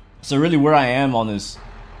 So really where I am on this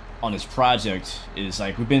project is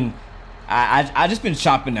like I just been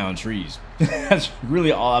chopping down trees. That's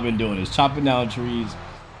really all I've been doing is chopping down trees,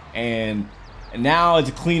 and now it's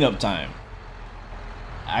cleanup time.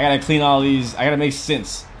 I gotta clean all these. I gotta make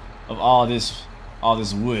sense of all this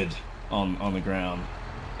wood on the ground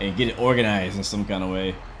and get it organized in some kind of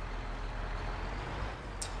way.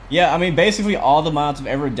 Yeah, I mean, basically all the mods I've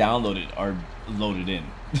ever downloaded are loaded in,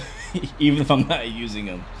 even if I'm not using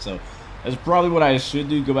them. So that's probably what I should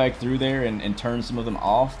do, go back through there and turn some of them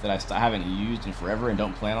off that I haven't used in forever and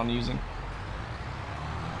don't plan on using.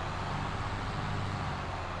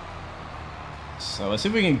 So let's see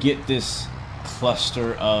if we can get this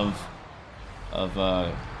cluster of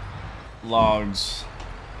logs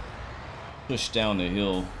pushed down the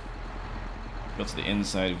hill. Go to the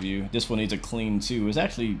inside view. This one needs a clean too. It's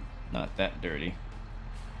actually not that dirty.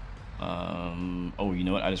 Oh, you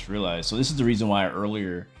know what? I just realized. So this is the reason why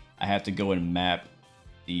earlier I had to go and map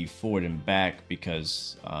the forward and back,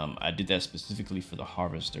 because I did that specifically for the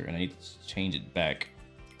harvester, and I need to change it back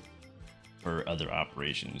for other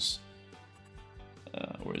operations.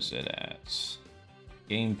 Where is it at?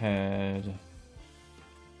 Gamepad.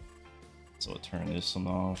 So I'll turn this one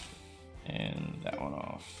off and that one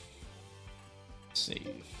off.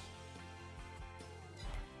 Save.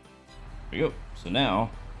 There we go. So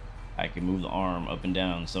now I can move the arm up and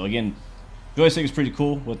down. So again, joystick is pretty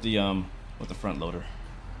cool with the front loader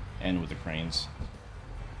and with the cranes.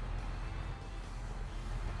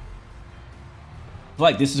 I feel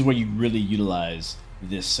like this is where you really utilize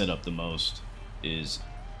this setup the most, is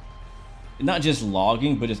not just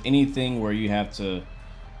logging, but just anything where you have to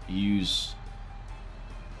use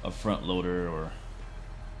a front loader or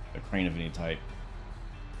a crane of any type.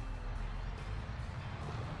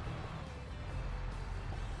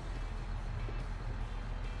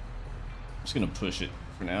 I'm just gonna push it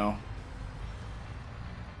for now.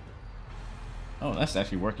 Oh, that's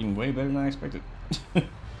actually working way better than I expected. That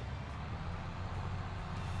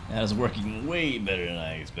is working way better than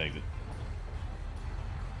I expected.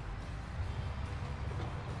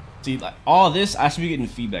 See, like all this, I should be getting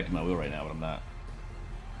feedback in my wheel right now, but I'm not.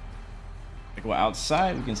 Like, well,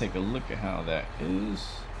 outside, we can take a look at how that is.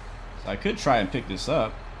 So I could try and pick this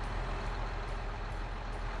up.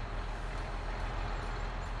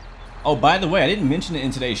 Oh, by the way, I didn't mention it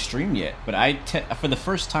in today's stream yet, but for the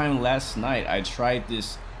first time last night, I tried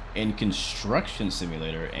this in Construction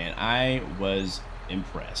Simulator, and I was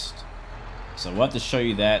impressed. So we'll have to show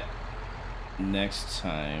you that next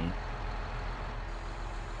time.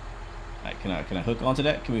 Alright, can I hook onto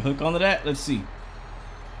that? Can we hook onto that? Let's see.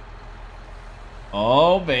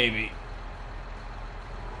 Oh baby.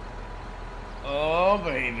 Oh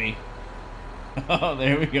baby. Oh,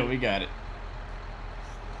 there we go, we got it.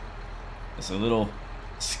 It's a little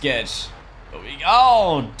sketch. But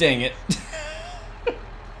oh, dang it.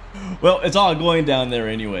 Well, it's all going down there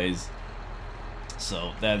anyways.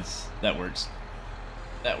 So that works.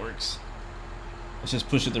 That works. Let's just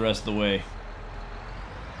push it the rest of the way.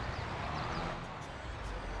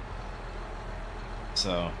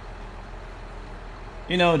 So,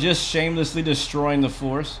 you know, just shamelessly destroying the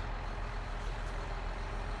force.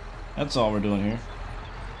 That's all we're doing here.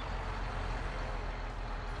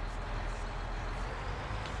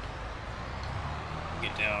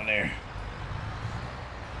 Get down there.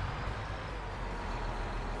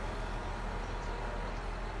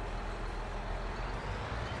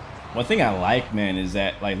 One thing I like, man, is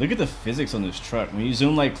that, like, look at the physics on this truck. When you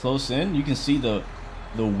zoom like close in, you can see the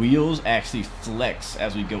wheels actually flex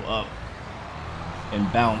as we go up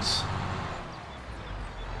and bounce.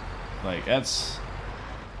 Like, that's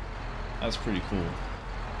pretty cool.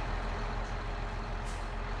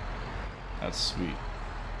 That's sweet.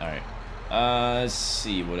 All right, let's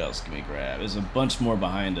see, what else can we grab? There's a bunch more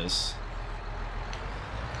behind us.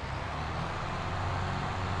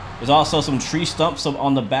 There's also some tree stumps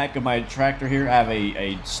on the back of my tractor here. I have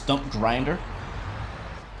a stump grinder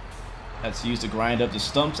that's used to grind up the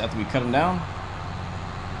stumps after we cut them down.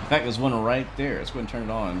 In fact, there's one right there. Let's go ahead and turn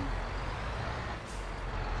it on.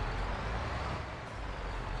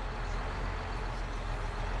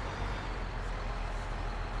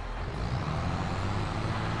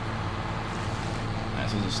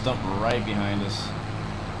 Alright, so there's a stump right behind us.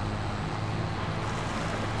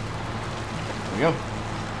 There we go.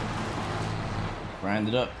 Grind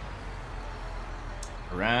it up.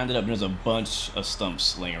 Grind it up. There's a bunch of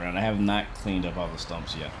stumps laying around. I have not cleaned up all the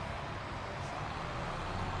stumps yet.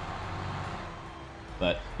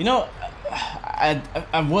 But, you know, I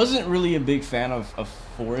wasn't really a big fan of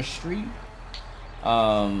forestry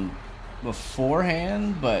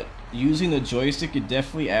beforehand, but using the joystick, it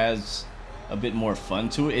definitely adds a bit more fun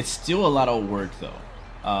to it. It's still a lot of work, though.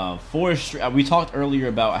 Forestry. We talked earlier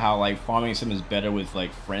about how like farming sim is better with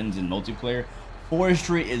like friends and multiplayer.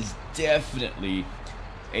 Forestry is definitely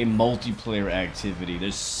a multiplayer activity.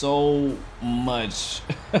 There's so much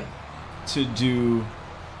to do,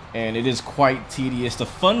 and it is quite tedious. The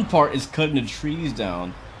fun part is cutting the trees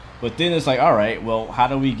down, but then it's like, all right, well, how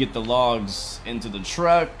do we get the logs into the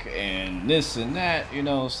truck and this and that, you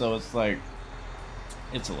know? So it's like,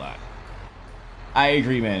 it's a lot. I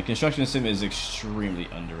agree, man. Construction sim is extremely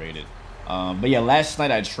underrated. But yeah, last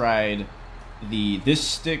night I tried this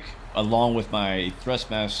stick along with my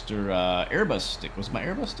Thrustmaster Airbus stick. Was it my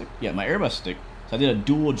Airbus stick? Yeah, my Airbus stick. So I did a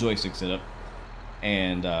dual joystick setup,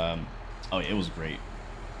 and oh, it was great.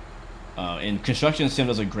 And construction sim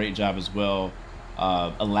does a great job as well,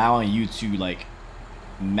 allowing you to like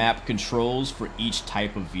map controls for each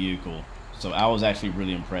type of vehicle. So I was actually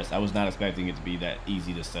really impressed. I was not expecting it to be that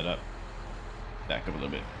easy to set up. Back up a little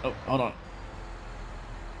bit. Oh, hold on.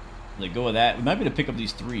 Let go of that. We might be able to pick up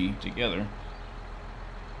these 3 together.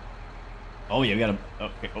 Oh yeah, we gotta.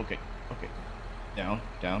 Okay. Down.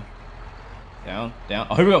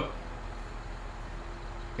 Oh, here we go.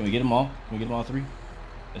 Can we get them all? Can we get them all 3?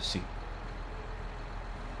 Let's see.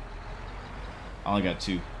 I only got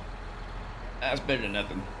 2. That's better than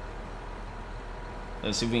nothing.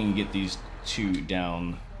 Let's see if we can get these 2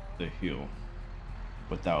 down the hill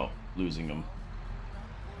without losing them.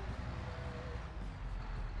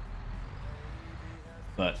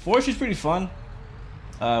 But forestry's pretty fun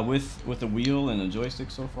with the wheel and the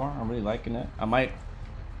joystick so far. I'm really liking that. I might,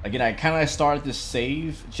 again, I kind of started this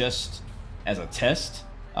save just as a test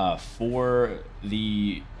for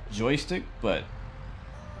the joystick, but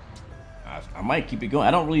I might keep it going.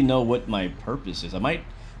 I don't really know what my purpose is. I might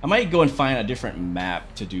go and find a different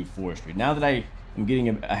map to do forestry. Now that I am getting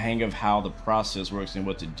a hang of how the process works and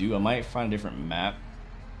what to do, I might find a different map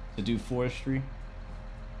to do forestry.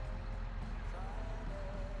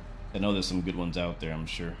 I know there's some good ones out there, I'm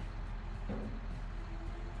sure.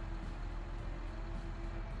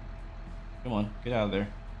 Come on, get out of there.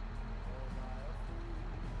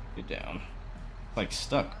 Get down. It's like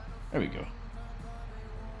stuck. There we go.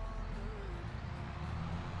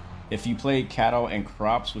 If you play Cattle and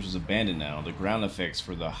Crops, which is abandoned now, the ground effects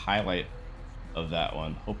for the highlight of that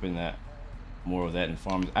one. Hoping that more of that in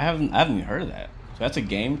farms. I haven't even heard of that. So that's a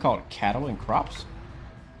game called Cattle and Crops.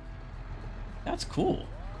 That's cool.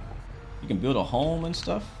 You can build a home and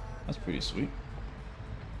stuff. That's pretty sweet.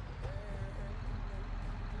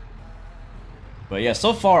 But yeah,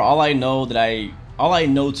 so far all I know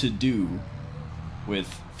to do with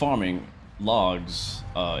farming logs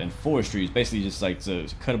and forestry is basically just like to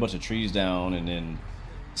cut a bunch of trees down and then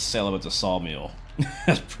sell them at the sawmill.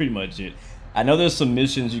 That's pretty much it. I know there's some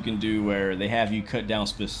missions you can do where they have you cut down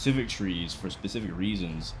specific trees for specific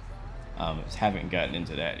reasons. Haven't gotten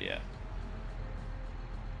into that yet.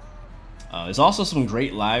 There's also some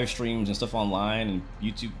great live streams and stuff online and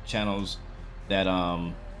YouTube channels that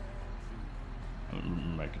I don't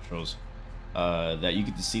remember my controls, that you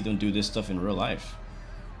get to see them do this stuff in real life,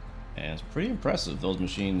 and it's pretty impressive, those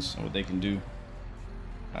machines and what they can do.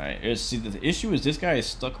 All right, see, the issue is this guy is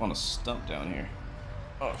stuck on a stump down here.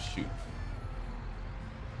 Oh shoot!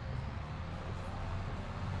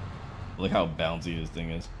 Look how bouncy this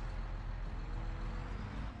thing is.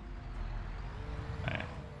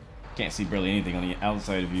 Can't see barely anything on the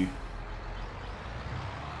outside of you.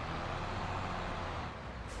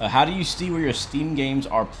 How do you see where your Steam games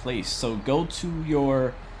are placed? So go to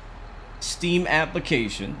your Steam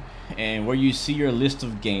application, and where you see your list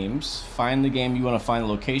of games, find the game you want to find the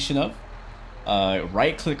location of,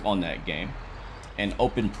 right click on that game, and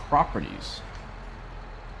open properties.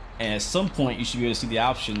 And at some point you should be able to see the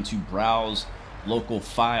option to browse local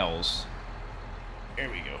files. There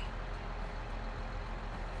we go.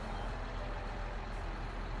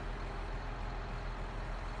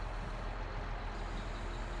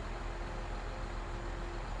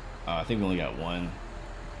 I think we only got one.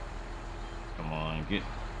 Come on, get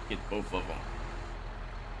both of them.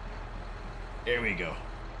 There we go.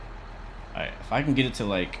 Alright, if I can get it to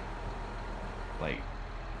like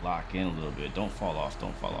lock in a little bit. Don't fall off,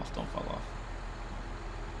 don't fall off, don't fall off.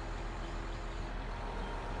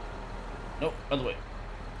 Nope, other way.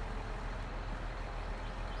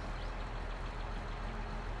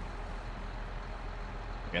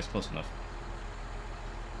 Okay, that's close enough.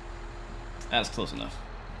 That's close enough.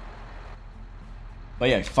 But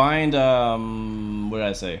yeah, find what did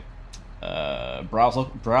I say?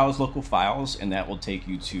 Browse local files, and that will take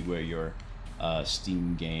you to where your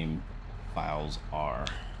Steam game files are.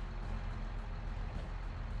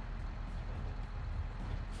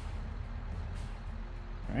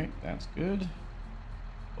 All right, that's good.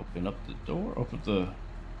 Open up the door, open up the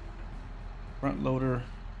front loader,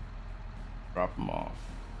 drop them off.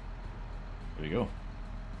 There we go.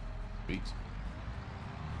 Sweet.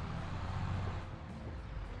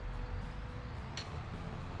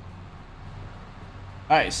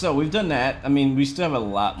 Alright, so we've done that. I mean, we still have a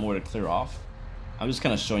lot more to clear off. I'm just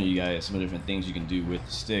kind of showing you guys some of the different things you can do with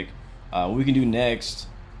the stick. What we can do next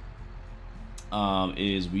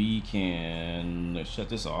is we can let's shut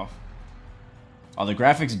this off. Are the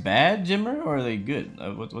graphics bad, Jimmer, or are they good?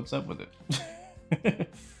 What's up with it?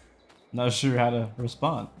 Not sure how to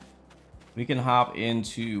respond. We can hop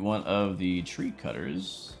into one of the tree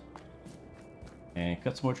cutters and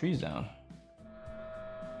cut some more trees down.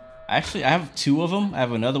 Actually, I have two of them. I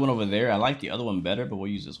have another one over there. I like the other one better, but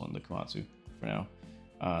we'll use this one, the Komatsu, for now.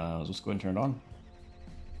 Let's just go ahead and turn it on.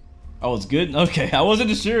 Oh, it's good? Okay, I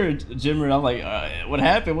wasn't sure, Jimmer. I'm like, what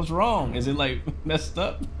happened? What's wrong? Is it like messed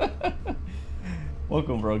up?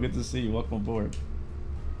 Welcome, bro. Good to see you. Welcome aboard.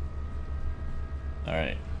 All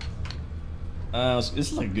right.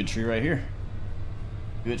 This is like a good tree right here.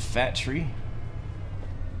 Good fat tree.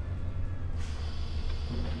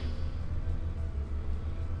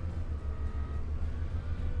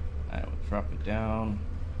 Alright, we'll drop it down.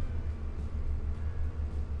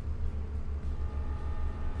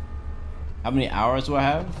 How many hours do I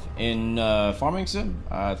have in farming sim?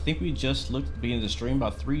 I think we just looked at the beginning of the stream,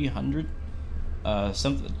 about 300.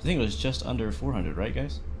 Something. I think it was just under 400, right,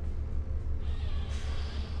 guys?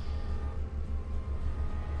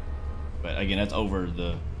 But again, that's over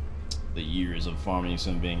the years of farming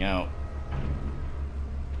sim being out.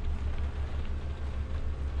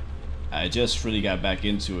 I just really got back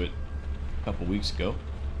into it a couple weeks ago,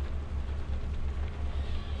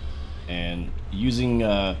 and using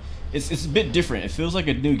it's a bit different. It feels like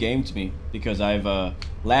a new game to me because I've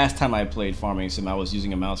last time I played farming sim I was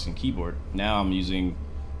using a mouse and keyboard. Now I'm using,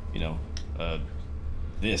 you know,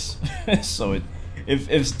 this. So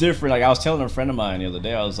it's different. Like I was telling a friend of mine the other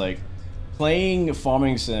day, I was like, playing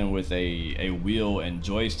farming sim with a wheel and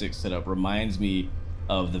joystick setup reminds me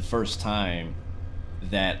of the first time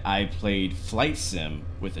that I played flight sim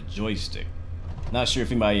with a joystick. Not sure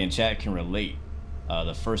if anybody in chat can relate.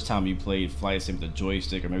 The first time you played flight sim with a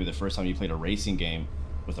joystick, or maybe the first time you played a racing game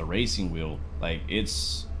with a racing wheel, like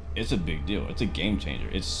it's a big deal. It's a game changer.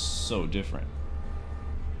 It's so different.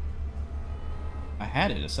 I had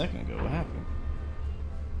it a second ago. What happened?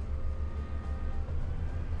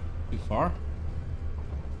 Too far?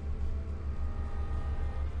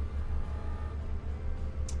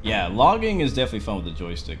 Yeah, logging is definitely fun with the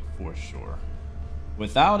joystick for sure.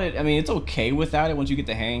 Without it, I mean, it's okay without it once you get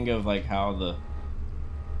the hang of like how the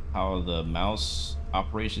mouse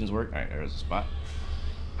operations work. All right, there's a spot.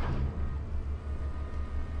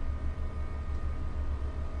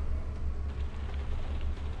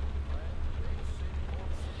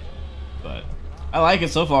 But I like it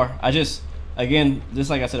so far. I just, again, just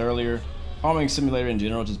like I said earlier, farming simulator in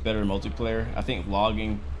general is just better in multiplayer. I think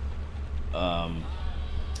logging,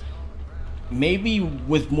 maybe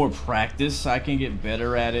with more practice, I can get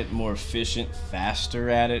better at it, more efficient, faster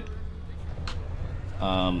at it.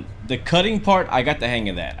 The cutting part, I got the hang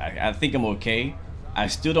of that. I think I'm okay. I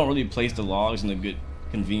still don't really place the logs in a good,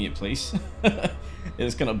 convenient place.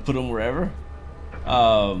 It's gonna put them wherever.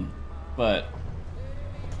 But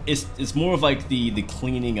it's more of like the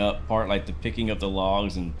cleaning up part, like the picking up the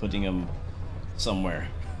logs and putting them somewhere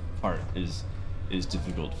part is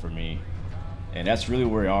difficult for me. And that's really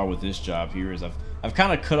where we are with this job here. Is I've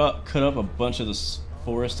kind of cut up a bunch of the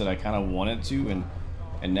forest that I kind of wanted to,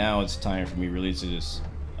 and now it's time for me really to just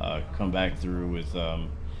come back through with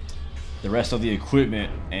the rest of the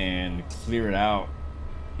equipment and clear it out,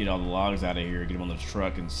 get all the logs out of here, get them on the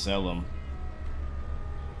truck and sell them.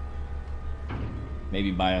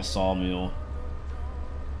 Maybe buy a sawmill.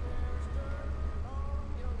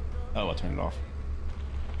 Oh, I turned it off.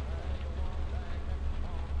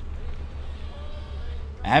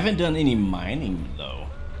 I haven't done any mining though.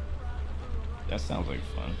 That sounds like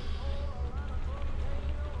fun.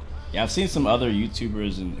 Yeah, I've seen some other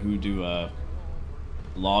YouTubers who do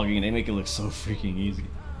logging, and they make it look so freaking easy.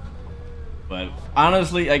 But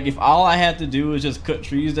honestly, like if all I had to do was just cut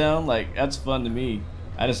trees down, like that's fun to me.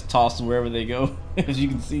 I just toss them wherever they go, as you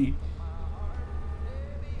can see.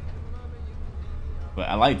 But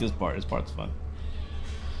I like this part. This part's fun.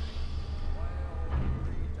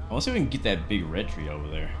 I want to see if we can get that big red tree over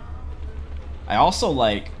there. I also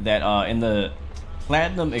like that in the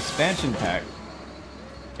Platinum expansion pack,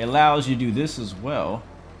 it allows you to do this as well.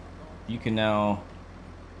 You can now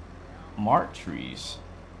mark trees,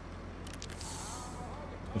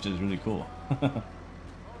 which is really cool.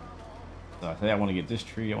 So I think I want to get this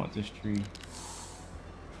tree. I want this tree.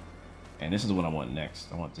 And this is the one I want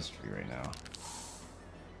next. I want this tree right now.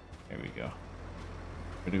 There we go.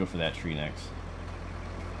 We're gonna go for that tree next.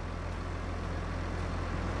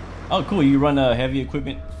 Oh, cool. You run heavy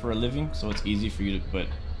equipment for a living, so it's easy for you to, but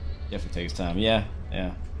definitely takes time. Yeah,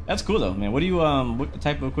 yeah. That's cool though, man. What do you what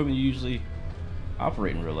type of equipment you usually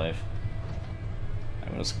operate in real life?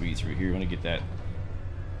 I'm gonna squeeze through here. I want to get that.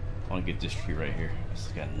 I want to get this tree right here. This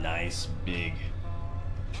has got a nice big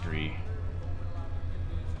tree.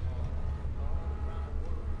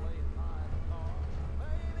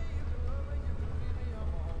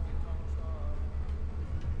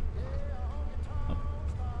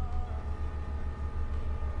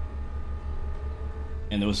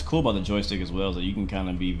 And what's cool about the joystick as well is that you can kind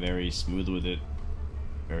of be very smooth with it,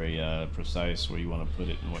 very precise where you want to put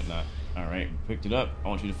it and whatnot. All right, picked it up. I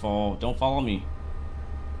want you to fall. Don't follow me.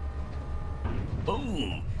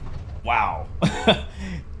 Boom! Wow.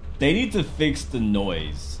 They need to fix the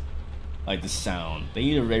noise, like the sound.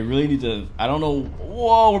 They really need to. I don't know.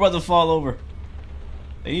 Whoa, we're about to fall over.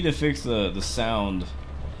 They need to fix the sound,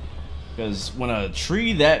 because when a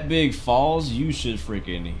tree that big falls, you should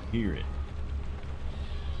freaking hear it.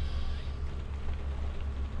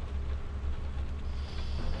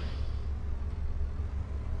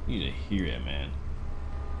 You need to hear it, man.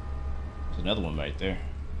 There's another one right there.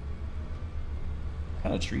 What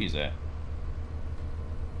kind of tree is that?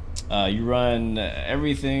 You run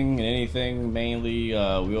everything and anything, mainly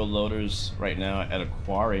wheel loaders right now at a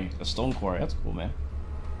quarry, a stone quarry. That's cool, man.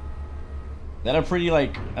 That a pretty,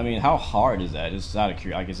 like, I mean, how hard is that? Just out of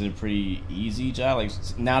curiosity, like, is it a pretty easy job? Like,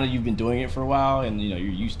 now that you've been doing it for a while and, you know,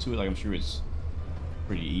 you're used to it, like, I'm sure it's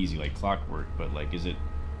pretty easy, like clockwork, but, like, is it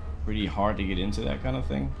pretty hard to get into that kind of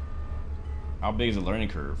thing? How big is the learning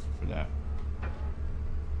curve for that?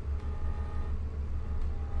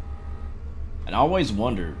 And I always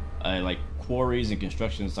wonder, like quarries and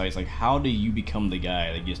construction sites, like how do you become the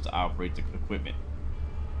guy that gets to operate the equipment?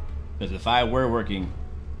 Because if I were working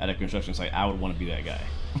at a construction site, I would want to be that guy.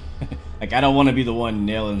 Like I don't want to be the one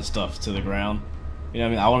nailing stuff to the ground. You know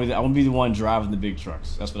what I mean? I want to be the one driving the big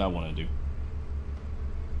trucks. That's what I want to do.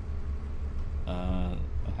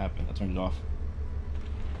 What happened? I turned it off.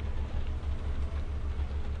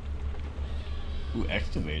 Ooh,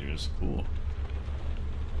 excavators, cool.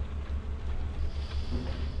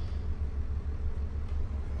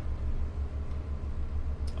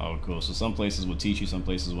 Oh, cool. So some places will teach you, some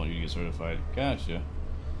places want you to get certified. Gotcha.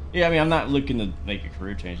 Yeah, I mean, I'm not looking to make a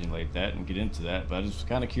career changing like that and get into that, but I'm just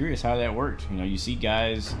kind of curious how that worked. You know, you see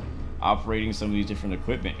guys operating some of these different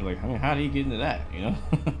equipment. You're like, I mean, how do you get into that, you know?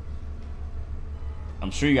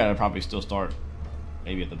 I'm sure you gotta probably still start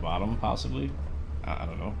maybe at the bottom, possibly. I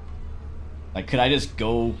don't know. Like, could I just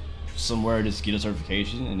go somewhere, just get a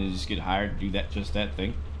certification, and then just get hired to do that, just that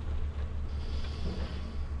thing?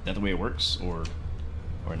 Is that the way it works, or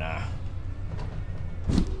nah?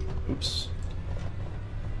 Oops.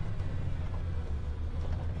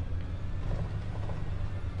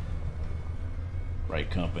 Right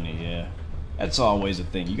company, yeah. That's always a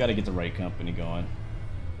thing. You got to get the right company going.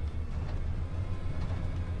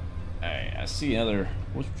 Alright, I see another.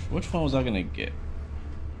 Which one was I gonna get?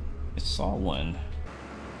 I saw one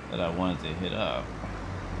that I wanted to hit up.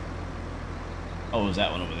 Oh, it was that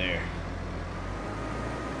one over there.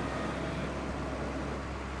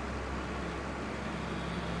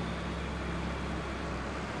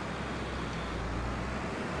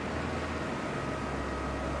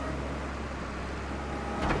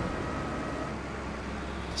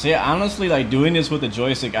 So yeah, honestly, like doing this with the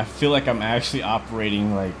joystick, I feel like I'm actually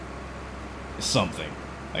operating like something.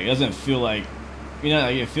 Like it doesn't feel like, you know,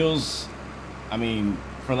 like it feels, I mean,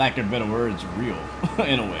 for lack of better words, real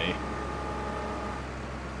in a way.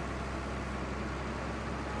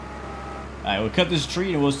 Alright, we'll cut this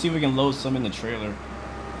tree and we'll see if we can load some in the trailer.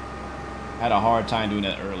 I had a hard time doing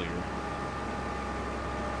that earlier.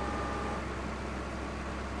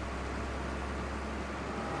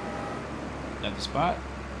 Is that the spot?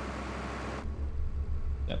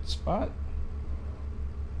 Is that the spot?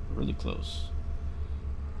 Really close.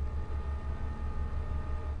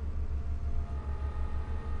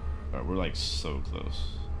 Alright, we're like so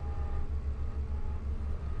close.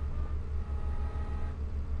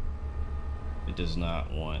 It does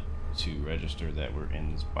not want to register that we're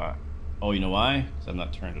in the spot. Oh, you know why? Because I'm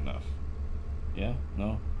not turned enough. Yeah?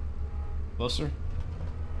 No? Closer?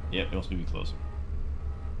 Yep, it wants me to be closer.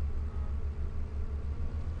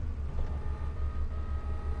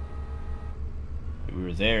 We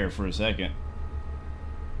were there for a second.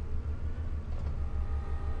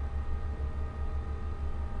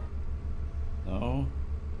 No.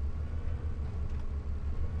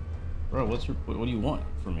 what do you want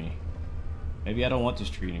from me? Maybe I don't want this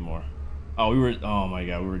tree anymore. Oh, oh my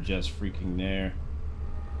god, we were just freaking there.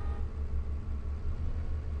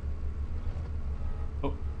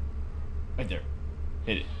 Oh, right there.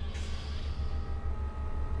 Hit it.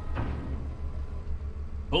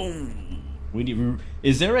 Boom. We need.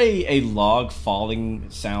 Is there a log falling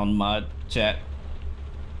sound mod, chat?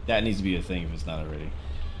 That needs to be a thing if it's not already.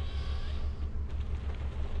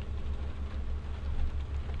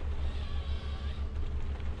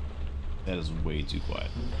 That is way too quiet.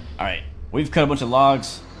 All right, we've cut a bunch of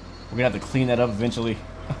logs. We're gonna have to clean that up eventually.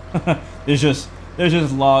 there's just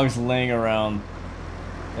logs laying around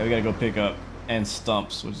that we gotta go pick up, and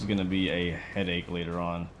stumps, which is gonna be a headache later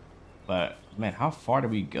on. But man, how far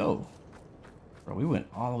did we go? Bro, we went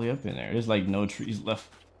all the way up in there. There's like no trees left.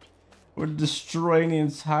 We're destroying the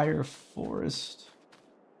entire forest.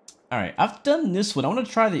 All right, I've done this one. I want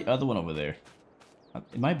to try the other one over there.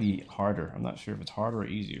 It might be harder. I'm not sure if it's harder or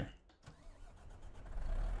easier.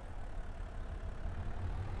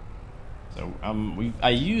 So I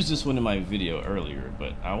used this one in my video earlier,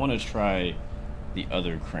 but I want to try the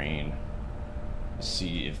other crane to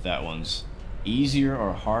see if that one's easier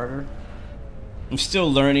or harder. I'm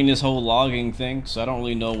still learning this whole logging thing, so I don't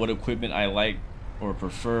really know what equipment I like or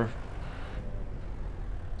prefer.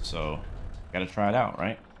 So, gotta try it out,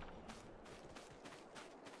 right?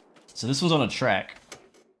 So this was on a track, kind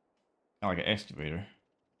of like an excavator.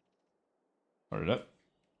 Start it up.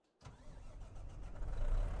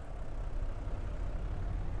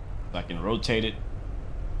 So I can rotate it.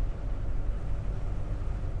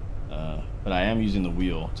 But I am using the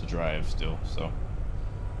wheel to drive still, so.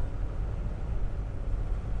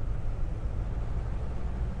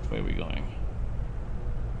 Which way are we going?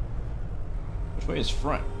 Which way is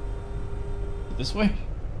front? This way?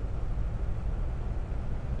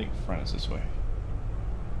 I think front is this way.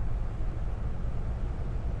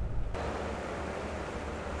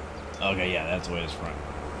 Okay, yeah, that's the way it's front.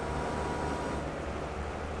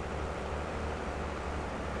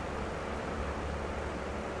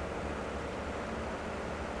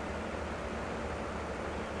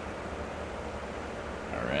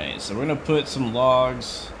 Alright, so we're gonna put some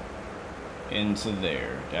logs into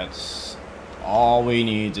there. That's all we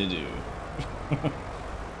need to do.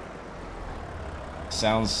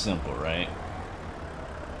 Sounds simple, right?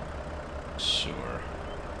 Sure.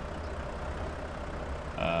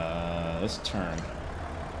 Let's turn.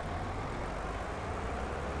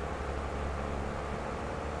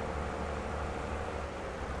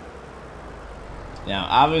 Now,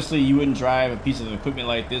 obviously, you wouldn't drive a piece of equipment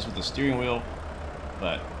like this with a steering wheel,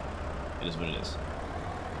 but it is what it is.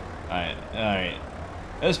 Alright, alright.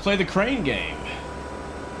 Let's play the crane game.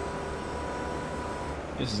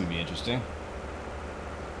 This is gonna be interesting.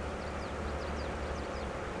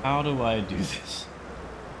 How do I do this?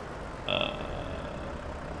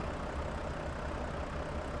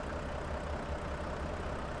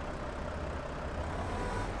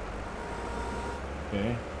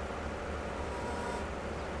 Okay.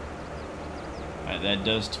 Alright, that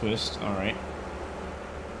does twist. Alright.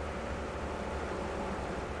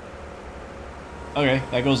 Okay,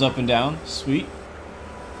 that goes up and down. Sweet.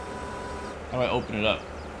 How do I open it up?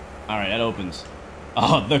 Alright, that opens.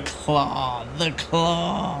 Oh, the claw! The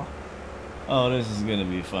claw! Oh, this is gonna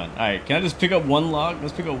be fun. Alright, can I just pick up one log?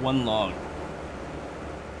 Let's pick up one log.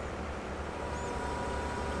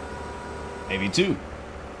 Maybe two.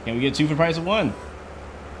 Can we get two for the price of one?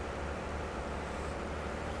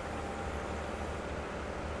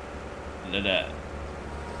 Da-da-da.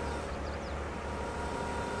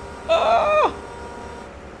 Oh!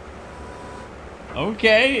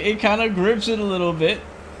 Okay, it kind of grips it a little bit.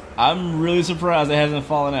 I'm really surprised it hasn't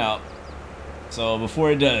fallen out. So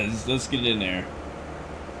before it does, let's get it in there.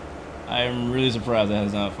 I am really surprised it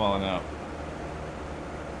has not fallen out.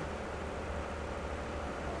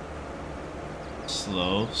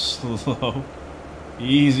 Slow, slow.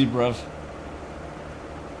 Easy, bruv.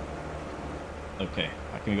 Okay,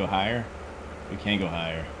 can we go higher? We can't go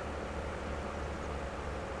higher.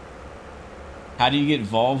 How do you get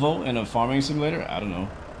Volvo in a farming simulator? I don't know.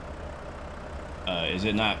 Is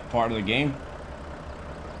it not part of the game?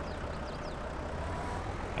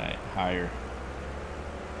 Alright, higher.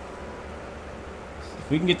 If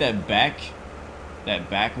we can get that back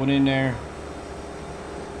one in there.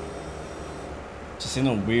 It's just in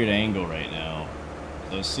a weird angle right now.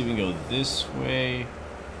 So let's see if we can go this way.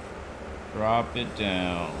 Drop it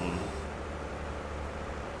down.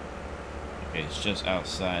 Okay, it's just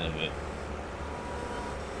outside of it.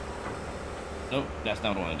 Nope, that's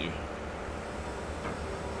not what I want to do.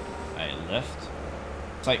 Alright, left.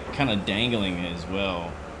 It's like kind of dangling as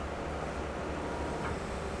well.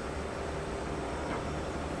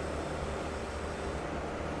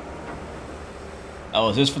 Oh,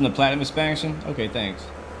 is this from the Platinum expansion? Okay, thanks.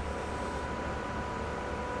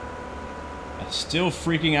 I'm still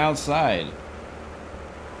freaking outside.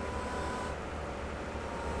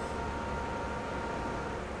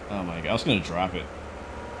 Oh my god, I was gonna drop it.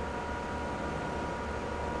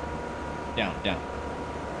 Down, down,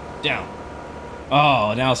 down.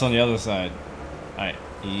 Oh, now it's on the other side. Alright,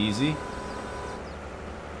 easy.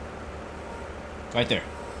 Right there.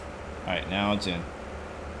 Alright, now it's in.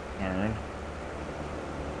 Turn.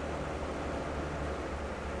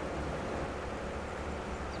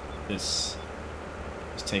 This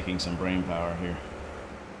is taking some brain power here.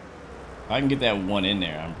 If I can get that one in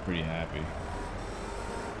there, I'm pretty happy.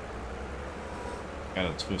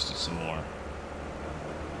 Gotta twist it some more.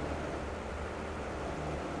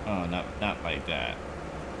 Oh, not like that.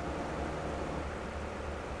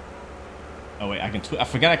 Oh wait, I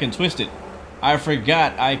forgot I can twist it. I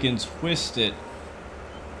forgot I can twist it.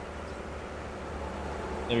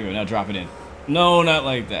 There we go. Now drop it in. No, not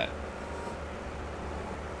like that.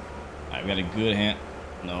 All right, we got a good hand.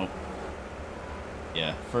 No.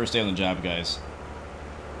 Yeah, first day on the job, guys.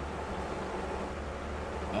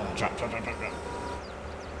 Drop.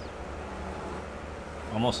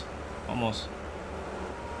 Almost. Almost.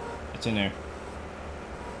 It's in there.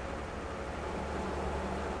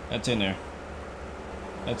 That's in there.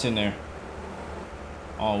 That's in there.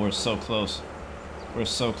 Oh, we're so close. We're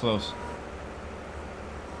so close.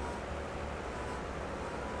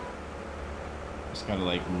 Just gotta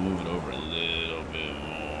like move it over a little bit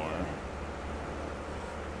more.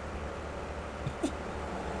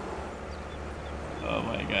 Oh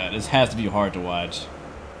my god, this has to be hard to watch.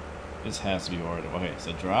 This has to be hard to watch. Okay,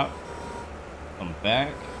 so drop. Come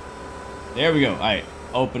back. There we go. Alright,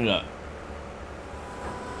 open it up.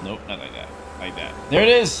 Nope, not like that. Like that. There it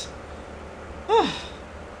is!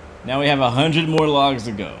 Now we have 100 more logs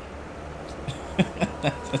to go. Let's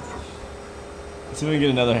see if we can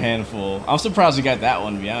get another handful. I'm surprised we got that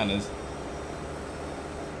one, to be honest.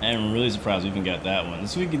 I am really surprised we even got that one.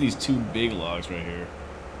 Let's see if we can get these two big logs right here.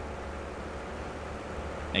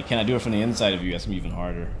 Hey, can I do it from the inside of you? That's gonna be even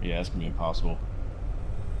harder. Yeah, that's gonna be impossible.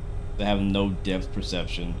 They have no depth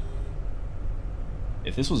perception.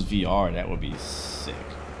 If this was VR, that would be sick.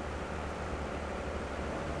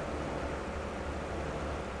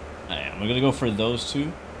 Alright, we're gonna go for those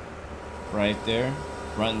two. Right there.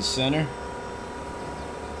 Front and center.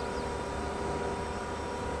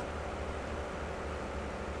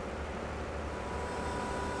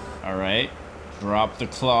 Alright. Drop the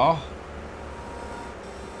claw.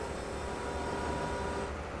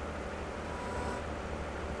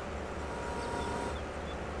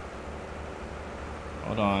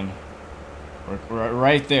 Hold on. We're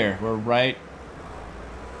right there. We're right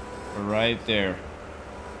there.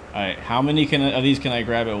 Alright, how many of these can I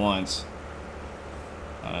grab at once?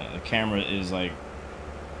 The camera is like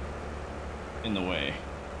in the way.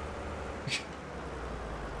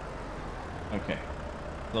 Okay.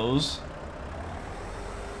 Close.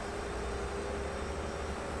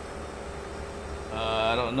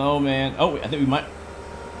 I don't know, man. Oh, I think we might.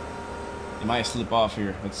 It might slip off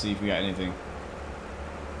here. Let's see if we got anything.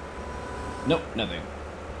 Nope, nothing.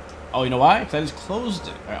 Oh, you know why? Because I just closed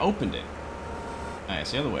it. I opened it. Alright,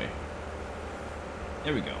 it's the other way.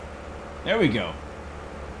 There we go. There we go.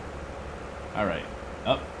 Alright.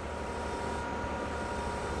 Up.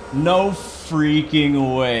 No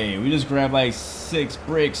freaking way. We just grabbed like 6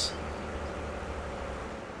 bricks.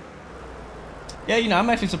 Yeah, you know, I'm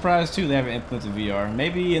actually surprised too they haven't implemented VR.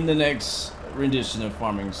 Maybe in the next rendition of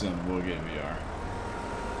Farming Sim we'll get VR.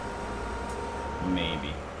 Maybe.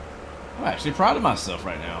 I'm actually proud of myself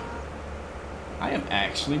right now. I am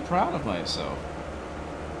actually proud of myself.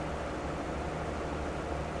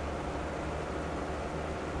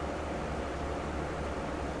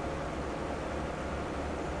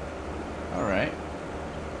 Alright.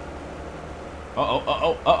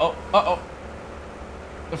 Uh-oh.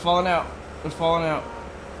 They're falling out. They're falling out.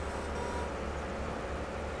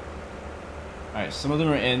 Alright, some of them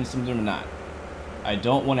are in, some of them are not. I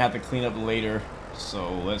don't want to have to clean up later,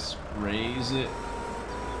 so let's raise it.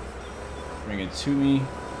 Bring it to me.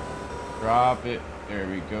 Drop it. There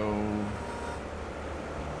we go.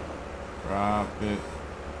 Drop it.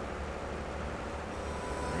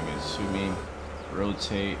 Bring it to me.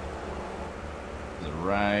 Rotate. To the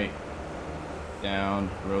right. Down.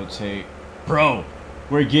 Rotate. Bro,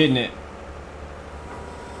 we're getting it.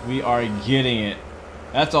 We are getting it.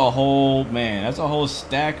 That's a whole, man, that's a whole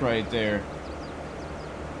stack right there.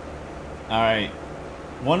 All right.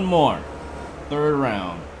 One more. Third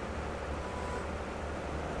round.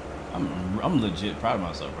 I'm legit proud of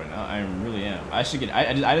myself right now. I really am. I should get.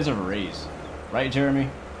 I deserve a raise. Right, Jeremy?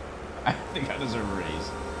 I think I deserve a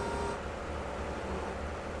raise.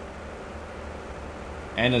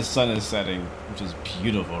 And the sun is setting, which is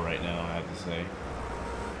beautiful right now, I have to say.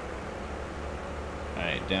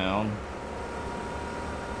 Alright, down.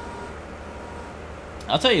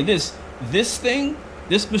 I'll tell you this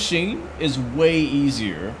machine is way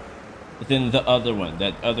easier than the other one,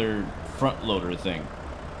 that other front loader thing.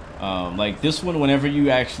 Like this one, whenever you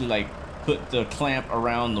actually like put the clamp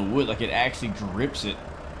around the wood, like it actually grips it.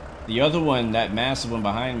 The other one, that massive one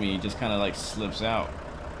behind me, just kind of like slips out.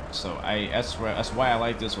 So that's why I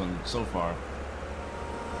like this one so far.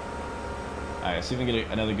 Alright, let's see if we can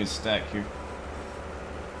get another good stack here.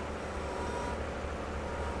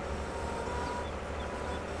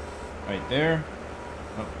 Right there.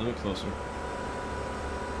 Oh, a little bit closer.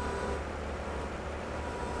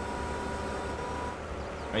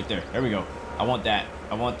 Right there. There we go. I want that.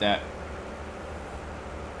 I want that.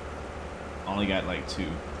 Only got like 2.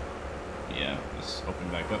 Yeah, let's open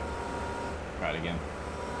back up. Try it again.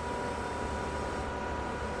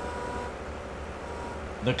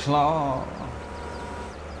 The claw.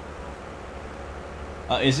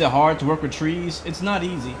 Is it hard to work with trees? It's not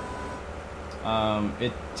easy.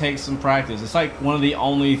 It takes some practice. It's like one of the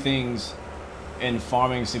only things in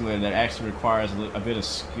Farming Simulator that actually requires a bit of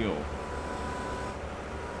skill.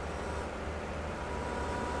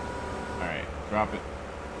 Alright, drop it.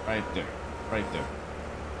 Right there. Right there.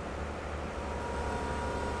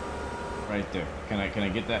 Right there. Can I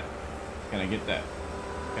get that? Can I get that?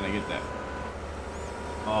 Can I get that?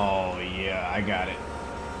 Oh yeah, I got it.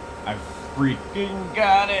 I freaking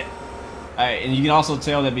got it. Alright, and you can also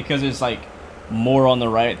tell that because it's like more on the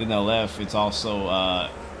right than the left, it's also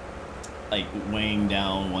like weighing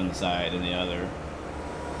down one side and the other,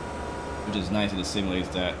 which is nice that it simulates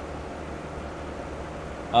that.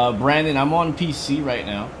 Brandon, I'm on PC right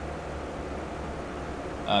now.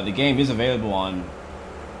 The game is available on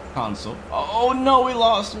console. Oh no, we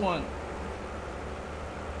lost one.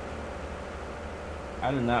 I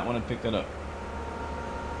do not want to pick that up.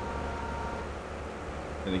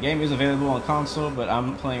 The game is available on console, but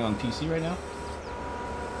I'm playing on PC right now.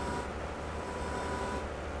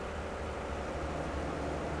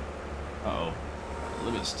 Uh-oh. A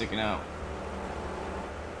little bit sticking out.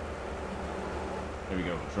 There we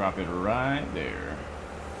go. Drop it right there.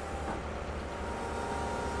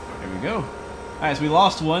 There we go. Alright, so we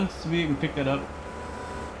lost one. So we can pick that up.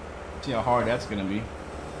 See how hard that's going to be.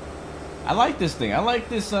 I like this thing. I like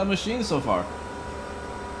this machine so far.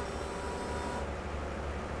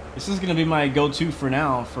 This is gonna be my go-to for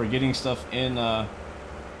now for getting stuff in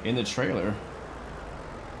the trailer.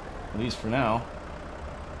 At least for now.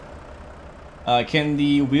 Can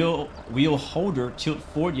the wheel holder tilt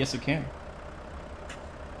forward? Yes, it can.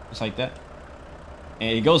 Just like that.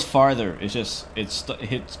 And it goes farther. It's just it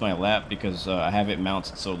hits my lap because I have it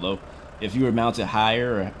mounted so low. If you were mounted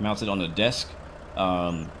higher or mounted on the desk,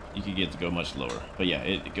 you could get it to go much lower. But yeah,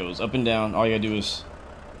 it goes up and down. All you gotta do is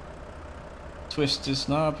twist this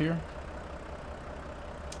knob here,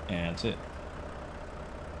 and that's it.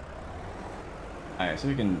 Alright, so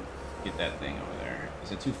we can get that thing over there.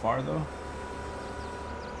 Is it too far though?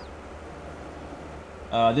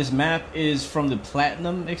 This map is from the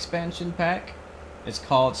Platinum expansion pack. It's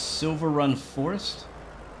called Silver Run Forest.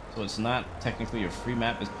 So it's not technically a free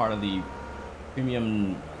map. It's part of the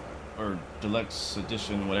Premium or Deluxe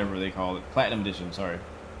Edition, whatever they call it. Platinum Edition, sorry.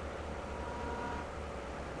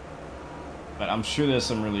 But I'm sure there's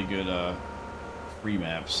some really good free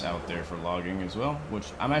maps out there for logging as well, which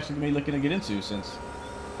I'm actually going to be looking to get into since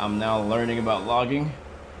I'm now learning about logging.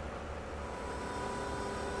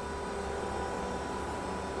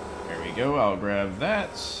 There we go. I'll grab that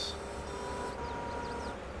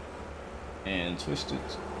and twist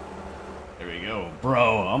it. There we go.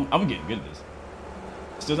 Bro, I'm getting good at this.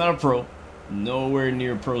 Still not a pro. Nowhere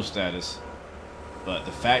near pro status. But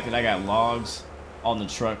the fact that I got logs on the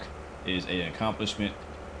truck is an accomplishment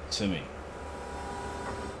to me.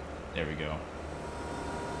 There we go.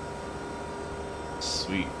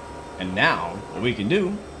 Sweet. And now, what we can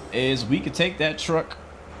do is we can take that truck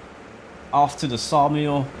off to the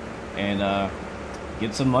sawmill and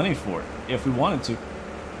get some money for it, if we wanted to.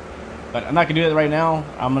 But I'm not going to do that right now.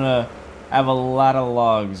 I'm going to have a lot of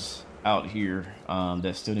logs out here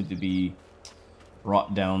that still need to be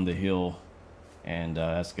brought down the hill. And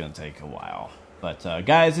that's going to take a while. But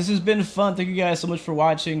guys, this has been fun. Thank you guys so much for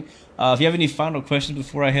watching. If you have any final questions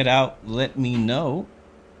before I head out, let me know.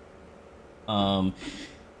 Again,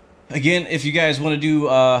 if you guys want to do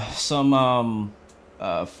some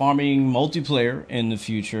farming multiplayer in the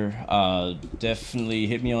future, definitely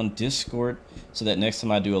hit me on Discord so that next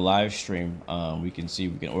time I do a live stream, we can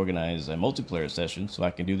organize a multiplayer session so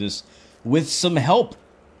I can do this with some help.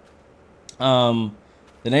 The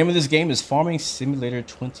name of this game is Farming Simulator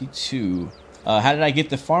 22. How did I get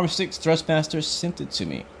the farm sticks? Thrustmaster sent it to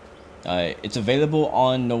me. It's available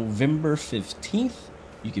on November 15th.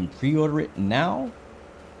 You can pre-order it now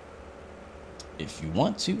if you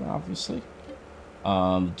want to, obviously.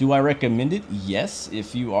 Do I recommend it? Yes.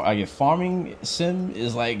 If you are, if farming sim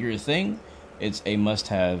is like your thing, it's a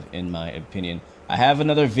must-have in my opinion. I have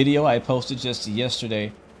another video I posted just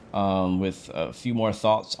yesterday with a few more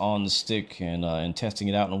thoughts on the stick and testing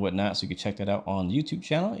it out and whatnot, so you can check that out on the YouTube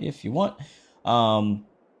channel if you want.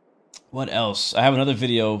 What else? I have another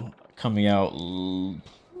video coming out.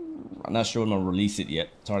 I'm not sure when I'll release it yet.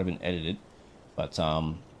 It's already been edited, but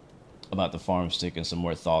about the farm stick and some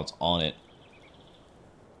more thoughts on it.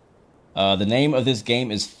 The name of this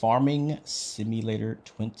game is Farming Simulator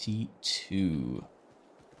 22.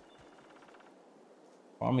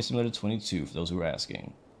 Farming Simulator 22, for those who are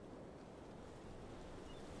asking.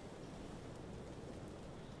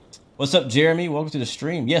 What's up, Jeremy? Welcome to the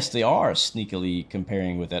stream. Yes, they are sneakily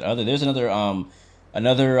comparing with that other. There's another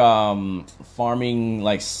farming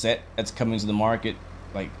like set that's coming to the market,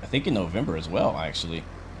 like I think in November as well, actually,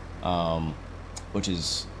 which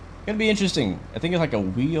is gonna be interesting. I think it's like a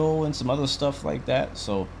wheel and some other stuff like that.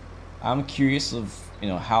 So I'm curious of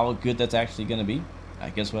how good that's actually gonna be. I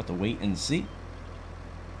guess we'll have to wait and see.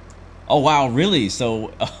 Oh wow, really?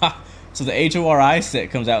 So so the HORI set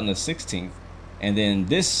comes out on the 16th, and then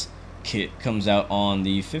this kit comes out on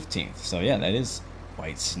the 15th. So yeah, that is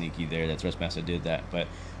quite sneaky there that Thrustmaster did that. But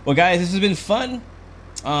well, guys, this has been fun.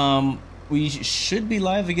 We should be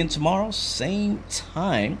live again tomorrow, same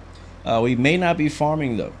time. We may not be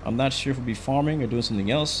farming though. I'm not sure if we'll be farming or doing something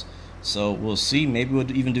else, so we'll see. Maybe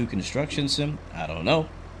we'll even do construction sim. I don't know.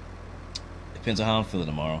 Depends on how I'm feeling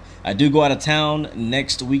tomorrow. I do go out of town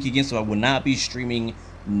next week again, so I will not be streaming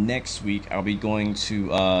next week. I'll be going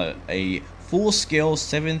to a full-scale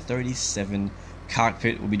 737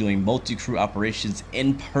 cockpit. We'll be doing multi-crew operations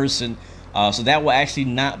in person. So that will actually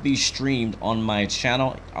not be streamed on my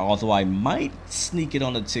channel, although I might sneak it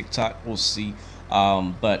on the TikTok. We'll see.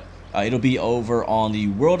 But it'll be over on the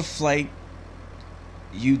World Flight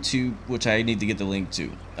YouTube, which I need to get the link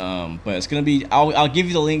to. But it's gonna be, I'll give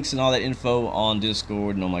you the links and all that info on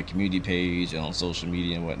Discord and on my community page and on social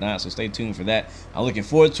media and whatnot, so stay tuned for that. I'm looking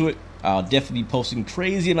forward to it. I'll definitely be posting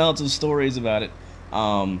crazy amounts of stories about it.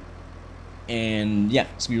 And yeah,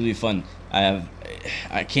 it's gonna be really fun.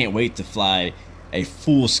 I can't wait to fly a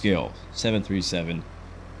full-scale 737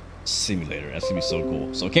 simulator. That's gonna be so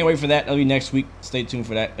cool. So can't wait for that. That'll be next week. Stay tuned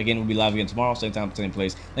for that. Again, we'll be live again tomorrow, same time, same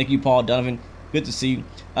place. Thank you, Paul Donovan. Good to see you.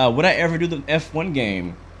 Would I ever do the F1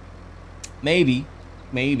 game? Maybe.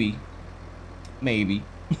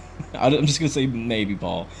 I'm just gonna say maybe,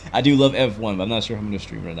 Paul. I do love F1, but I'm not sure if I'm gonna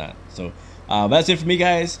stream it or not. So that's it for me,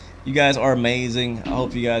 guys. You guys are amazing. I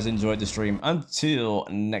hope you guys enjoyed the stream. Until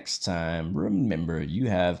next time, remember, you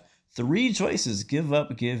have 3 choices: give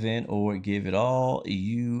up, give in, or give it all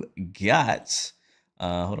you got.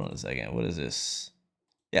 Hold on a second. What is this?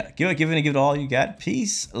 Yeah, give in and give it all you got.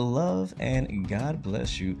 Peace, love, and God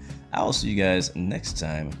bless you. I'll see you guys next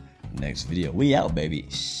time, next video. We out, baby.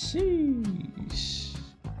 Sheesh.